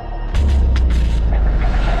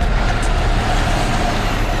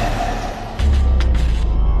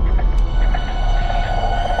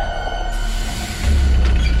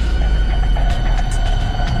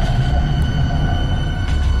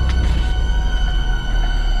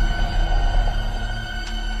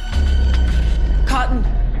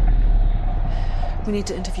 We need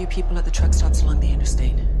to interview people at the truck stops along the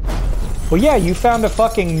interstate. Well, yeah, you found a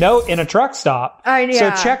fucking note in a truck stop.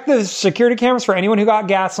 Yeah. So check the security cameras for anyone who got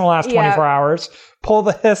gas in the last 24 hours. Pull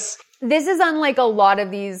this. This is unlike a lot of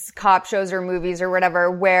these cop shows or movies or whatever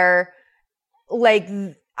where, like,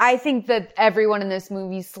 I think that everyone in this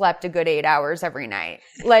movie slept a good 8 hours every night.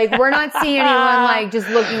 Like, we're not seeing anyone, like, just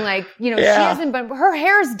looking like, you know, she hasn't, but her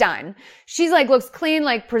hair's done. She's, like, looks clean,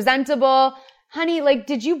 like, presentable. Honey, like,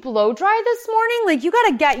 did you blow dry this morning?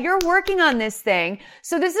 Like, you're working on this thing.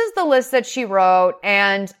 So this is the list that she wrote,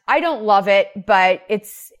 and I don't love it, but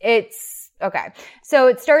it's, okay. So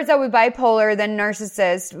it starts out with bipolar, then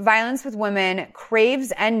narcissist, violence with women,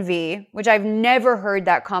 craves envy, which I've never heard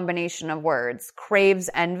that combination of words. Craves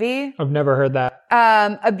envy. I've never heard that.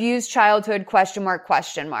 Abused childhood, ?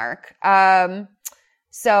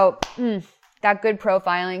 That good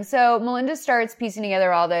profiling. So Melinda starts piecing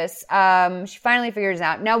together all this. She finally figures it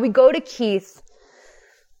out. Now we go to Keith.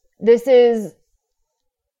 This is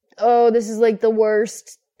like the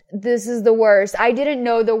worst. This is the worst. I didn't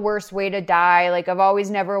know the worst way to die. Like, I've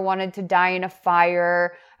always never wanted to die in a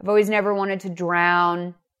fire. I've always never wanted to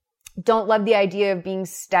drown. Don't love the idea of being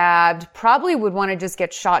stabbed. Probably would want to just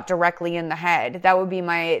get shot directly in the head. That would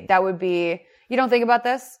be, you don't think about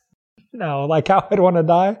this? No, like how I'd want to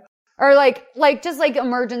die? Or like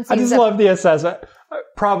emergencies. I just love the assessment. I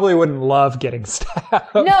probably wouldn't love getting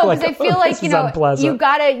stabbed. No, because I feel like, you know, you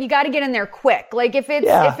gotta get in there quick. Like if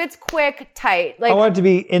it's quick, tight. Like I want it to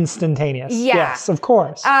be instantaneous. Yeah. Yes, of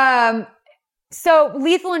course. So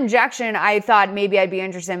lethal injection, I thought maybe I'd be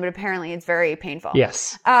interested in, but apparently it's very painful.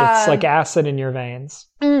 Yes. It's like acid in your veins.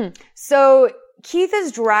 So Keith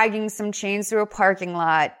is dragging some chains through a parking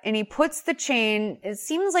lot, and he puts the chain, it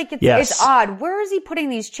seems like it's odd. Where is he putting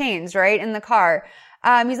these chains, right? In the car.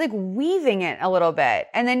 He's like weaving it a little bit.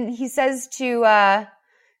 And then he says to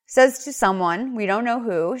someone, we don't know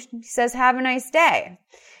who, he says, have a nice day.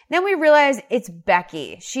 Then we realize it's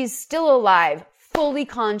Becky. She's still alive, fully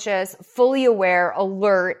conscious, fully aware,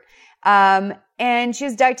 alert. And she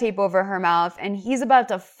has duct tape over her mouth, and he's about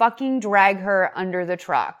to fucking drag her under the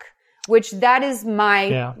truck. Which that is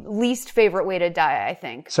my least favorite way to die, I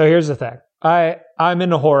think. So here's the thing. I'm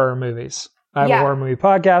into horror movies. I have a horror movie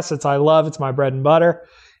podcast. It's my bread and butter.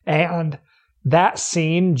 And that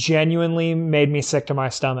scene genuinely made me sick to my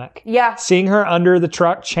stomach. Yeah. Seeing her under the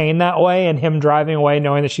truck chained that way and him driving away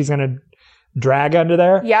knowing that she's going to drag under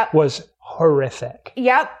there was horrific.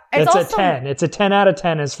 Yep. It's also a 10. It's a 10 out of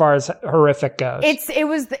 10 as far as horrific goes.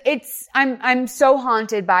 I'm so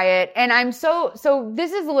haunted by it. And so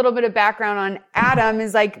this is a little bit of background on Adam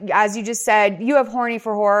is like, as you just said, you have Horny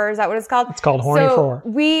for Horror. Is that what it's called? It's called Horny for Horror.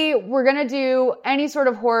 We were going to do any sort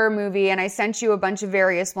of horror movie, and I sent you a bunch of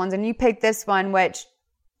various ones, and you picked this one, which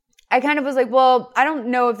I kind of was like, well, I don't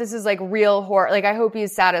know if this is like real horror. Like, I hope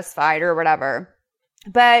he's satisfied or whatever.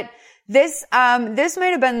 But this might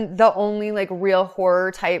have been the only like real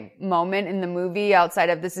horror type moment in the movie outside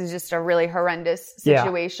of this is just a really horrendous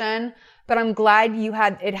situation. Yeah. But I'm glad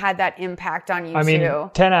it had that impact on you too. I mean,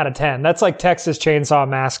 10 out of 10. That's like Texas Chainsaw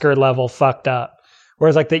Massacre level fucked up.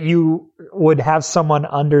 Whereas like that you would have someone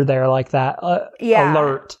under there like that,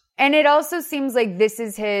 alert. And it also seems like this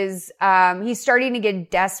is his, he's starting to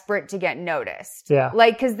get desperate to get noticed. Yeah.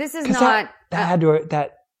 Like, cause this is not.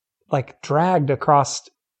 That dragged across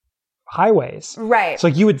highways. Right. So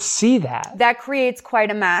you would see that. That creates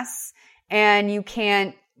quite a mess, and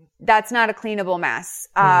that's not a cleanable mess,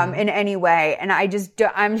 in any way. And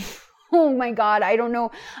I'm Oh my God. I don't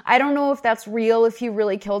know if that's real, if he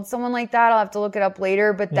really killed someone like that. I'll have to look it up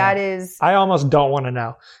later, but that is... I almost don't want to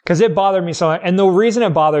know because it bothered me so much. And the reason it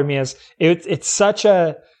bothered me is it's such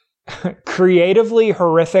a creatively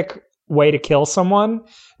horrific way to kill someone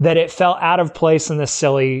that it felt out of place in this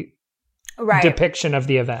silly depiction of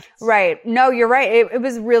the event. Right. No, you're right. It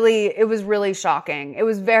was really shocking.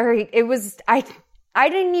 I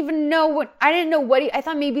didn't know what I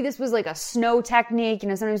thought maybe this was like a snow technique,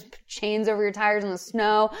 sometimes put chains over your tires in the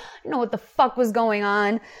snow. I didn't know what the fuck was going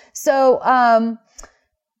on. So,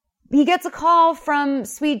 he gets a call from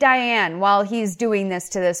Sweet Diane while he's doing this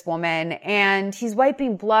to this woman, and he's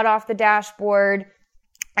wiping blood off the dashboard.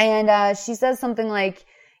 And, she says something like,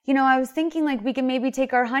 I was thinking like we can maybe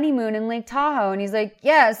take our honeymoon in Lake Tahoe. And he's like,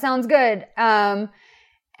 yeah, sounds good.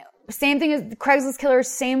 Same thing as Craigslist Killer,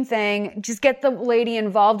 same thing. Just get the lady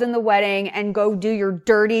involved in the wedding and go do your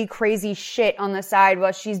dirty, crazy shit on the side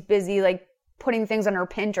while she's busy, like, putting things on her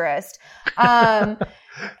Pinterest. And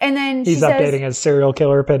then he's updating his serial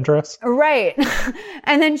killer Pinterest. Right.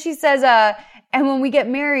 And then she says, and when we get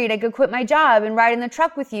married, I could quit my job and ride in the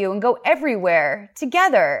truck with you and go everywhere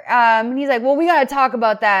together. And he's like, well, we got to talk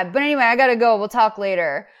about that. But anyway, I got to go. We'll talk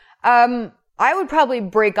later. I would probably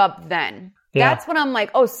break up then. Yeah. That's when I'm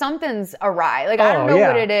like, oh, something's awry. Like, I don't know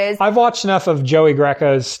what it is. I've watched enough of Joey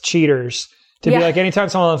Greco's Cheaters to be like, anytime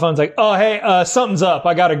someone on the phone's like, oh, hey, something's up.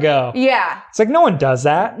 I got to go. Yeah. It's like, no one does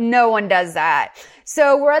that. No one does that.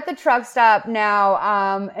 So we're at the truck stop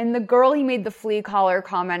now. And the girl he made the flea collar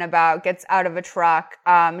comment about gets out of a truck.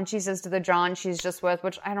 And she says to the John she's just with,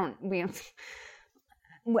 which we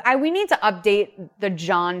need to update the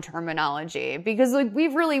John terminology because like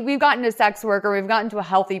we've gotten to sex worker, we've gotten to a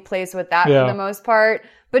healthy place with that for the most part.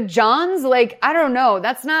 But John's like, I don't know,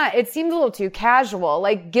 it seems a little too casual,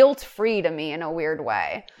 like guilt-free to me in a weird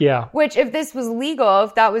way. Yeah. Which if this was legal,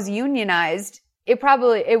 if that was unionized,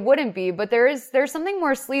 it wouldn't be, but there's something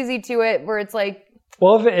more sleazy to it where it's like,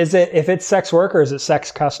 well, if it's sex worker, is it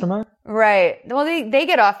sex customer? Right. Well, they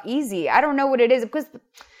get off easy. I don't know what it is because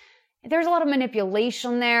there's a lot of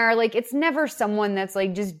manipulation there. Like, it's never someone that's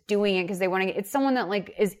like just doing it because they want to it's someone that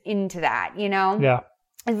like is into that, Yeah.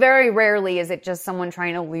 Very rarely is it just someone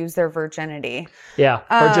trying to lose their virginity. Yeah.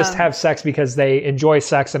 Or just have sex because they enjoy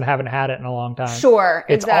sex and haven't had it in a long time. Sure.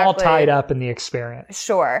 It's all tied up in the experience.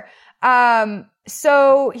 Sure.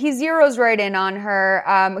 So he zeroes right in on her.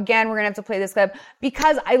 Again, we're going to have to play this clip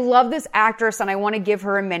because I love this actress and I want to give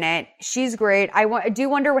her a minute. She's great. I do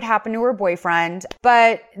wonder what happened to her boyfriend,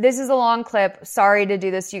 but this is a long clip. Sorry to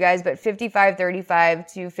do this to you guys, but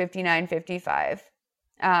 55:35 to 59:55.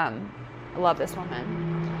 I love this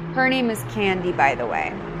woman. Her name is Candy, by the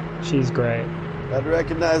way. She's great. I'd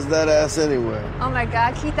recognize that ass anywhere. Oh my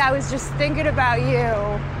God, Keith, I was just thinking about you.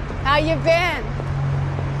 How you been?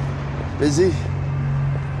 Busy?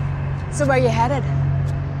 So where you headed?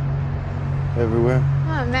 Everywhere.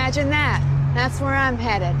 Oh, imagine that. That's where I'm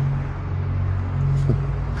headed.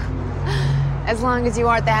 As long as you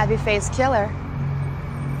aren't the happy-faced killer.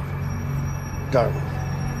 Darling,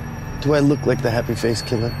 do I look like the happy-faced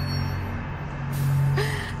killer?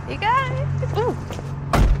 You got it. Ooh.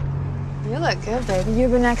 You look good, baby. You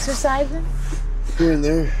been exercising? Here and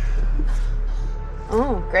there.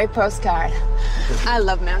 Oh, great postcard. I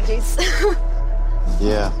love Mounties.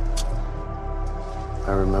 Yeah.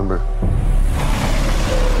 I remember.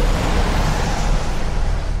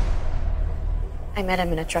 I met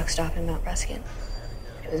him in a truck stop in Mount Ruskin.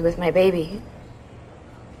 It was with my baby.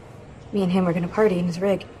 Me and him were gonna party in his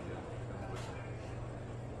rig.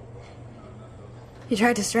 He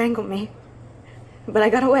tried to strangle me, but I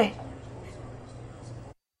got away.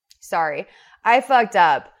 Sorry. I fucked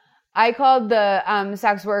up. I called the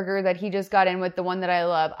sex worker that he just got in with, the one that I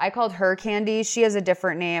love. I called her Candy. She has a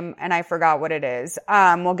different name, and I forgot what it is.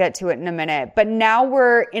 We'll get to it in a minute. But now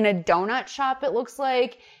we're in a donut shop, it looks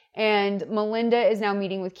like, and Melinda is now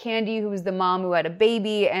meeting with Candy, who was the mom who had a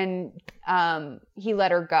baby, and he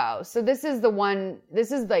let her go. So this is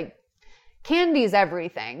like, Candy's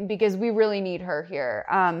everything, because we really need her here.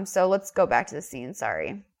 So let's go back to the scene,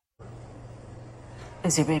 sorry.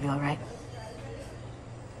 Is your baby all right?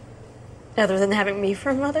 Other than having me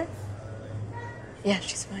for a mother? Yeah,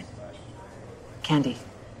 she's fine. Candy,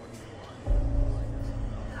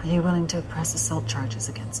 are you willing to press assault charges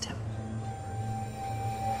against him?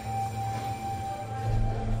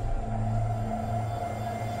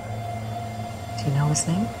 Do you know his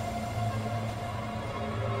name?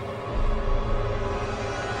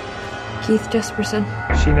 Keith Jesperson.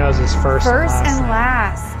 She knows his first and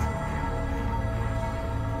last.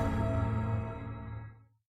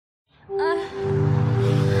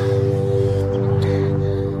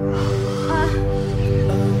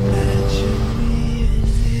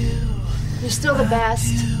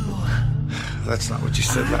 best. That's not what you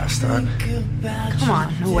said last time. Come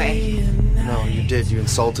on, no way. No, you did. You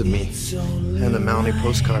insulted me. And the Mountie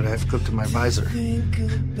postcard I have clipped to my visor.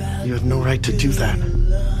 You had no right to do that.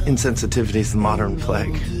 Insensitivity is the modern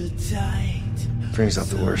plague. Brings out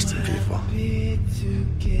the worst in people.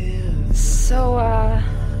 So,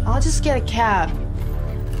 I'll just get a cab.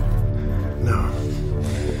 No.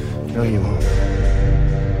 No, you won't.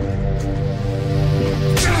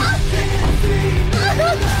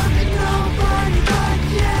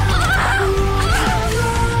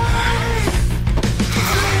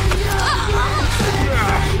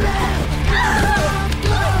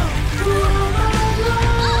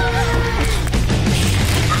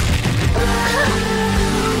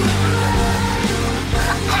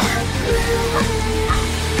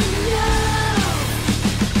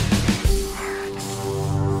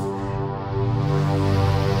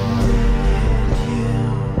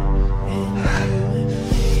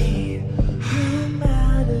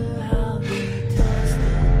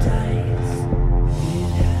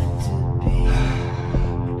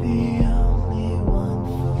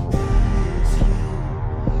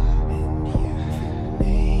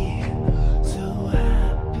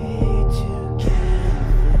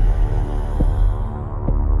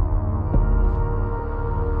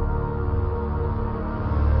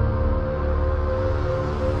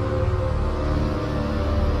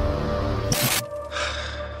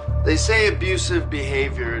 They say abusive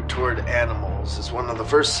behavior toward animals is one of the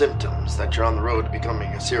first symptoms that you're on the road to becoming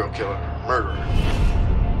a serial killer or murderer.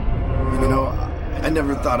 You know, I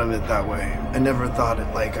never thought of it that way. I never thought it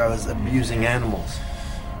like I was abusing animals.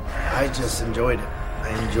 I just enjoyed it. I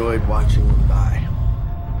enjoyed watching them die.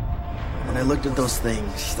 And I looked at those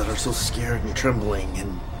things that are so scared and trembling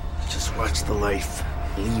and just watched the life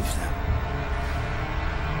leave them.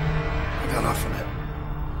 I got off of it.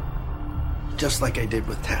 Just like I did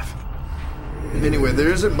with Taffy. Anyway,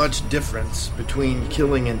 there isn't much difference between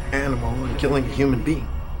killing an animal and killing a human being.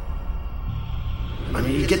 I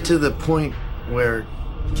mean, you get to the point where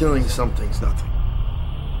killing something's nothing.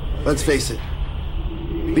 Let's face it,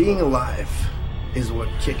 being alive is what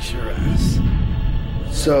kicks your ass.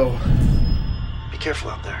 So, be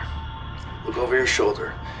careful out there. Look over your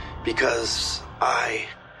shoulder, because I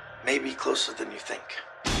may be closer than you think.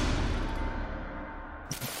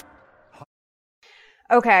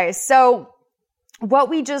 Okay, so what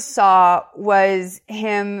we just saw was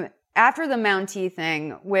him after the Mountie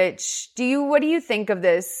thing, which what do you think of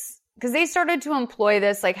this? Because they started to employ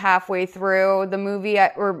this like halfway through the movie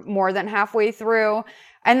or more than halfway through,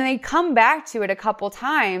 and then they come back to it a couple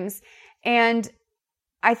times, and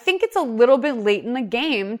I think it's a little bit late in the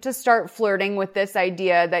game to start flirting with this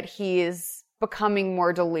idea that he is becoming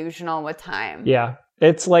more delusional with time. Yeah,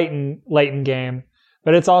 it's late in game.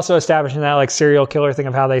 But it's also establishing that like serial killer thing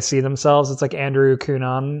of how they see themselves. It's like Andrew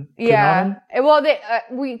Cunanan. Yeah. Well,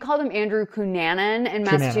 we called him Andrew Cunanan in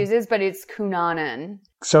Massachusetts, but it's Cunanan.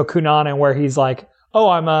 So Cunanan, where he's like, oh,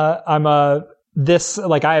 I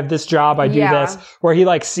have this job, I do this, where he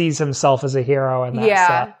like sees himself as a hero and that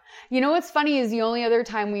stuff. You know what's funny is the only other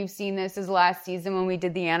time we've seen this is last season when we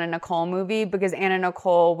did the Anna Nicole movie, because Anna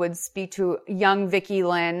Nicole would speak to young Vicki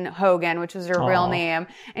Lynn Hogan, which was her real name.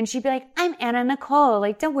 And she'd be like, I'm Anna Nicole.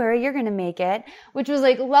 Like, don't worry, you're going to make it. Which was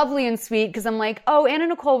like lovely and sweet, because I'm like, oh, Anna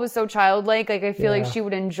Nicole was so childlike. Like, I feel like she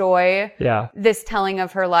would enjoy this telling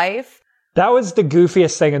of her life. That was the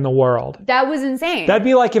goofiest thing in the world. That was insane. That'd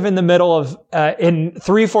be like if in the middle of, in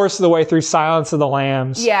 3/4 of the way through Silence of the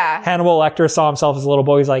Lambs, Hannibal Lecter saw himself as a little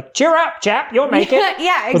boy. He's like, cheer up, chap, you'll make it.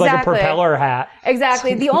 Yeah, exactly. With like a propeller hat.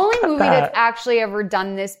 Exactly. The only movie that's actually ever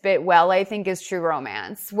done this bit well, I think, is True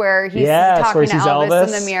Romance, where he's talking to Elvis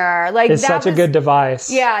in the mirror. Like, it's such a good device.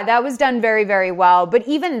 Yeah, that was done very, very well. But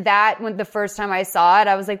even that, when the first time I saw it,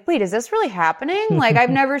 I was like, wait, is this really happening? Like, I've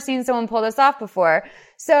never seen someone pull this off before.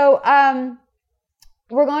 So, the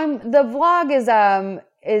vlog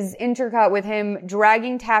is intercut with him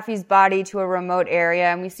dragging Taffy's body to a remote area,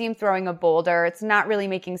 and we see him throwing a boulder. It's not really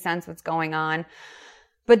making sense what's going on.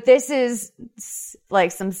 But this is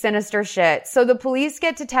like some sinister shit. So the police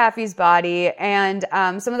get to Taffy's body, and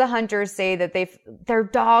some of the hunters say that their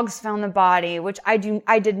dogs found the body, which I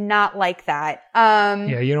did not like that.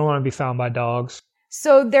 Yeah, you don't want to be found by dogs.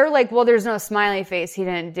 So they're like, well, there's no smiley face. He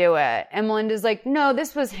didn't do it. And Melinda's like, no,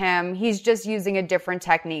 this was him. He's just using a different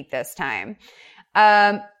technique this time.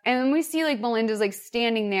 And then we see like Melinda's like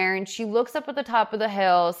standing there, and she looks up at the top of the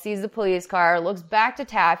hill, sees the police car, looks back to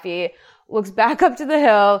Taffy, looks back up to the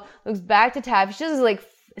hill, looks back to Taffy. She does it like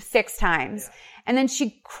 6 times. And then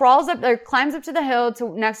she climbs up to the hill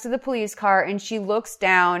next to the police car, and she looks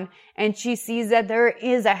down and she sees that there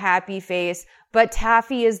is a happy face, but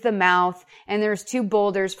Taffy is the mouth, and there's 2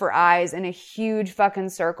 boulders for eyes and a huge fucking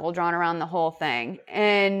circle drawn around the whole thing.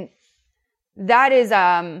 And that is,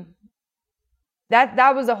 that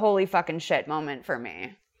was a holy fucking shit moment for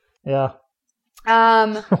me. Yeah.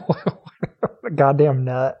 Goddamn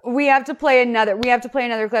nut. We have to play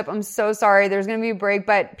another clip. I'm so sorry. There's going to be a break,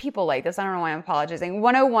 but people like this. I don't know why I'm apologizing.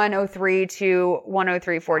 101.03 to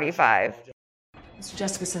 103.45. Mr.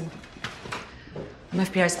 Jessicason, I'm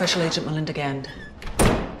FBI Special Agent Melinda Gand.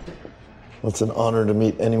 Well, it's an honor to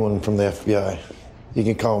meet anyone from the FBI. You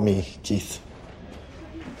can call me Keith.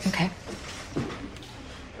 Okay.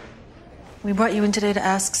 We brought you in today to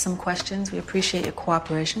ask some questions. We appreciate your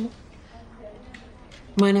cooperation.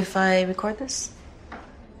 Mind if I record this?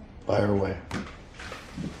 Fire away.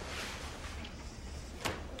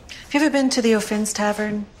 Have you ever been to the O'Finn's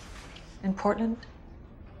Tavern in Portland?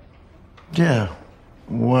 Yeah,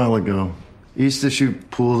 a while ago. Used to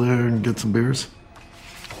shoot pool there and get some beers.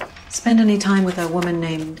 Spend any time with a woman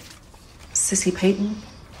named Sissy Payton?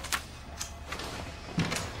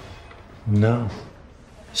 No.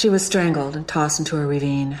 She was strangled and tossed into a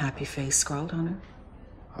ravine, happy face scrawled on her.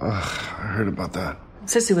 Ugh, I heard about that.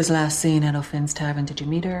 Sissy was last seen at O'Finn's Tavern. Did you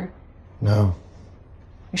meet her? No.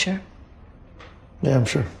 You sure? Yeah, I'm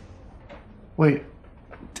sure. Wait,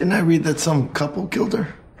 didn't I read that some couple killed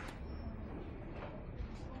her?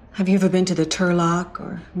 Have you ever been to the Turlock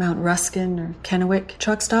or Mount Ruskin or Kennewick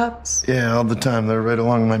truck stops? Yeah, all the time. They're right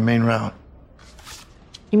along my main route.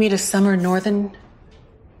 You meet a Summer Northern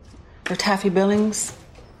or Taffy Billings?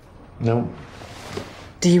 Nope.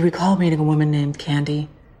 Do you recall meeting a woman named Candy?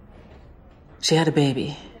 She had a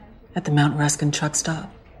baby at the Mount Ruskin truck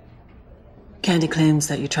stop. Candy claims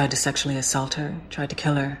that you tried to sexually assault her, tried to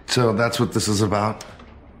kill her. So that's what this is about?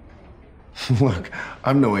 Look,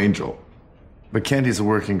 I'm no angel. But Candy's a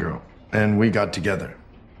working girl, and we got together.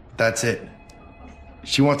 That's it.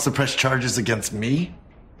 She wants to press charges against me?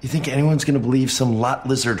 You think anyone's gonna believe some lot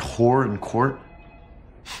lizard whore in court?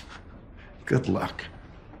 Good luck.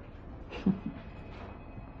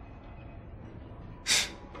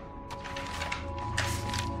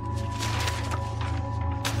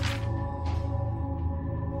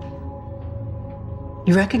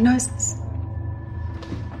 You recognize this?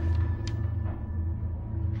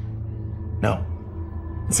 No.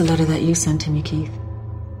 It's a letter that you sent to me, Keith.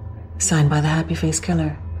 Signed by the Happy Face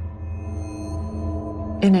Killer.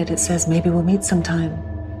 In it says, maybe we'll meet sometime.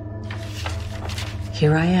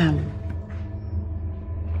 Here I am.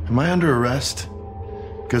 Am I under arrest?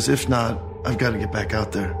 Because if not, I've got to get back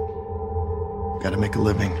out there. Got to make a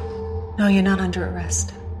living. No, you're not under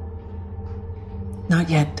arrest. Not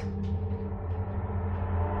yet.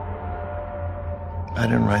 I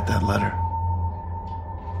didn't write that letter.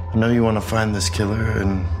 I know you want to find this killer,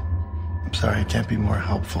 and I'm sorry I can't be more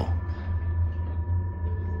helpful.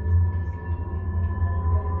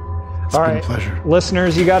 It's All been right, a pleasure.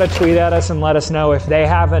 Listeners, you got to tweet at us and let us know if they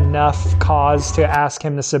have enough cause to ask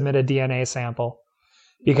him to submit a DNA sample.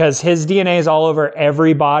 Because his DNA is all over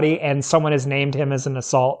every body, and someone has named him as an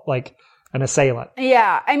assailant.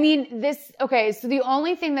 Yeah, I mean, so the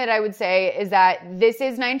only thing that I would say is that this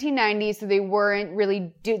is 1990, so they weren't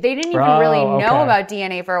really, they didn't even really know about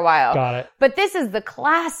DNA for a while. Got it. But this is the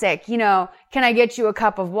classic, can I get you a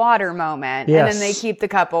cup of water moment? Yes. And then they keep the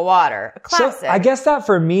cup of water. A classic. So I guess that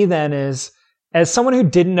for me then is, as someone who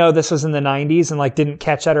didn't know this was in the 90s and didn't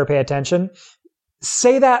catch that or pay attention,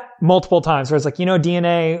 say that multiple times where it's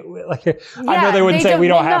DNA, I know they wouldn't say we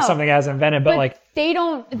don't have something as invented, but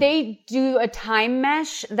they do a time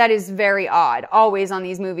mesh that is very odd always on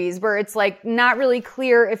these movies where it's not really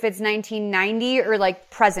clear if it's 1990 or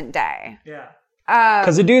present day. Yeah.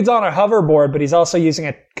 Because the dude's on a hoverboard, but he's also using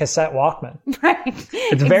a cassette Walkman. Right.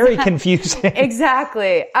 It's very confusing.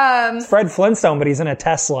 Exactly. Fred Flintstone, but he's in a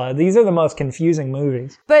Tesla. These are the most confusing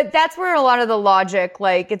movies. But that's where a lot of the logic,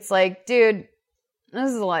 dude, this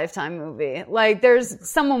is a Lifetime movie.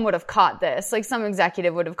 Someone would have caught this. Some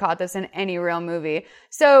executive would have caught this in any real movie.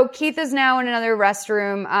 So Keith is now in another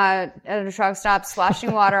restroom at a truck stop,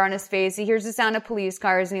 splashing water on his face. He hears the sound of police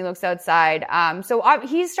cars and he looks outside. So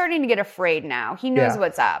he's starting to get afraid now. He knows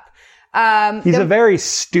what's up. He's a very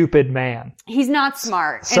stupid man. He's not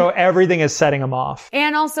smart. So everything is setting him off.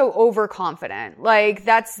 And also overconfident.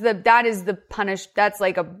 That's a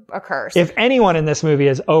curse. If anyone in this movie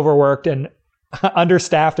is overworked and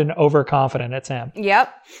understaffed and overconfident, it's him. Yep.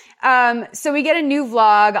 So we get a new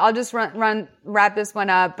vlog. I'll just wrap this one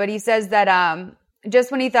up. But he says that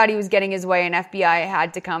just when he thought he was getting his way, an FBI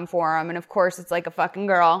had to come for him. And of course, it's a fucking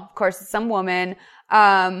girl. Of course, it's some woman.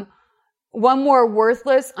 one more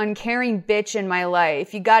worthless, uncaring bitch in my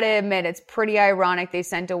life. You gotta admit, it's pretty ironic they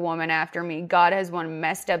sent a woman after me. God has one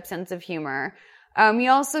messed up sense of humor. He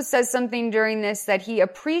also says something during this that he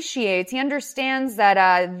appreciates. He understands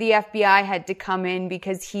that the FBI had to come in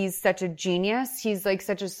because he's such a genius. He's like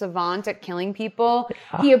such a savant at killing people.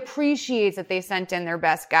 Yeah. He appreciates that they sent in their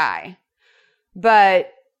best guy.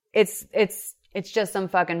 But it's just some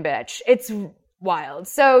fucking bitch. It's wild.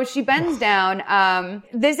 So she bends down.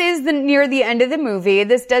 This is near the end of the movie.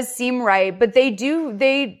 This does seem right, but they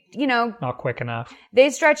not quick enough. They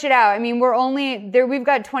stretch it out. I mean, we've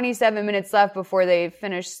got 27 minutes left before they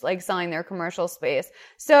finish like selling their commercial space.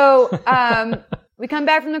 So, we come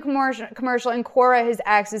back from the commercial and Cora, his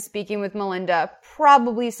ex, is speaking with Melinda,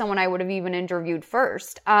 probably someone I would have even interviewed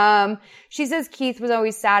first. She says Keith was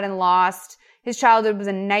always sad and lost. His childhood was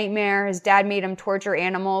a nightmare. His dad made him torture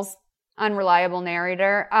animals. Unreliable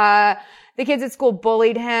narrator. The kids at school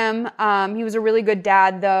bullied him. He was a really good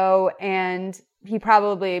dad though, and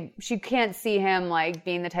she can't see him like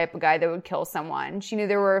being the type of guy that would kill someone. She knew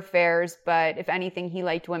there were affairs, but if anything, he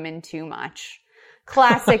liked women too much.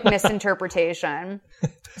 Classic misinterpretation.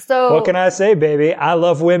 So what can I say, baby? I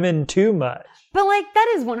love women too much. But like,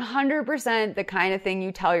 that is 100% the kind of thing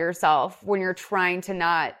you tell yourself when you're trying to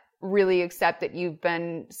not really accept that you've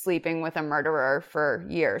been sleeping with a murderer for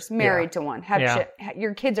years, married to one,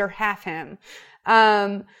 your kids are half him.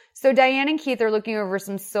 So Diane and Keith are looking over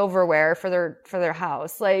some silverware for their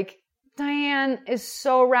house. Like, Diane is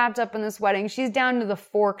so wrapped up in this wedding. She's down to the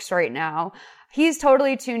forks right now. He's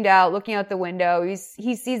totally tuned out, looking out the window.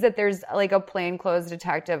 He sees that there's like a plainclothes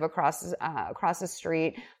detective across the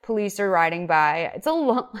street. Police are riding by. It's a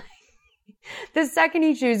lot. The second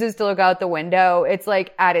he chooses to look out the window, it's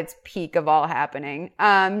like at its peak of all happening.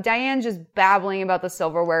 Diane's just babbling about the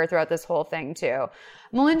silverware throughout this whole thing too.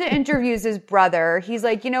 Melinda interviews his brother. He's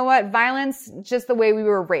like, you know what? Violence, just the way we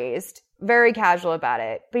were raised. Very casual about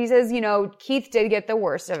it. But he says, Keith did get the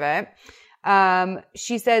worst of it.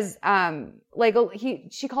 She says,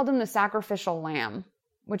 she called him the sacrificial lamb,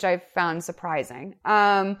 which I found surprising.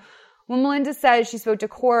 When Melinda says she spoke to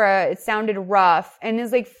Cora, it sounded rough, and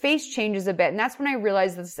his like face changes a bit. And that's when I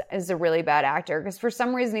realized this is a really bad actor, because for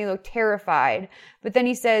some reason he looked terrified. But then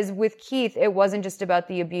he says with Keith, it wasn't just about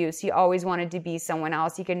the abuse. He always wanted to be someone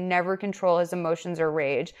else. He could never control his emotions or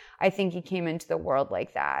rage. I think he came into the world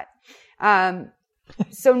like that.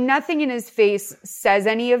 So nothing in his face says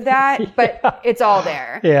any of that, but it's all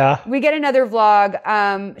there. Yeah. We get another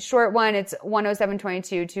vlog, short one. It's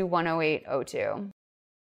 107:22 to 108:02.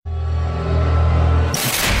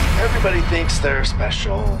 Everybody thinks they're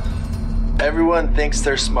special. Everyone thinks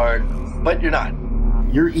they're smart, but you're not.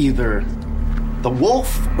 You're either the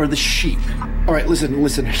wolf or the sheep. All right,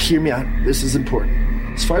 listen, hear me out. This is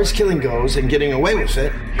important. As far as killing goes and getting away with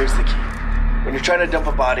it, here's the key. When you're trying to dump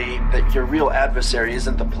a body, that your real adversary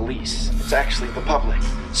isn't the police. It's actually the public.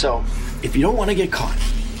 So, if you don't want to get caught,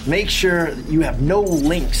 make sure that you have no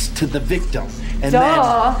links to the victim. And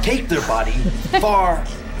then take their body far,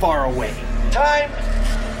 far away. Time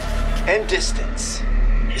and distance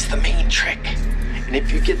is the main trick. And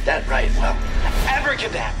if you get that right, well,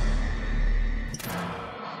 abracadabra.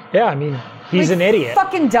 Yeah, I mean, he's an idiot.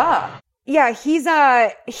 Fucking duh. Yeah, he's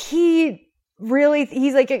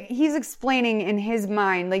explaining in his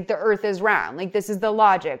mind, like, the earth is round. Like, this is the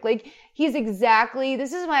logic. Like, this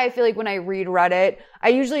is why I feel like when I read Reddit, I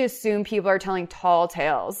usually assume people are telling tall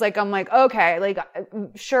tales. Like, I'm like, okay, like,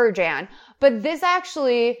 sure, Jan. But this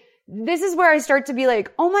is where I start to be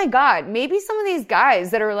like, oh my God, maybe some of these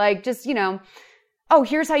guys that are like, just, oh,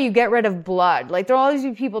 here's how you get rid of blood. Like, there will always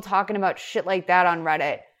be people talking about shit like that on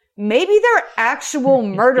Reddit. Maybe they're actual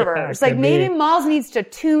murderers. Like, maybe Malls needs to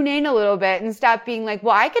tune in a little bit and stop being like,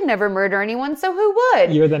 well, I could never murder anyone, so who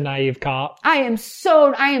would? You're the naive cop.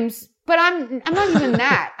 But I'm not even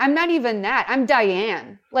that. I'm not even that. I'm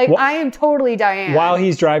Diane. Like, I am totally Diane. While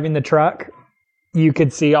he's driving the truck, you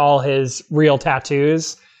could see all his real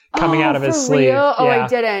tattoos coming out of his sleeve. Real? Oh, yeah. I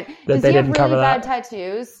didn't. Does he have really bad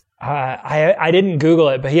tattoos? I didn't Google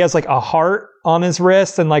it, but he has like a heart on his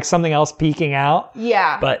wrist and like something else peeking out.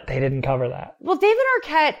 Yeah. But they didn't cover that. Well, David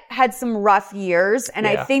Arquette had some rough years, and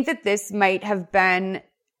I think that this might have been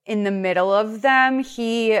in the middle of them.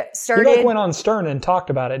 He went on Stern and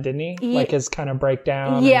talked about it, didn't he? Like his kind of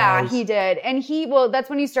breakdown. Yeah, he did. And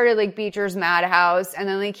that's when he started like Beecher's Madhouse, and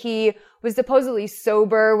then like he was supposedly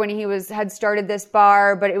sober when he had started this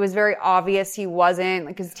bar, but it was very obvious he wasn't,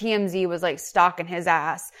 like, because TMZ was like stalking his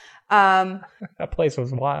ass. That place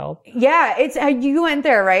was wild. Yeah, you went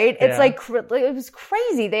there, right? It's like it was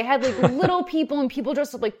crazy. They had like little people and people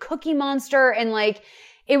dressed up like Cookie Monster, and like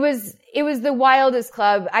It was the wildest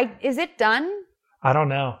club. Is it done? I don't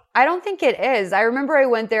know. I don't think it is. I remember I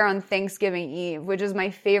went there on Thanksgiving Eve, which is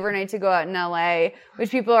my favorite night to go out in LA,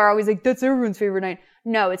 which people are always like, that's everyone's favorite night.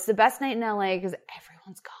 No, it's the best night in LA because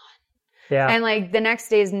everyone's gone. Yeah. And like the next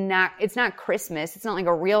day it's not Christmas. It's not like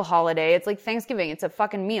a real holiday. It's like Thanksgiving. It's a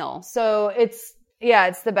fucking meal. So it's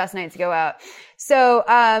the best night to go out. So,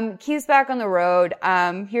 Keith's back on the road.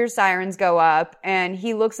 Hears sirens go up and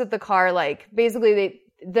he looks at the car like basically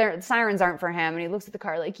the sirens aren't for him. And he looks at the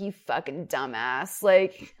car like, you fucking dumbass.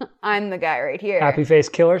 Like, I'm the guy right here. Happy face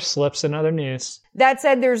killer slips another noose. That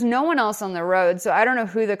said, there's no one else on the road. So I don't know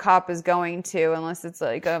who the cop is going to unless it's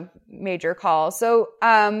like a major call. So,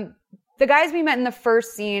 the guys we met in the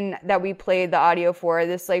first scene that we played the audio for,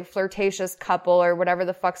 this like flirtatious couple or whatever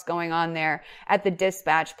the fuck's going on there at the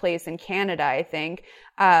dispatch place in Canada, I think.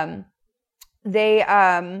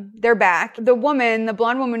 They're back. The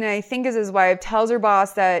blonde woman, I think is his wife, tells her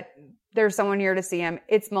boss that there's someone here to see him.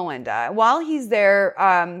 It's Melinda. While he's there,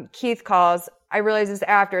 Keith calls. I realize this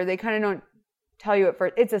after. They kind of don't tell you at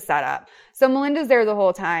first. It's a setup. So Melinda's there the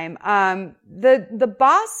whole time. The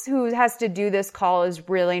boss who has to do this call is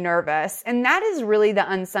really nervous. And that is really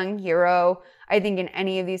the unsung hero, I think, in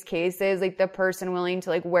any of these cases. Like the person willing to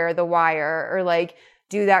like wear the wire or like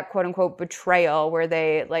do that quote unquote betrayal where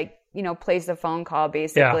they like, place a phone call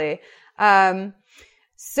basically. Yeah.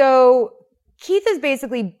 So Keith is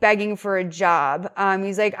basically begging for a job.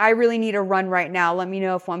 He's like, I really need a run right now. Let me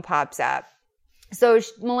know if one pops up. So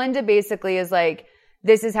Melinda basically is like,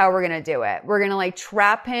 this is how we're going to do it. We're going to like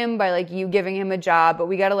trap him by like you giving him a job, but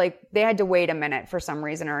we got to they had to wait a minute for some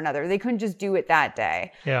reason or another. They couldn't just do it that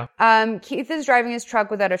day. Yeah. Keith is driving his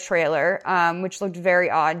truck without a trailer, which looked very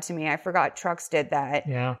odd to me. I forgot trucks did that.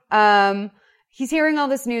 Yeah. He's hearing all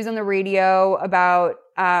this news on the radio about,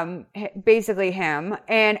 basically him,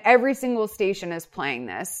 and every single station is playing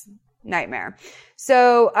this nightmare.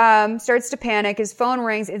 So, starts to panic. His phone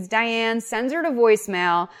rings. It's Diane, sends her to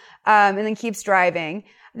voicemail, and then keeps driving.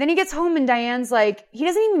 Then he gets home and Diane's like, he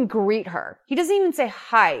doesn't even greet her. He doesn't even say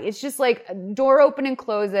hi. It's just like door open and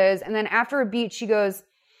closes. And then after a beat, she goes,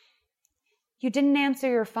 you didn't answer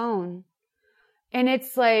your phone. And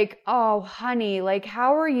it's like, oh, honey, like,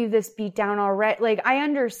 how are you this beat down already? Like, I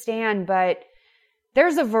understand, but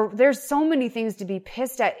there's so many things to be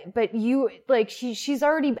pissed at, but she's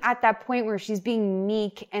already at that point where she's being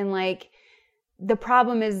meek and like, the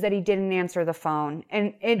problem is that he didn't answer the phone.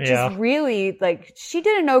 And it just really, like, she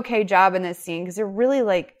did an okay job in this scene because it really,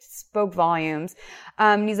 like, spoke volumes.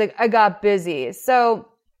 And he's like, I got busy. So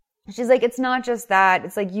she's like, it's not just that.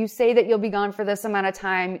 It's like, you say that you'll be gone for this amount of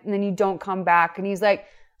time and then you don't come back. And he's like,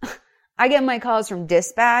 I get my calls from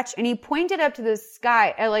dispatch. And he pointed up to the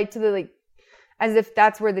sky, as if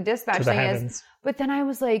that's where the dispatch thing is. But then I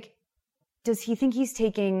was like, does he think he's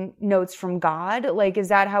taking notes from God? Like, is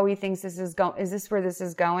that how he thinks this is going? Is this where this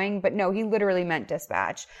is going? But no, he literally meant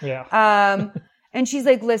dispatch. Yeah. And she's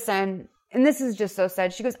like, listen, and this is just so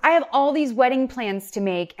sad. She goes, I have all these wedding plans to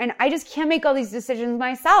make and I just can't make all these decisions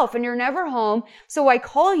myself and you're never home. So I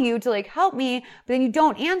call you to like help me, but then you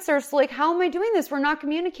don't answer. So like, how am I doing this? We're not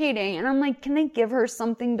communicating. And I'm like, can they give her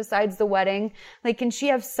something besides the wedding? Like, can she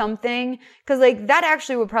have something? Cause like that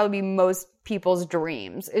actually would probably be most people's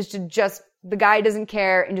dreams is to just, the guy doesn't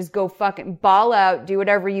care and just go fucking ball out, do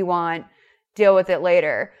whatever you want, deal with it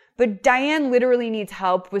later. But Diane literally needs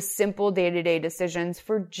help with simple day-to-day decisions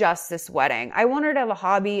for just this wedding. I want her to have a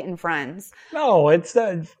hobby and friends. No, it's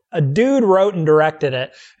a dude wrote and directed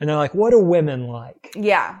it. And they're like, what do women like?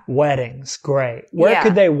 Yeah. Weddings. Great. Where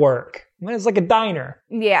could they work? It's like a diner.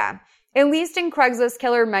 Yeah. At least in Craigslist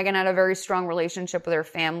Killer, Megan had a very strong relationship with her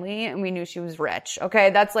family, and we knew she was rich. Okay,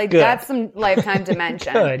 that's like, that's some lifetime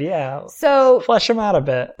dimension. Good, yeah. So flesh them out a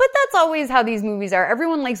bit. But that's always how these movies are.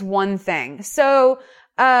 Everyone likes one thing. So,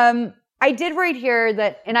 I did write here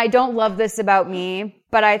that, and I don't love this about me,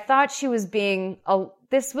 but I thought she was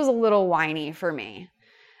this was a little whiny for me.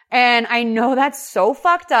 And I know that's so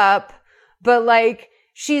fucked up, but like,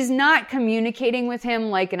 she's not communicating with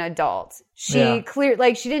him like an adult. She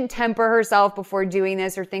she didn't temper herself before doing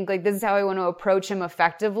this or think like, this is how I want to approach him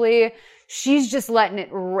effectively. She's just letting it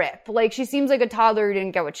rip. Like, she seems like a toddler who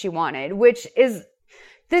didn't get what she wanted,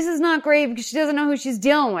 this is not great because she doesn't know who she's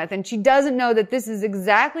dealing with. And she doesn't know that this is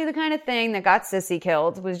exactly the kind of thing that got Sissy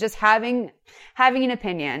killed, was just having an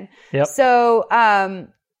opinion. Yep. So,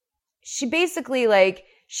 she basically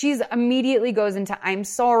she's immediately goes into, I'm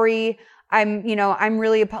sorry. I'm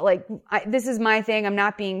really, this is my thing. I'm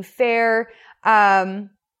not being fair. And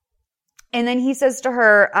then he says to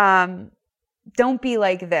her, don't be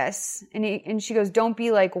like this. And she goes, don't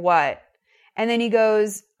be like what? And then he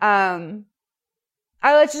goes,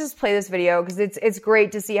 Let's just play this video because it's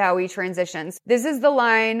great to see how he transitions. This is the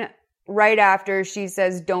line right after she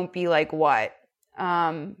says, "Don't be like what?"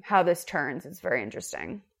 How this turns. It's very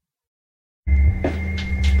interesting.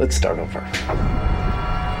 Let's start over.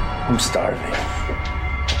 I'm starving.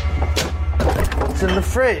 What's in the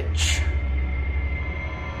fridge?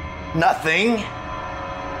 Nothing.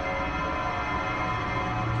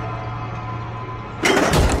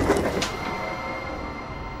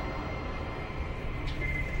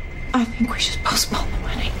 I think we should postpone the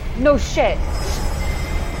wedding. No shit.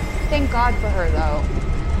 Thank God for her, though.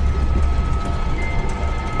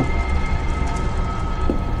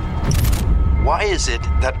 Why is it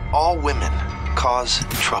that all women cause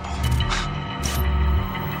trouble?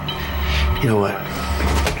 You know what?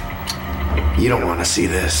 You don't want to see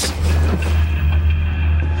this.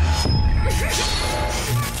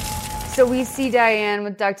 So we see Diane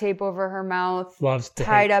with duct tape over her mouth. Loves tape.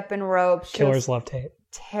 Tied up in ropes. Killers love tape.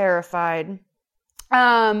 Terrified.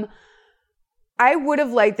 I would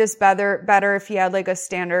have liked this better if he had like a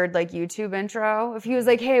standard like YouTube intro. If he was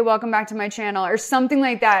like, "Hey, welcome back to my channel," or something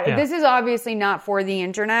like that. Yeah. This is obviously not for the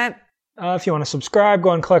internet. If you want to subscribe,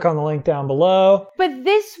 go and click on the link down below. But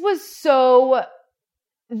this is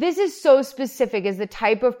so specific as the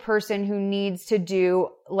type of person who needs to do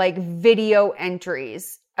like video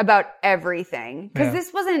entries about everything. Because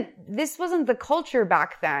this wasn't the culture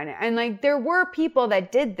back then. And like there were people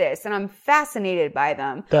that did this and I'm fascinated by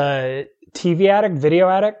them. The TV Addict, Video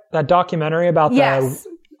Addict, that documentary about yes.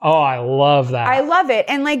 Oh, I love that. I love it.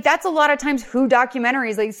 And like, that's a lot of times who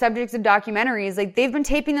documentaries, like subjects of documentaries, like they've been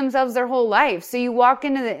taping themselves their whole life. So you walk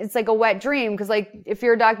into it's like a wet dream. Cause like, if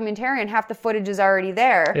you're a documentarian, half the footage is already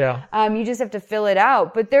there. Yeah. You just have to fill it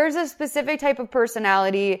out. But there's a specific type of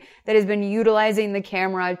personality that has been utilizing the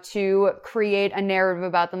camera to create a narrative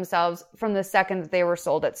about themselves from the second that they were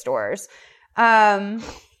sold at stores.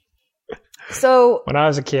 So when I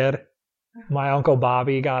was a kid, my Uncle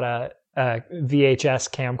Bobby got a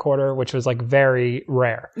VHS camcorder, which was like very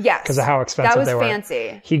rare. Yes. Because of how expensive they were. That was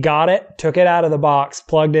fancy. He got it, took it out of the box,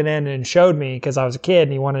 plugged it in, and showed me because I was a kid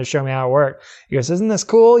and he wanted to show me how it worked. He goes, "Isn't this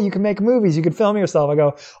cool? You can make movies. You can film yourself." I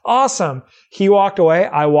go, "Awesome." He walked away.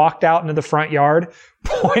 I walked out into the front yard,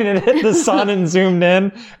 pointed at the sun and zoomed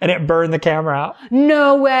in, and it burned the camera out.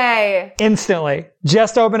 No way. Instantly.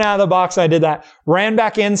 Just opened out of the box. I did that. Ran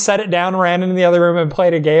back in, set it down, ran into the other room and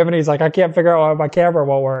played a game. And he's like, "I can't figure out why my camera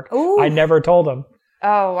won't work." Ooh. I never told him.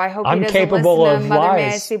 Oh, I hope he I'm doesn't capable listen of to Mother May I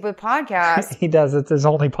lies. Sleep With podcast. He does. It's his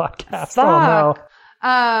only podcast. Fuck. Oh,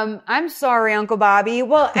 no. I'm sorry, Uncle Bobby.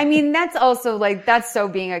 Well, I mean, that's also like, that's so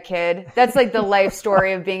being a kid. That's like the life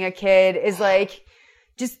story of being a kid is like,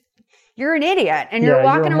 just, you're an idiot and you're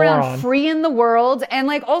walking around free in the world. And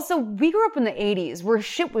like, also we grew up in the 80s where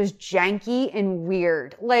shit was janky and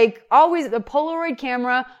weird. Like always the Polaroid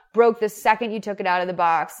camera broke the second you took it out of the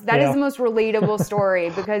box. That is the most relatable story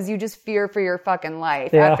because you just fear for your fucking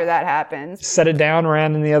life after that happens. Set it down,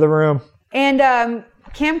 ran in the other room. And,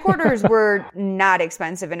 camcorders were not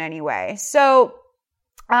expensive in any way. So,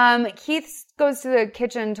 Keith goes to the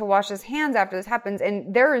kitchen to wash his hands after this happens,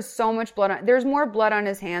 and there is so much blood. There's more blood on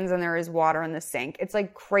his hands than there is water in the sink. It's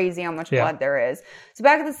like crazy how much blood there is. So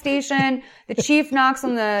back at the station, the chief knocks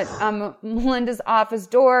on the Melinda's office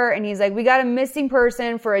door, and he's like, "We got a missing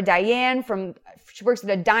person for a Diane she works at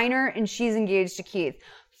a diner, and she's engaged to Keith."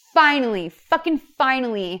 Finally, fucking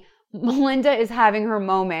finally, Melinda is having her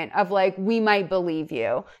moment of like, "We might believe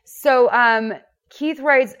you." So, Keith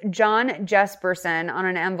writes John Jesperson on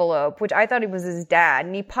an envelope, which I thought it was his dad,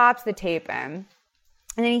 and he pops the tape in.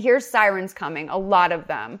 And then he hears sirens coming, a lot of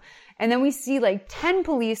them. And then we see like 10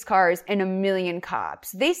 police cars and 1 million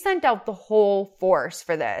cops. They sent out the whole force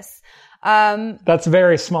for this. That's a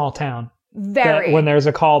very small town. Very. When there's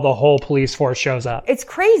a call, the whole police force shows up. It's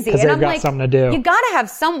crazy. Because they've got something to do. You gotta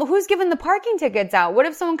have who's giving the parking tickets out? What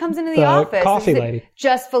if someone comes into the office? Coffee lady.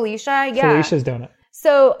 Just Felicia? Yeah. Felicia's doing it.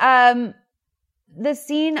 So, the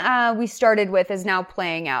scene we started with is now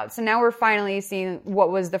playing out. So now we're finally seeing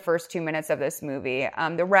what was the first 2 minutes of this movie.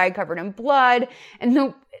 The rag covered in blood and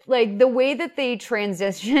the way that they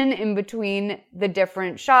transition in between the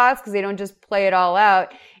different shots, because they don't just play it all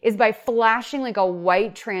out, is by flashing like a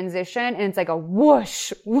white transition, and it's like a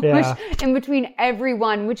whoosh in between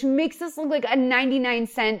everyone, which makes this look like a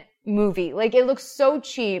 99-cent movie. Like it looks so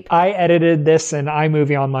cheap. I edited this in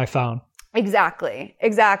iMovie on my phone. Exactly.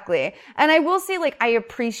 And I will say, like, I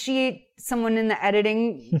appreciate someone in the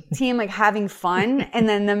editing team, like, having fun and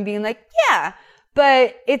then them being like, yeah,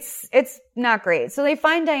 but it's not great. So they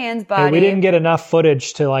find Diane's body. Hey, we didn't get enough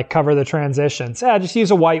footage to, like, cover the transitions. Yeah, just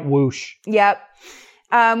use a white whoosh. Yep.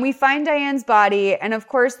 We find Diane's body, and of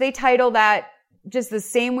course they title that just the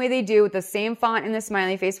same way they do with the same font and the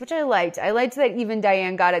smiley face, which I liked. I liked that even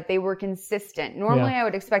Diane got it. They were consistent. Normally I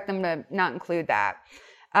would expect them to not include that.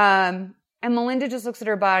 And Melinda just looks at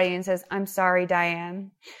her body and says, I'm sorry,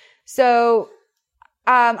 Diane. So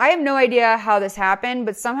I have no idea how this happened,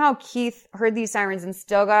 but somehow Keith heard these sirens and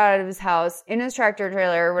still got out of his house in his tractor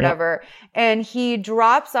trailer or whatever. And he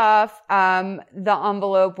drops off the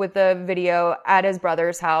envelope with the video at his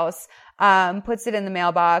brother's house, puts it in the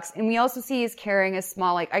mailbox. And we also see he's carrying a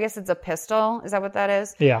small, I guess it's a pistol. Is that what that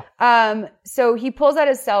is? Yeah. So he pulls out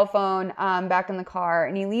his cell phone back in the car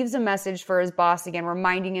and he leaves a message for his boss again,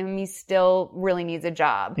 reminding him he still really needs a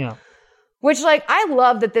job. Yeah. Which, I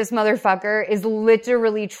love that this motherfucker is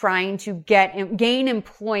literally trying to gain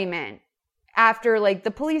employment after, the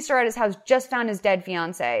police are at his house, just found his dead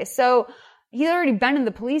fiance. So he's already been in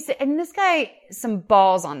the police, and this guy, some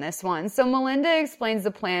balls on this one. So Melinda explains the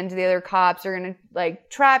plan to the other cops. They're going to,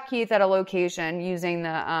 trap Keith at a location using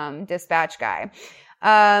the dispatch guy.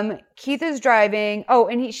 Keith is driving. Oh,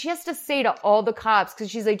 and she has to say to all the cops, because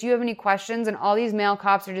she's like, do you have any questions? And all these male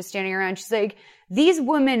cops are just standing around. She's like, these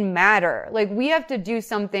women matter. We have to do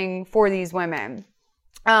something for these women.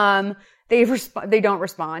 They don't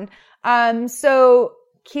respond. So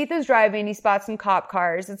Keith is driving. He spots some cop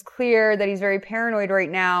cars. It's clear that he's very paranoid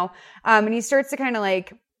right now. And he starts to kind of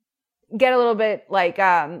get a little bit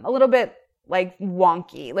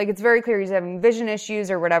wonky. It's very clear he's having vision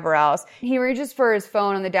issues or whatever else. He reaches for his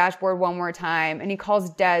phone on the dashboard one more time and he calls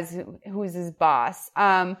Des, who's his boss.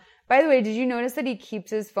 By the way, did you notice that he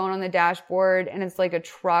keeps his phone on the dashboard and it's like a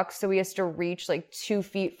truck, so he has to reach 2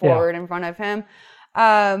 feet forward in front of him?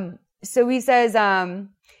 So he says,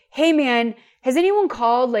 hey man, has anyone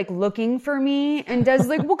called looking for me? And Des is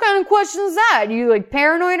like, what kind of question is that? Are you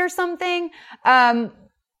paranoid or something?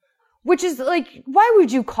 Which is why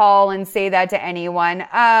would you call and say that to anyone?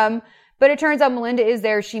 But it turns out Melinda is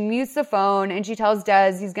there. She mutes the phone and she tells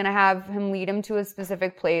Des he's going to have him lead him to a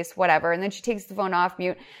specific place, whatever. And then she takes the phone off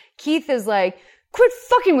mute. Keith is like, quit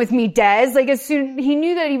fucking with me, Des. As soon, he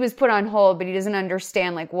knew that he was put on hold, but he doesn't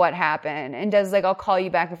understand what happened. And Des is like, I'll call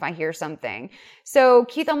you back if I hear something. So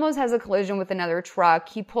Keith almost has a collision with another truck.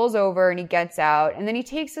 He pulls over and he gets out and then he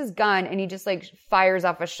takes his gun and he just fires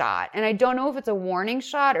off a shot. And I don't know if it's a warning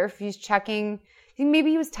shot or if he's checking. I think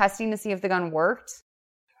maybe he was testing to see if the gun worked.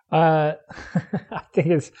 I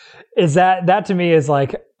think is that to me is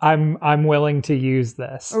I'm willing to use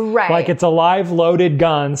this. Right. It's a live loaded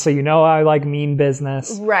gun, so I mean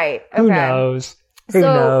business. Right. Okay. Who knows? Who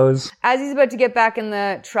knows? As he's about to get back in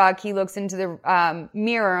the truck, he looks into the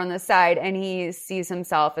mirror on the side and he sees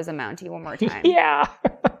himself as a Mountie one more time. Yeah.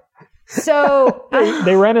 So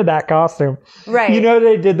they rented that costume. Right.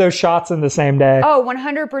 They did those shots in the same day. Oh,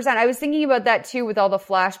 100%. I was thinking about that too with all the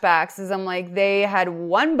flashbacks, as I'm like, they had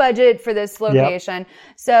one budget for this location. Yep.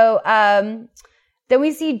 So then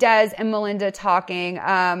we see Des and Melinda talking.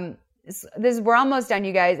 We're almost done,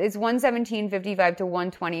 you guys. It's 1:17:55 to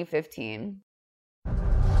 1:20:15.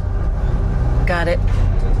 Got it.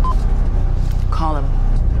 Call him.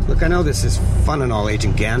 Look, I know this is fun and all,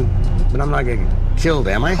 Agent Gann, but I'm not getting killed,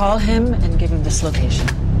 am I? Call him and give him this location.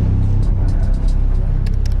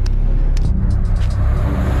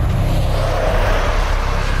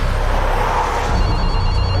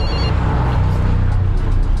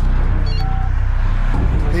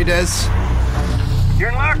 Hey, Des. You're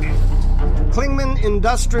in luck. Klingman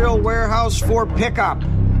Industrial Warehouse for pickup.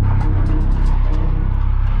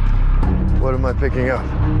 What am I picking up?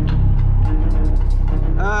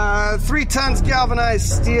 3 tons galvanized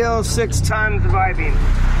steel, 6 tons of I-beam.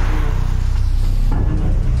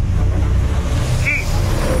 Keith!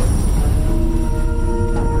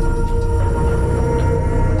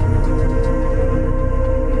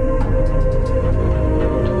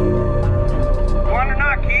 You want it or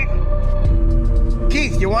not, Keith?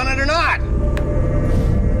 Keith, you want it or not?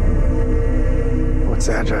 What's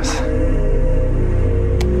the address?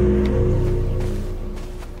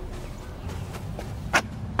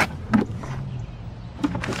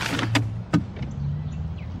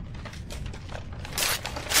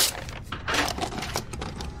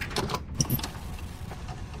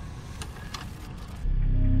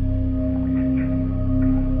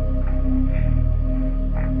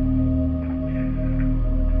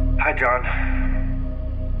 John.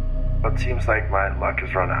 It seems like my luck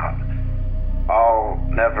has run out. I'll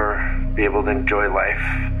never be able to enjoy life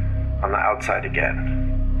on the outside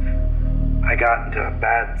again. I got into a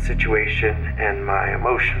bad situation and my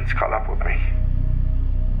emotions caught up with me.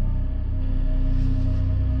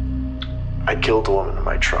 I killed a woman in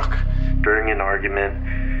my truck. During an argument,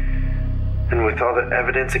 And with all the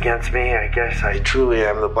evidence against me, I guess I truly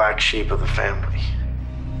am the black sheep of the family.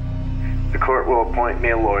 The court will appoint me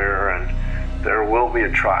a lawyer, and there will be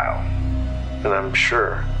a trial. And I'm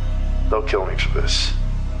sure they'll kill me for this.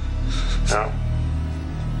 No.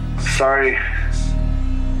 Sorry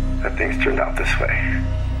that things turned out this way.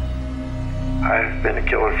 I've been a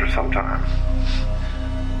killer for some time.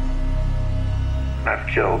 I've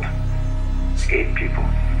killed 8 people,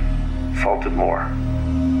 assaulted more.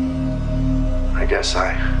 I guess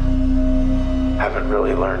I haven't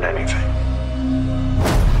really learned anything.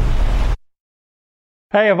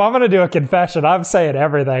 Hey, if I'm going to do a confession, I'm saying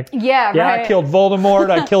everything. Yeah, yeah, right. I killed Voldemort.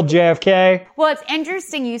 I killed JFK. Well, it's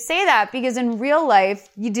interesting you say that because in real life,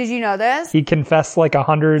 did you know this? He confessed like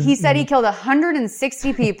 100. He said he killed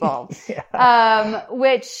 160 people,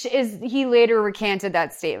 which is, he later recanted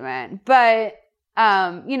that statement. But,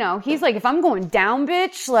 you know, he's like, if I'm going down,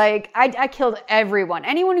 bitch, like I killed everyone.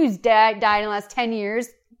 Anyone who's died in the last 10 years,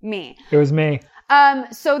 me. It was me.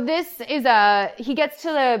 So this is he gets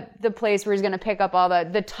to the place where he's going to pick up all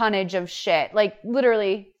the tonnage of shit. Like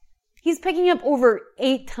literally, he's picking up over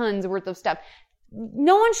 8 tons worth of stuff.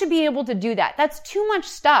 No one should be able to do that. That's too much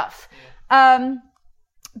stuff.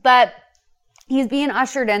 But he's being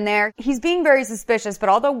ushered in there. He's being very suspicious, but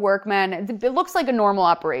all the workmen, it looks like a normal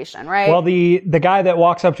operation, right? Well, the guy that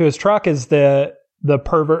walks up to his truck is the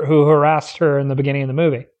pervert who harassed her in the beginning of the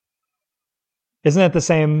movie. Isn't it the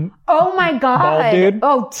same? Oh my God. Bald dude?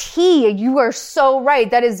 Oh, T, you are so right.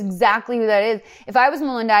 That is exactly who that is. If I was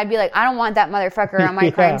Melinda, I'd be like, I don't want that motherfucker on my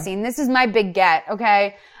crime scene. This is my big get,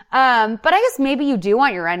 okay? But I guess maybe you do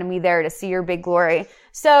want your enemy there to see your big glory.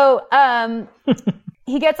 So,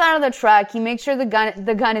 he gets out of the truck. He makes sure the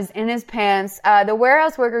gun is in his pants. The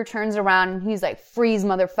warehouse worker turns around and he's like, freeze,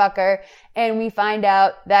 motherfucker. And we find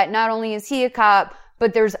out that not only is he a cop,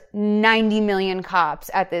 but there's 90 million cops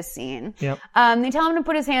at this scene. Yep. They tell him to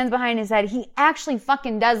put his hands behind his head. He actually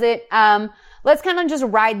fucking does it. Let's kind of just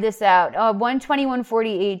ride this out.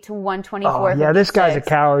 121.48 to 124.56. Oh, yeah, this guy's a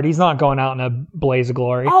coward. He's not going out in a blaze of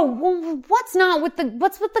glory. Oh, well, what's with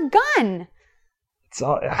the gun?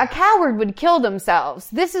 A coward would kill themselves.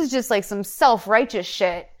 This is just like some self-righteous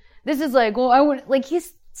shit. This is like, well, I would, like, he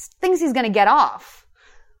thinks he's gonna get off.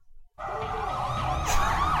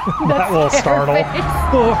 That will startle.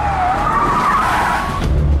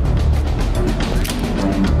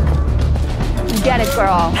 Get it,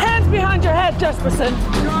 girl. Hands behind your head, Jesperson.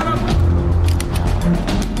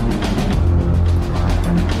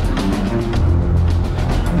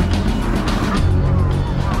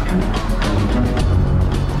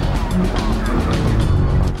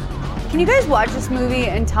 Can you guys watch this movie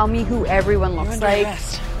and tell me who everyone looks like?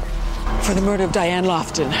 For the murder of Diane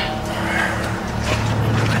Lofton.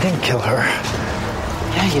 I didn't kill her.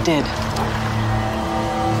 Yeah, you did.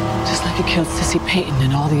 Just like you killed Sissy Payton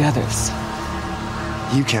and all the others.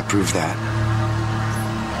 You can't prove that.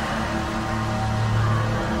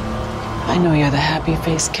 I know you're the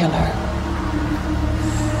happy-faced killer.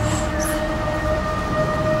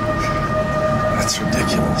 That's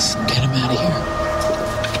ridiculous. Get him out of here.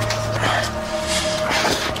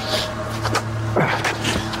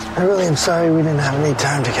 I really am sorry we didn't have any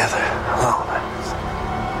time together alone.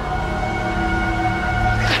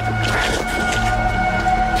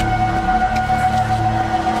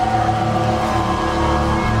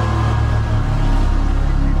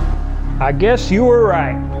 I guess you were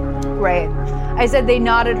right. Right. I said they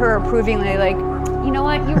nodded her approvingly, like, you know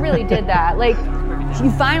what? You really did that. Like,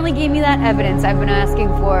 you finally gave me that evidence I've been asking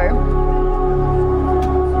for.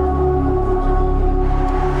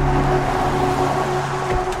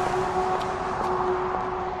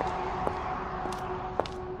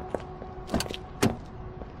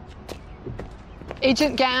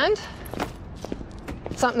 Agent Gand?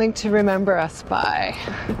 Something to remember us by.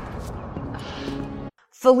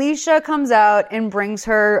 Felicia comes out and brings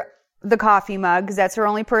her the coffee mug because that's her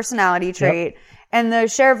only personality trait. Yep. And the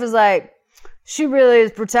sheriff is like, she really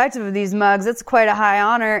is protective of these mugs. That's quite a high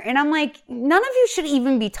honor. And I'm like, none of you should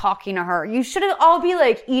even be talking to her. You should all be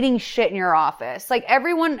like eating shit in your office. Like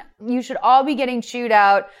everyone, you should all be getting chewed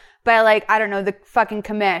out by like, I don't know, the fucking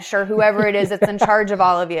commish or whoever it is that's in charge of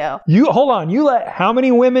all of you. Hold on. You let how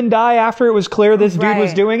many women die after it was clear this dude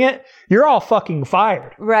was doing it? You're all fucking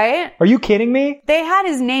fired. Right? Are you kidding me? They had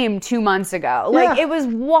his name 2 months ago. Like, it was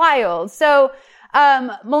wild. So,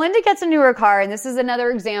 Melinda gets into her car, and this is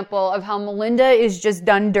another example of how Melinda is just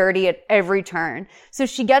done dirty at every turn. So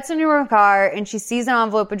she gets into her car, and she sees an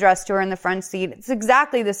envelope addressed to her in the front seat. It's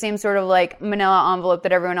exactly the same sort of like manila envelope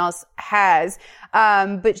that everyone else has.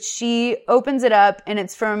 But she opens it up, and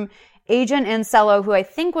it's from Agent Ansello, who I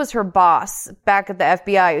think was her boss back at the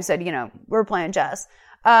FBI, who said, we're playing chess.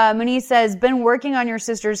 And he says, been working on your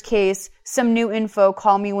sister's case. Some new info.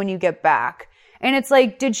 Call me when you get back. And it's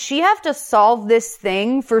like, did she have to solve this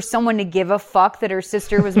thing for someone to give a fuck that her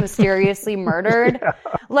sister was mysteriously murdered? Yeah.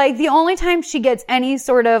 Like, the only time she gets any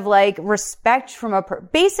sort of, like, respect from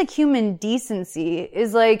basic human decency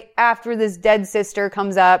is, like, after this dead sister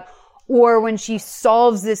comes up, or when she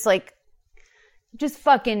solves this, like, just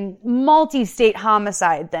fucking multi-state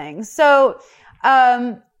homicide thing. So,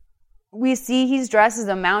 we see he's dressed as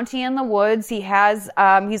a Mountie in the woods. He's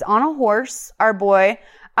on a horse, our boy.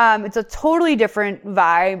 It's a totally different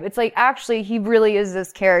vibe. It's like, actually, he really is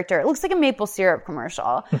this character. It looks like a maple syrup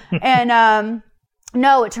commercial. And,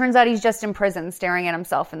 no, it turns out he's just in prison staring at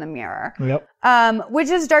himself in the mirror. Yep. Which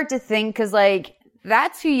is dark to think, cause like,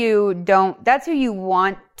 that's who you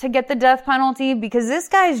want to get the death penalty, because this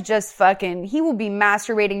guy's just he will be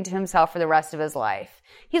masturbating to himself for the rest of his life.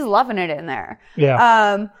 He's loving it in there.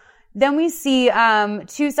 Yeah. Then we see, 2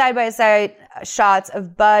 side-by-side shots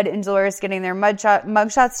of Bud and Dolores getting their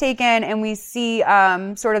mugshots taken. And we see,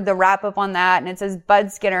 sort of the wrap up on that. And it says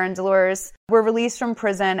Bud Skinner and Dolores were released from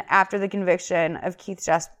prison after the conviction of Keith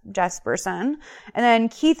Jesperson. And then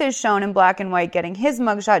Keith is shown in black and white getting his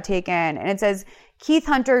mugshot taken. And it says, Keith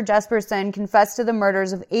Hunter Jesperson confessed to the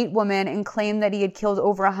murders of 8 women and claimed that he had killed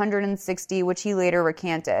over 160, which he later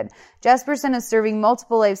recanted. Jesperson is serving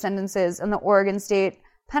multiple life sentences in the Oregon State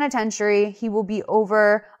Penitentiary. He will be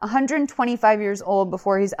over 125 years old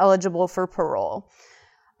before he's eligible for parole.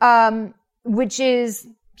 Which is,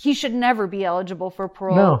 he should never be eligible for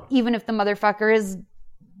parole. No. Even if the motherfucker is,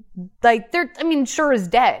 like, sure is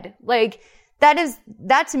dead. Like,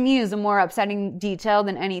 that to me is a more upsetting detail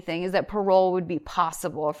than anything, is that parole would be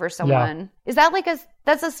possible for someone. Yeah. Is that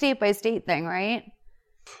that's a state by state thing, right?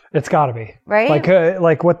 It's gotta be. Right?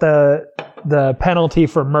 Like what the penalty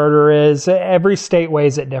for murder is. Every state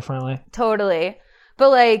weighs it differently. Totally.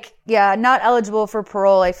 But like, yeah, not eligible for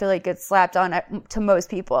parole, I feel like gets slapped on to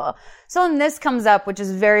most people. So when this comes up, which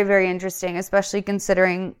is very, very interesting, especially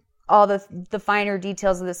considering all the finer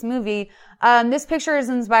details of this movie. This picture is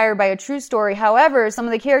inspired by a true story. However, some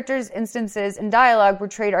of the characters, instances, and dialogue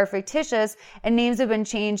portrayed are fictitious, and names have been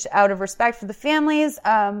changed out of respect for the families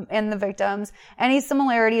and the victims. Any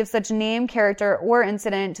similarity of such name, character, or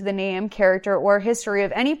incident to the name, character, or history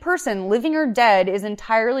of any person, living or dead, is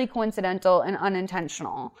entirely coincidental and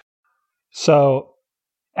unintentional. So,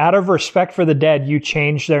 out of respect for the dead, you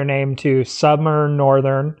changed their name to Summer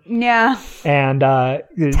Northern. Yeah. And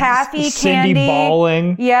Taffy, Cindy Candy.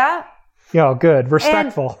 Balling. Yeah. Yeah, good.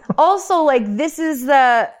 Respectful. And also, like, this is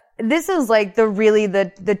like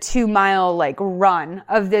the 2 mile like run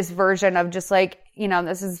of this version of just like,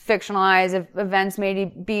 this is fictionalized. If events may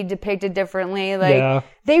be depicted differently, like yeah.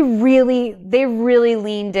 they really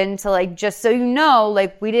leaned into like, just so you know,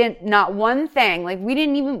 like not one thing, like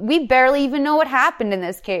we barely even know what happened in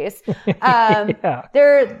this case. Yeah.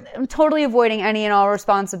 They're totally avoiding any and all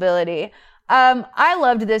responsibility. I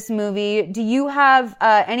loved this movie. Do you have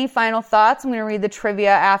any final thoughts? I'm going to read the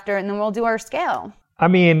trivia after, and then we'll do our scale. I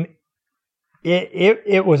mean,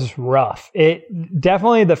 it was rough. It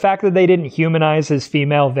definitely, the fact that they didn't humanize his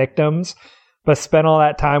female victims, but spent all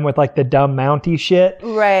that time with like the dumb Mountie shit.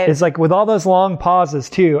 Right. It's like with all those long pauses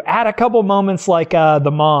too. Add a couple moments like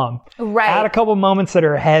the mom. Right. Add a couple moments that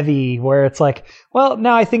are heavy where it's like, well,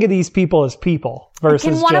 now I think of these people as people versus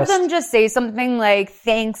Can one of them just say something like,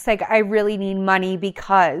 thanks, like I really need money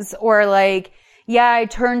because, or like, yeah, I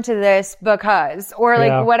turned to this because, or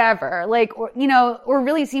like whatever, like, or, or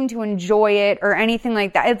really seem to enjoy it or anything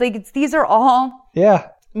like that. It's like, these are all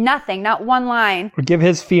nothing, not one line. Or give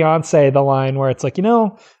his fiance the line where it's like,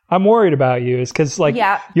 I'm worried about you, is because like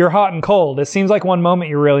you're hot and cold. It seems like one moment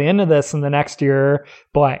you're really into this and the next you're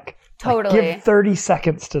blank. Totally. Like, give 30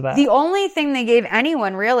 seconds to that. The only thing they gave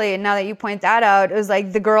anyone, really, and now that you point that out, was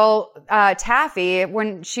like the girl, Taffy,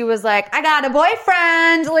 when she was like, I got a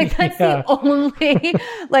boyfriend. Like, that's the only,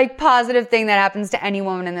 like, positive thing that happens to any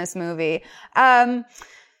woman in this movie.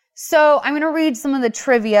 So I'm going to read some of the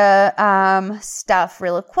trivia, stuff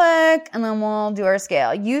real quick, and then we'll do our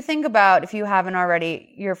scale. You think about, if you haven't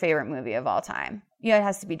already, your favorite movie of all time. Yeah, it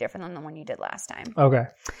has to be different than the one you did last time. Okay.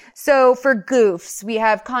 So for goofs, we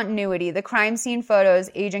have continuity. The crime scene photos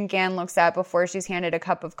Agent Gann looks at before she's handed a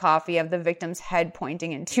cup of coffee of the victim's head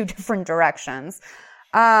pointing in 2 different directions.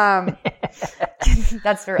 That's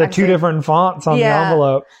the two different fonts on the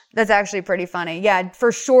envelope. That's actually pretty funny. Yeah,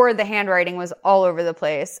 for sure the handwriting was all over the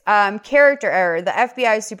place. Character error. The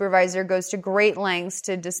FBI supervisor goes to great lengths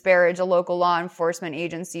to disparage a local law enforcement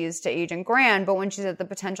agencies to Agent Grand, but when she's at the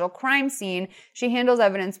potential crime scene, she handles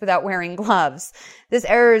evidence without wearing gloves. This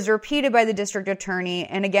error is repeated by the district attorney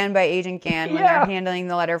and again by Agent Gand when they're handling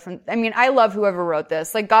the letter from... I mean, I love whoever wrote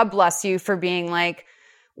this. Like, God bless you for being like,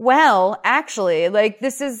 well, actually, like,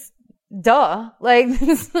 this is... Duh. Like, it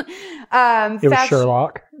was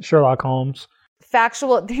Sherlock Holmes.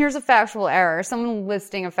 Here's a factual error. Someone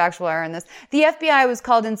listing a factual error in this. The FBI was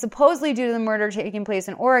called in supposedly due to the murder taking place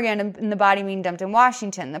in Oregon and the body being dumped in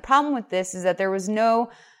Washington. The problem with this is that there was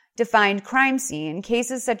no defined crime scene.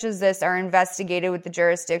 Cases such as this are investigated with the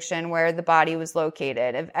jurisdiction where the body was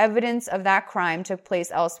located. If evidence of that crime took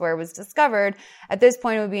place elsewhere was discovered, at this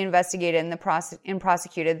point it would be investigated and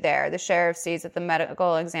prosecuted there. The sheriff states at the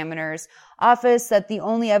medical examiner's office that the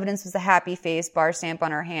only evidence was a happy face bar stamp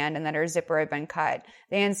on her hand and that her zipper had been cut.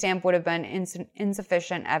 The hand stamp would have been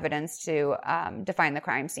insufficient evidence to define the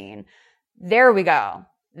crime scene. There we go.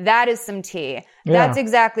 That is some tea. Yeah. That's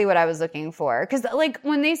exactly what I was looking for. Because, like,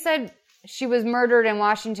 when they said she was murdered in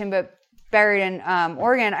Washington but buried in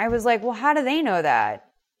Oregon, I was like, well, how do they know that?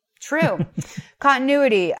 True.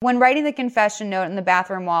 Continuity. When writing the confession note in the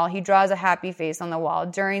bathroom wall, he draws a happy face on the wall.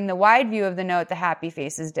 During the wide view of the note, the happy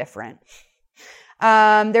face is different.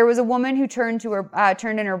 There was a woman who turned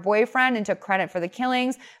in her boyfriend and took credit for the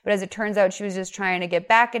killings, but as it turns out, she was just trying to get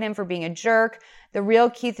back at him for being a jerk. The real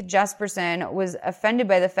Keith Jesperson was offended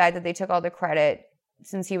by the fact that they took all the credit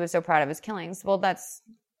since he was so proud of his killings. Well, that's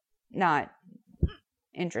not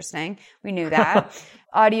interesting. We knew that.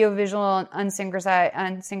 Audio-visual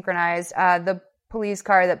unsynchronized. The police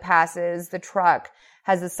car that passes the truck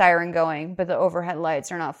has the siren going, but the overhead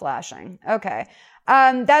lights are not flashing. Okay.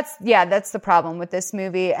 That's the problem with this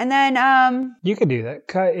movie. And then, you could do that.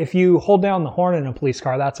 If you hold down the horn in a police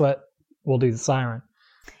car, that's what will do the siren.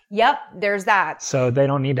 Yep, there's that. So they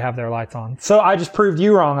don't need to have their lights on. So I just proved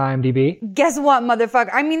you wrong, IMDb. Guess what, motherfucker?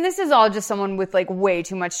 I mean, this is all just someone with like way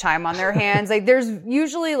too much time on their hands. Like there's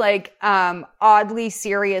usually like, oddly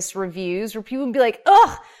serious reviews where people would be like,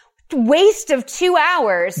 ugh, waste of 2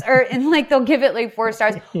 hours. And like they'll give it like 4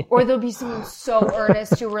 stars. Yeah. Or there'll be someone so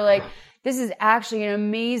earnest who were like, this is actually an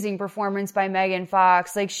amazing performance by Megan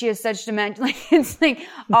Fox. Like she has such dimension. Like it's like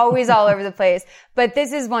always all over the place. But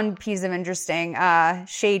this is one piece of interesting,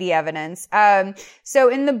 shady evidence. So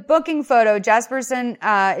in the booking photo, Jesperson,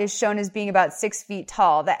 is shown as being about 6 feet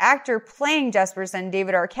tall. The actor playing Jesperson,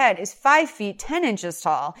 David Arquette, is 5 feet 10 inches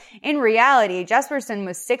tall. In reality, Jesperson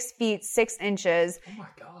was 6 feet 6 inches. Oh my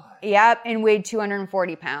God. Yep. And weighed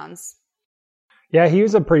 240 pounds. Yeah, he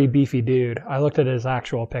was a pretty beefy dude. I looked at his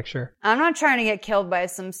actual picture. I'm not trying to get killed by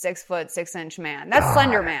some 6 foot 6 inch man. That's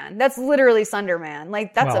Slender Man. That's literally Slender Man.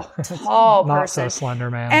 Like that's a tall not person. Not so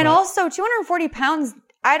Slender Man. And also 240 pounds.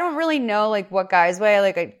 I don't really know like what guys weigh.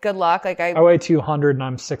 Like good luck. Like I weigh 200 and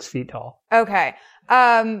I'm 6 feet tall. Okay.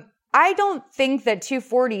 I don't think that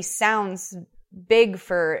 240 sounds big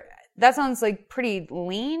for. That sounds like pretty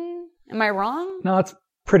lean. Am I wrong? No, it's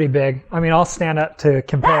pretty big. I mean, I'll stand up to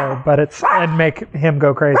compare, but and make him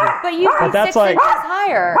go crazy. But you think that's 6 inches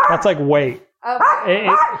higher. That's like weight. Okay.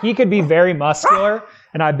 He could be very muscular,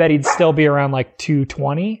 and I bet he'd still be around like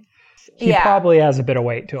 220. He probably has a bit of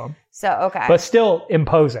weight to him. So, okay. But still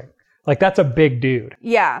imposing. Like, that's a big dude.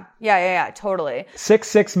 Yeah, totally.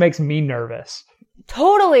 6'6" makes me nervous.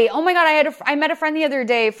 Totally. Oh my God, I met a friend the other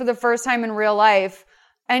day for the first time in real life.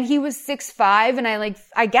 And he was 6'5", and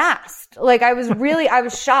I gasped. Like I was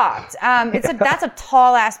shocked. That's a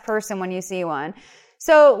tall ass person when you see one.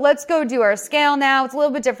 So let's go do our scale now. It's a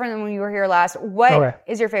little bit different than when you were here last. What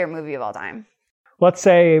is your favorite movie of all time? Let's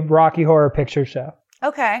say Rocky Horror Picture Show.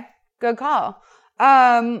 Okay. Good call.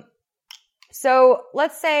 So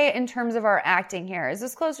let's say in terms of our acting here, is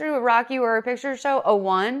this closer to a Rocky Horror Picture Show, a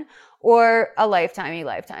 1, or a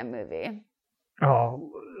Lifetime movie?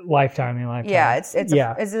 Oh, Lifetime. Yeah, is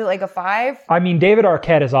it like a 5? I mean, David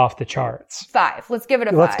Arquette is off the charts. 5. Let's give it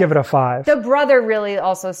a 5. Let's give it a 5. The brother really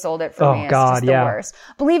also sold it for me. It's just the worst.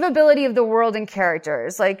 Believability of the world and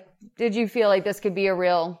characters. Like, did you feel like this could be a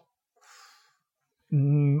real...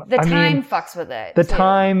 time fucks with it. The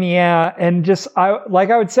time, yeah. And just, I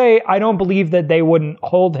would say, I don't believe that they wouldn't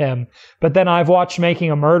hold him. But then I've watched Making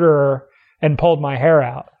a Murderer and pulled my hair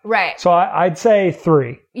out. Right. So I'd say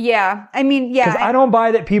 3. Yeah. I mean, yeah. Because I don't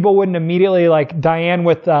buy that people wouldn't immediately, like Diane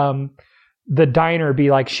with the diner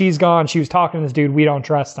be like, she's gone, she was talking to this dude, we don't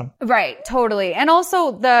trust him. Right, totally. And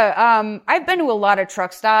also I've been to a lot of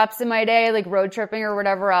truck stops in my day, like road tripping or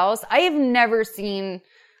whatever else. I have never seen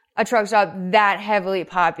a truck stop that heavily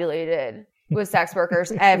populated with sex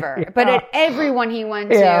workers ever. Yeah. But at every one he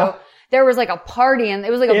went to, there was like a party, and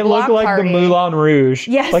it was like a block party. It looked like the Moulin Rouge.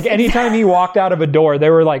 Yes. Like anytime he walked out of a door,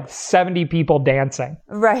 there were like 70 people dancing.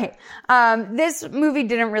 Right. This movie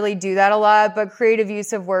didn't really do that a lot, but creative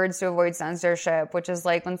use of words to avoid censorship, which is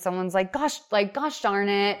like when someone's like, gosh darn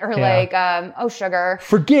it, or like, oh, sugar.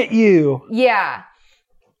 Forget you. Yeah.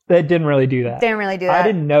 That didn't really do that. Didn't really do that. I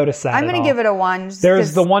didn't notice that. I'm going to give it a 1.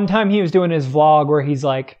 There's the one time he was doing his vlog where he's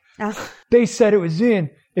like, they said it was in.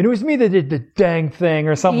 And it was me that did the dang thing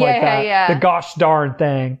or something like that. Yeah. The gosh darn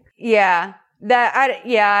thing. Yeah.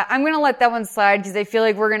 I'm going to let that one slide because I feel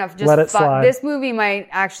like we're going to just... Let it slide. This movie might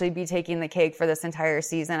actually be taking the cake for this entire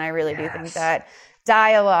season. I really do think that.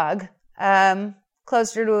 Dialogue.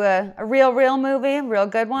 Closer to a real movie, a real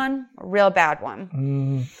good one, a real bad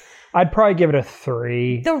one. I'd probably give it a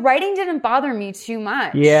 3. The writing didn't bother me too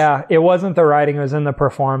much. Yeah, it wasn't the writing, it was in the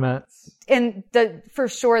performance. And for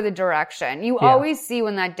sure the direction. You always see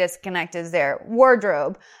when that disconnect is there.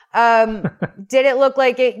 Wardrobe. Did it look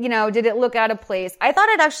like it, did it look out of place? I thought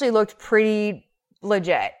it actually looked pretty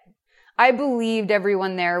legit. I believed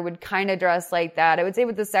everyone there would kind of dress like that. I would say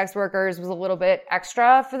with the sex workers was a little bit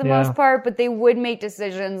extra for the most part, but they would make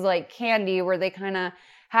decisions like Candy where they kind of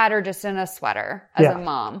had her just in a sweater as a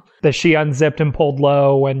mom. That she unzipped and pulled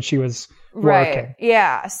low when she was working. Right.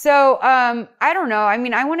 Yeah. So, I don't know. I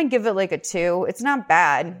mean, I want to give it like a 2. It's not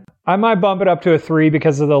bad. I might bump it up to a 3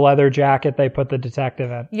 because of the leather jacket they put the detective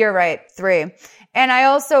in. You're right. 3. And I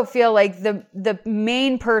also feel like the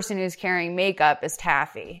main person who's carrying makeup is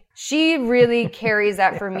Taffy. She really carries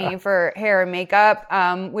that for me for hair and makeup,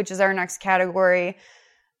 which is our next category.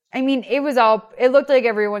 I mean, it looked like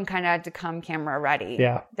everyone kind of had to come camera ready.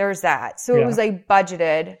 Yeah. There's that. So it was like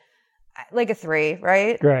budgeted, like a 3,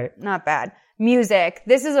 right? Right. Not bad. Music.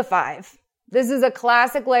 This is a 5. This is a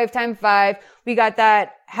classic Lifetime 5. We got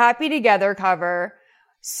that Happy Together cover.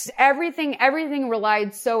 Everything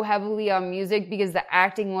relied so heavily on music because the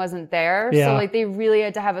acting wasn't there. Yeah. So like they really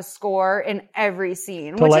had to have a score in every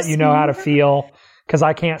scene. To let you know how to feel. Because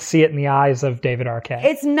I can't see it in the eyes of David Arquette.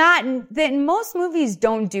 It's not that most movies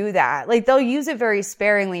don't do that. Like they'll use it very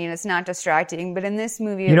sparingly and it's not distracting. But in this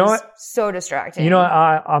movie, it was so distracting. You know what?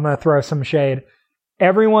 I'm going to throw some shade.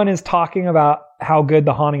 Everyone is talking about how good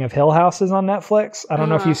The Haunting of Hill House is on Netflix. I don't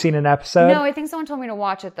know if you've seen an episode. No, I think someone told me to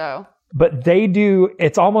watch it though. But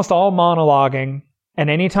it's almost all monologuing. And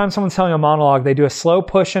anytime someone's telling a monologue, they do a slow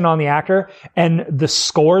push in on the actor. And the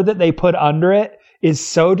score that they put under it is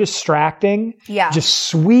so distracting. Yeah. Just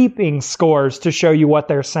sweeping scores to show you what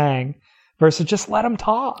they're saying versus just let them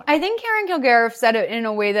talk. I think Karen Kilgariff said it in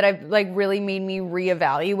a way that I've really made me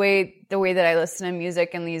reevaluate the way that I listen to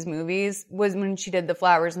music in these movies was when she did the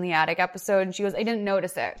Flowers in the Attic episode and she goes, I didn't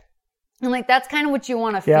notice it. And that's kind of what you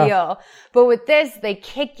want to feel. But with this, they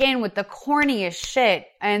kick in with the corniest shit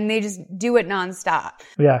and they just do it nonstop.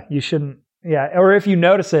 Yeah, you shouldn't. Yeah, or if you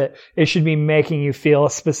notice it, it should be making you feel a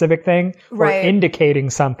specific thing or indicating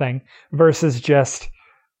something versus just,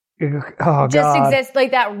 exist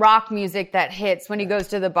like that rock music that hits when he goes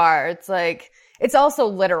to the bar. It's like, it's also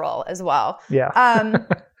literal as well. Yeah.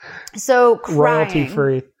 So crying. Royalty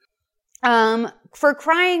free. For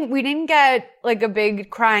crying, we didn't get a big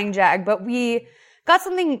crying jag, but we got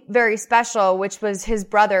something very special, which was his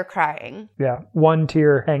brother crying. Yeah. One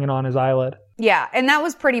tear hanging on his eyelid. Yeah. And that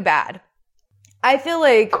was pretty bad. I feel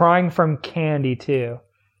like crying from Candy too.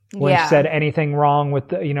 When she said anything wrong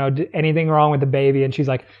with anything wrong with the baby. And she's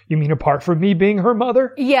like, you mean apart from me being her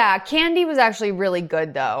mother? Yeah. Candy was actually really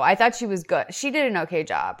good though. I thought she was good. She did an okay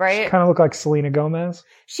job, right? She kind of looked like Selena Gomez.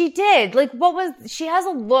 She did. She has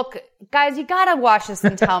a look. Guys, you gotta watch this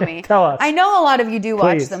and tell me. Tell us. I know a lot of you do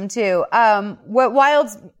watch them too.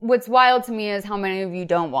 What's wild to me is how many of you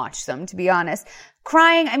don't watch them, to be honest.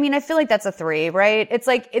 Crying, I mean, I feel like that's a 3, right? It's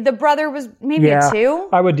like the brother was maybe a 2.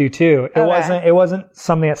 I would do 2. It wasn't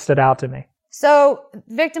something that stood out to me. So,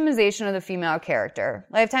 victimization of the female character.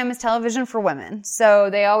 Lifetime is television for women.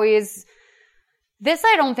 So this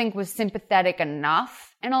I don't think was sympathetic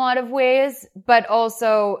enough in a lot of ways, but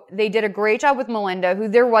also they did a great job with Melinda, who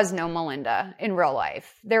there was no Melinda in real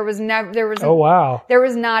life. There was not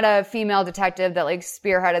a female detective that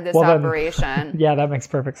spearheaded this operation. Yeah, that makes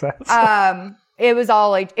perfect sense. It was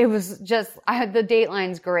all it was just, the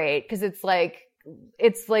Dateline's great because it's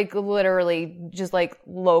literally just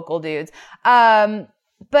local dudes.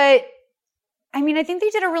 But I mean, I think they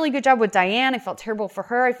did a really good job with Diane. I felt terrible for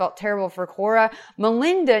her. I felt terrible for Cora.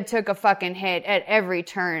 Melinda took a fucking hit at every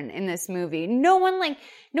turn in this movie. No one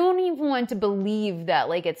even wanted to believe that,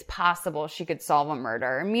 like, it's possible she could solve a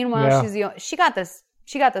murder. Meanwhile, she got this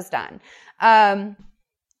done. And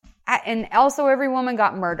also every woman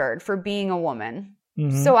got murdered for being a woman.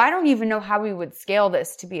 Mm-hmm. So I don't even know how we would scale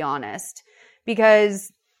this, to be honest,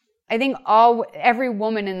 because I think every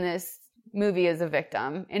woman in this movie is a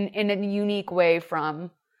victim in a unique way from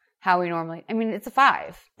how we normally. I mean, it's a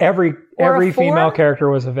 5. Every female character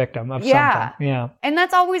was a victim of something. Yeah. And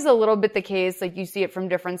that's always a little bit the case. Like, you see it from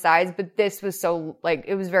different sides, but this was so, like,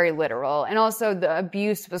 it was very literal. And also the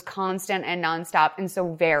abuse was constant and nonstop and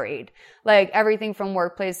so varied. Like, everything from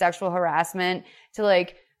workplace sexual harassment to,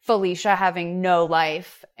 like, Felicia having no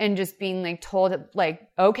life and just being, like, told, like,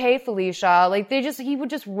 okay, Felicia. Like, he would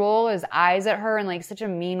just roll his eyes at her in, like, such a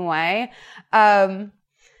mean way. I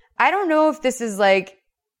don't know if this is, like,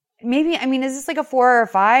 maybe, I mean, is this like a 4 or a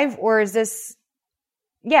 5, or is this,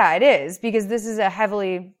 yeah, it is, because this is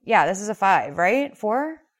this is a 5, right?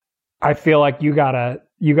 4? I feel like you gotta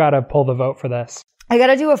pull the vote for this. I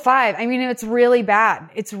gotta do a 5. I mean, it's really bad.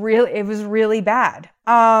 It was really bad.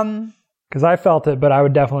 Because I felt it, but I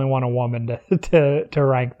would definitely want a woman to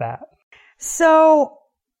rank that. So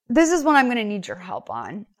this is one I'm going to need your help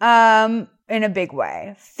on, in a big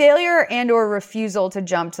way. Failure and or refusal to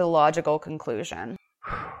jump to the logical conclusion.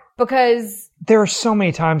 Because there are so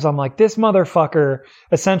many times I'm like, this motherfucker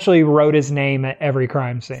essentially wrote his name at every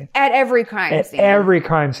crime scene. At every crime scene. Every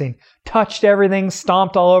crime scene. Touched everything,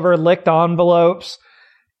 stomped all over, licked envelopes.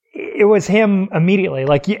 It was him immediately.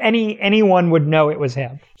 Like, anyone would know it was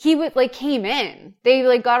him. He came in. They,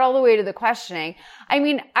 like, got all the way to the questioning. I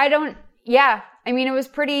mean, it was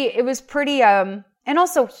pretty, and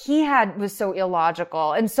also was so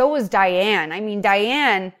illogical. And so was Diane. I mean,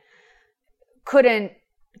 Diane could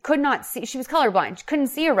not see, she was colorblind. She couldn't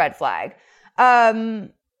see a red flag.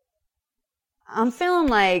 I'm feeling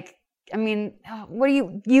like, I mean, what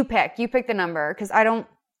do you pick the number? Cause I don't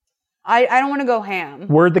want to go ham.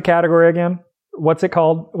 Word the category again. What's it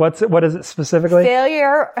called? What is it specifically?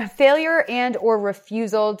 Failure and or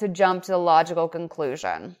refusal to jump to the logical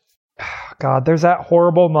conclusion. God, there's that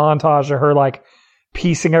horrible montage of her, like,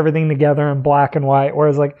 piecing everything together in black and white, where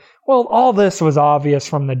it's like, well, all this was obvious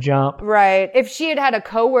from the jump. Right. If she had a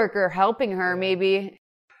coworker helping her, maybe.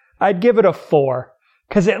 I'd give it a 4,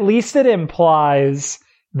 because at least it implies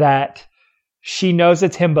that she knows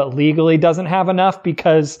it's him, but legally doesn't have enough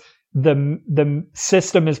because the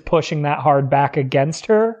system is pushing that hard back against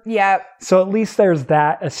her. Yeah. So at least there's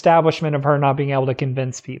that establishment of her not being able to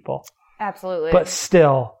convince people. Absolutely. But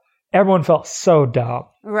still, everyone felt so dumb.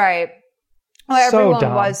 Right. Well,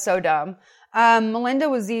 everyone was so dumb. Melinda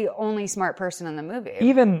was the only smart person in the movie.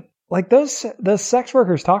 Even, like, those sex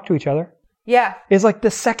workers talk to each other. Yeah. It's like the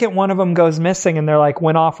second one of them goes missing and they're like,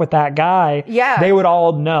 went off with that guy. Yeah. They would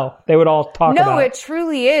all know. They would all talk about it. No, it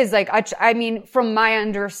truly is. Like, I mean, from my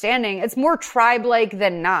understanding, it's more tribe-like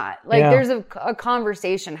than not. Like, there's a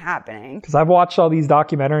conversation happening. Because I've watched all these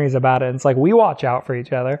documentaries about it, and it's like, we watch out for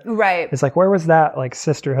each other. Right. It's like, where was that, like,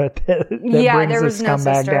 sisterhood that brings there was this no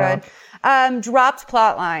scumbag sisterhood. down? Dropped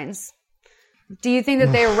plot lines. Do you think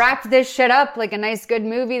that they wrapped this shit up like a nice, good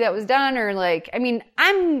movie that was done? Or, like, I mean,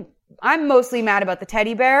 I'm mostly mad about the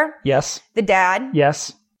teddy bear. Yes. The dad.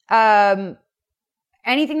 Yes.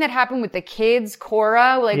 Anything that happened with the kids,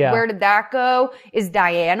 Cora, like, where did that go? Is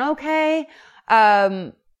Diane okay?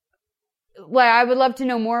 Like, I would love to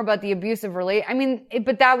know more about the abusive I mean,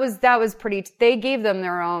 but that was pretty, they gave them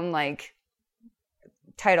their own, like,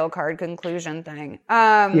 title card conclusion thing.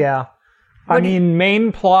 Yeah. I mean,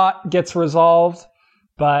 main plot gets resolved,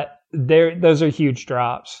 but those are huge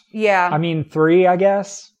drops. Yeah. I mean, 3, I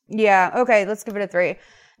guess. Yeah. Okay. Let's give it a 3. And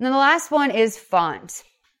then the last one is font.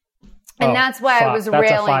 And that's why I was railing.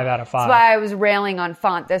 That's a 5 out of 5. That's why I was railing on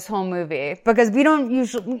font this whole movie, because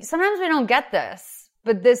sometimes we don't get this,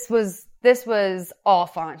 but this was all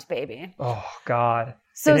font, baby. Oh God.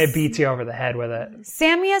 So, and it beats you over the head with it.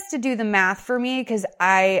 Sammy has to do the math for me because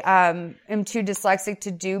I am too dyslexic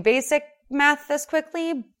to do basic math this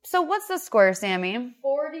quickly. So what's the score, Sammy?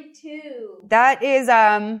 42. That is,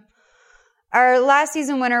 our last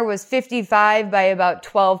season winner was 55 by about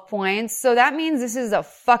 12 points. So that means this is a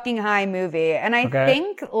fucking high movie. And I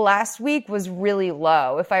think last week was really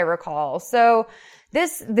low, if I recall. So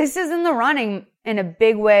this is in the running in a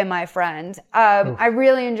big way, my friend. I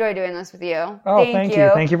really enjoy doing this with you. Oh, thank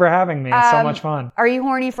you. Thank you for having me. It's so much fun. Are you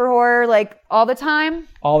horny for horror, like, all the time?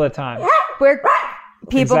 All the time. Where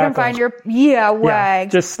people can find your... Yeah,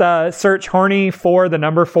 wag. Just search horny for the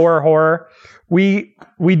number 4 horror. we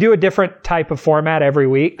do a different type of format every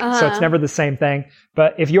week, so it's never the same thing.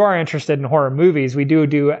 But if you are interested in horror movies,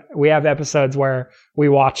 we have episodes where we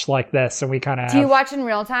watch like this, and we kind of. Do you watch in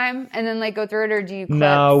real time and then like go through it, or do you? Clip?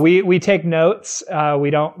 No, we take notes. We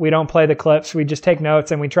don't play the clips. We just take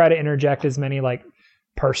notes, and we try to interject as many like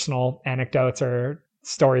personal anecdotes or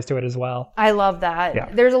stories to it as well. I love that. Yeah.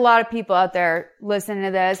 There's a lot of people out there listening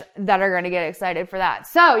to this that are going to get excited for that.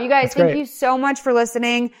 So you guys, thank you so much for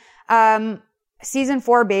listening. Season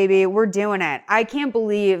 4, baby, we're doing it. I can't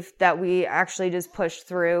believe that we actually just pushed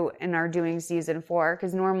through and are doing season 4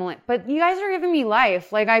 because normally, but you guys are giving me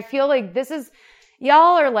life. Like, I feel like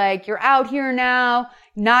y'all are like, you're out here now,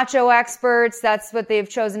 nacho experts. That's what they've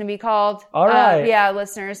chosen to be called. All right.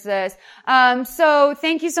 Listeners to this. So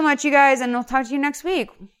thank you so much, you guys, and I'll talk to you next week.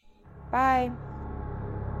 Bye.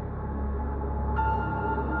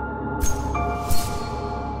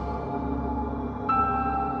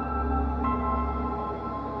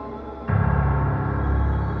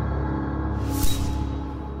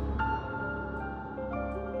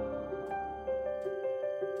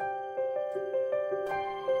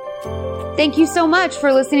 Thank you so much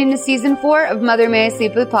for listening to Season 4 of Mother May I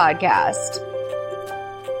Sleep With podcast.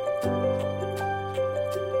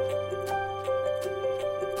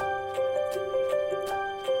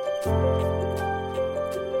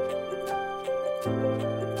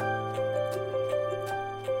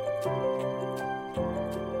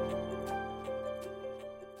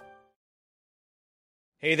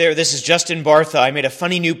 Hey there, this is Justin Bartha. I made a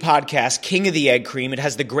funny new podcast, King of the Egg Cream. It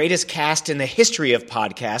has the greatest cast in the history of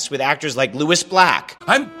podcasts with actors like Louis Black.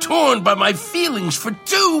 I'm torn by my feelings for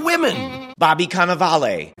 2 women. Bobby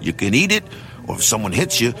Cannavale. You can eat it, or if someone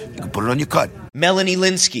hits you, you can put it on your cut. Melanie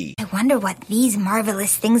Linsky. I wonder what these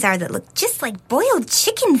marvelous things are that look just like boiled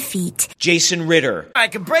chicken feet. Jason Ritter. I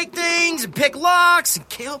can break things and pick locks and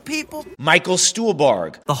kill people. Michael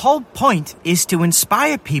Stuhlbarg. The whole point is to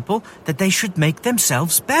inspire people that they should make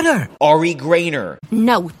themselves better. Ari Grainer.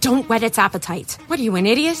 No, don't whet its appetite. What are you, an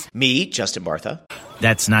idiot? Me, Justin Bartha.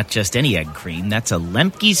 That's not just any egg cream, that's a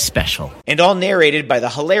Lemke's special. And all narrated by the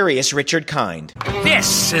hilarious Richard Kind.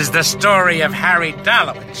 This is the story of Harry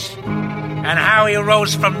Dalowitz and how he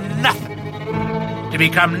rose from nothing to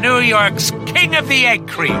become New York's King of the Egg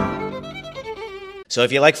Cream. So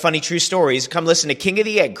if you like funny true stories, come listen to King of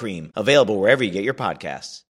the Egg Cream, available wherever you get your podcasts.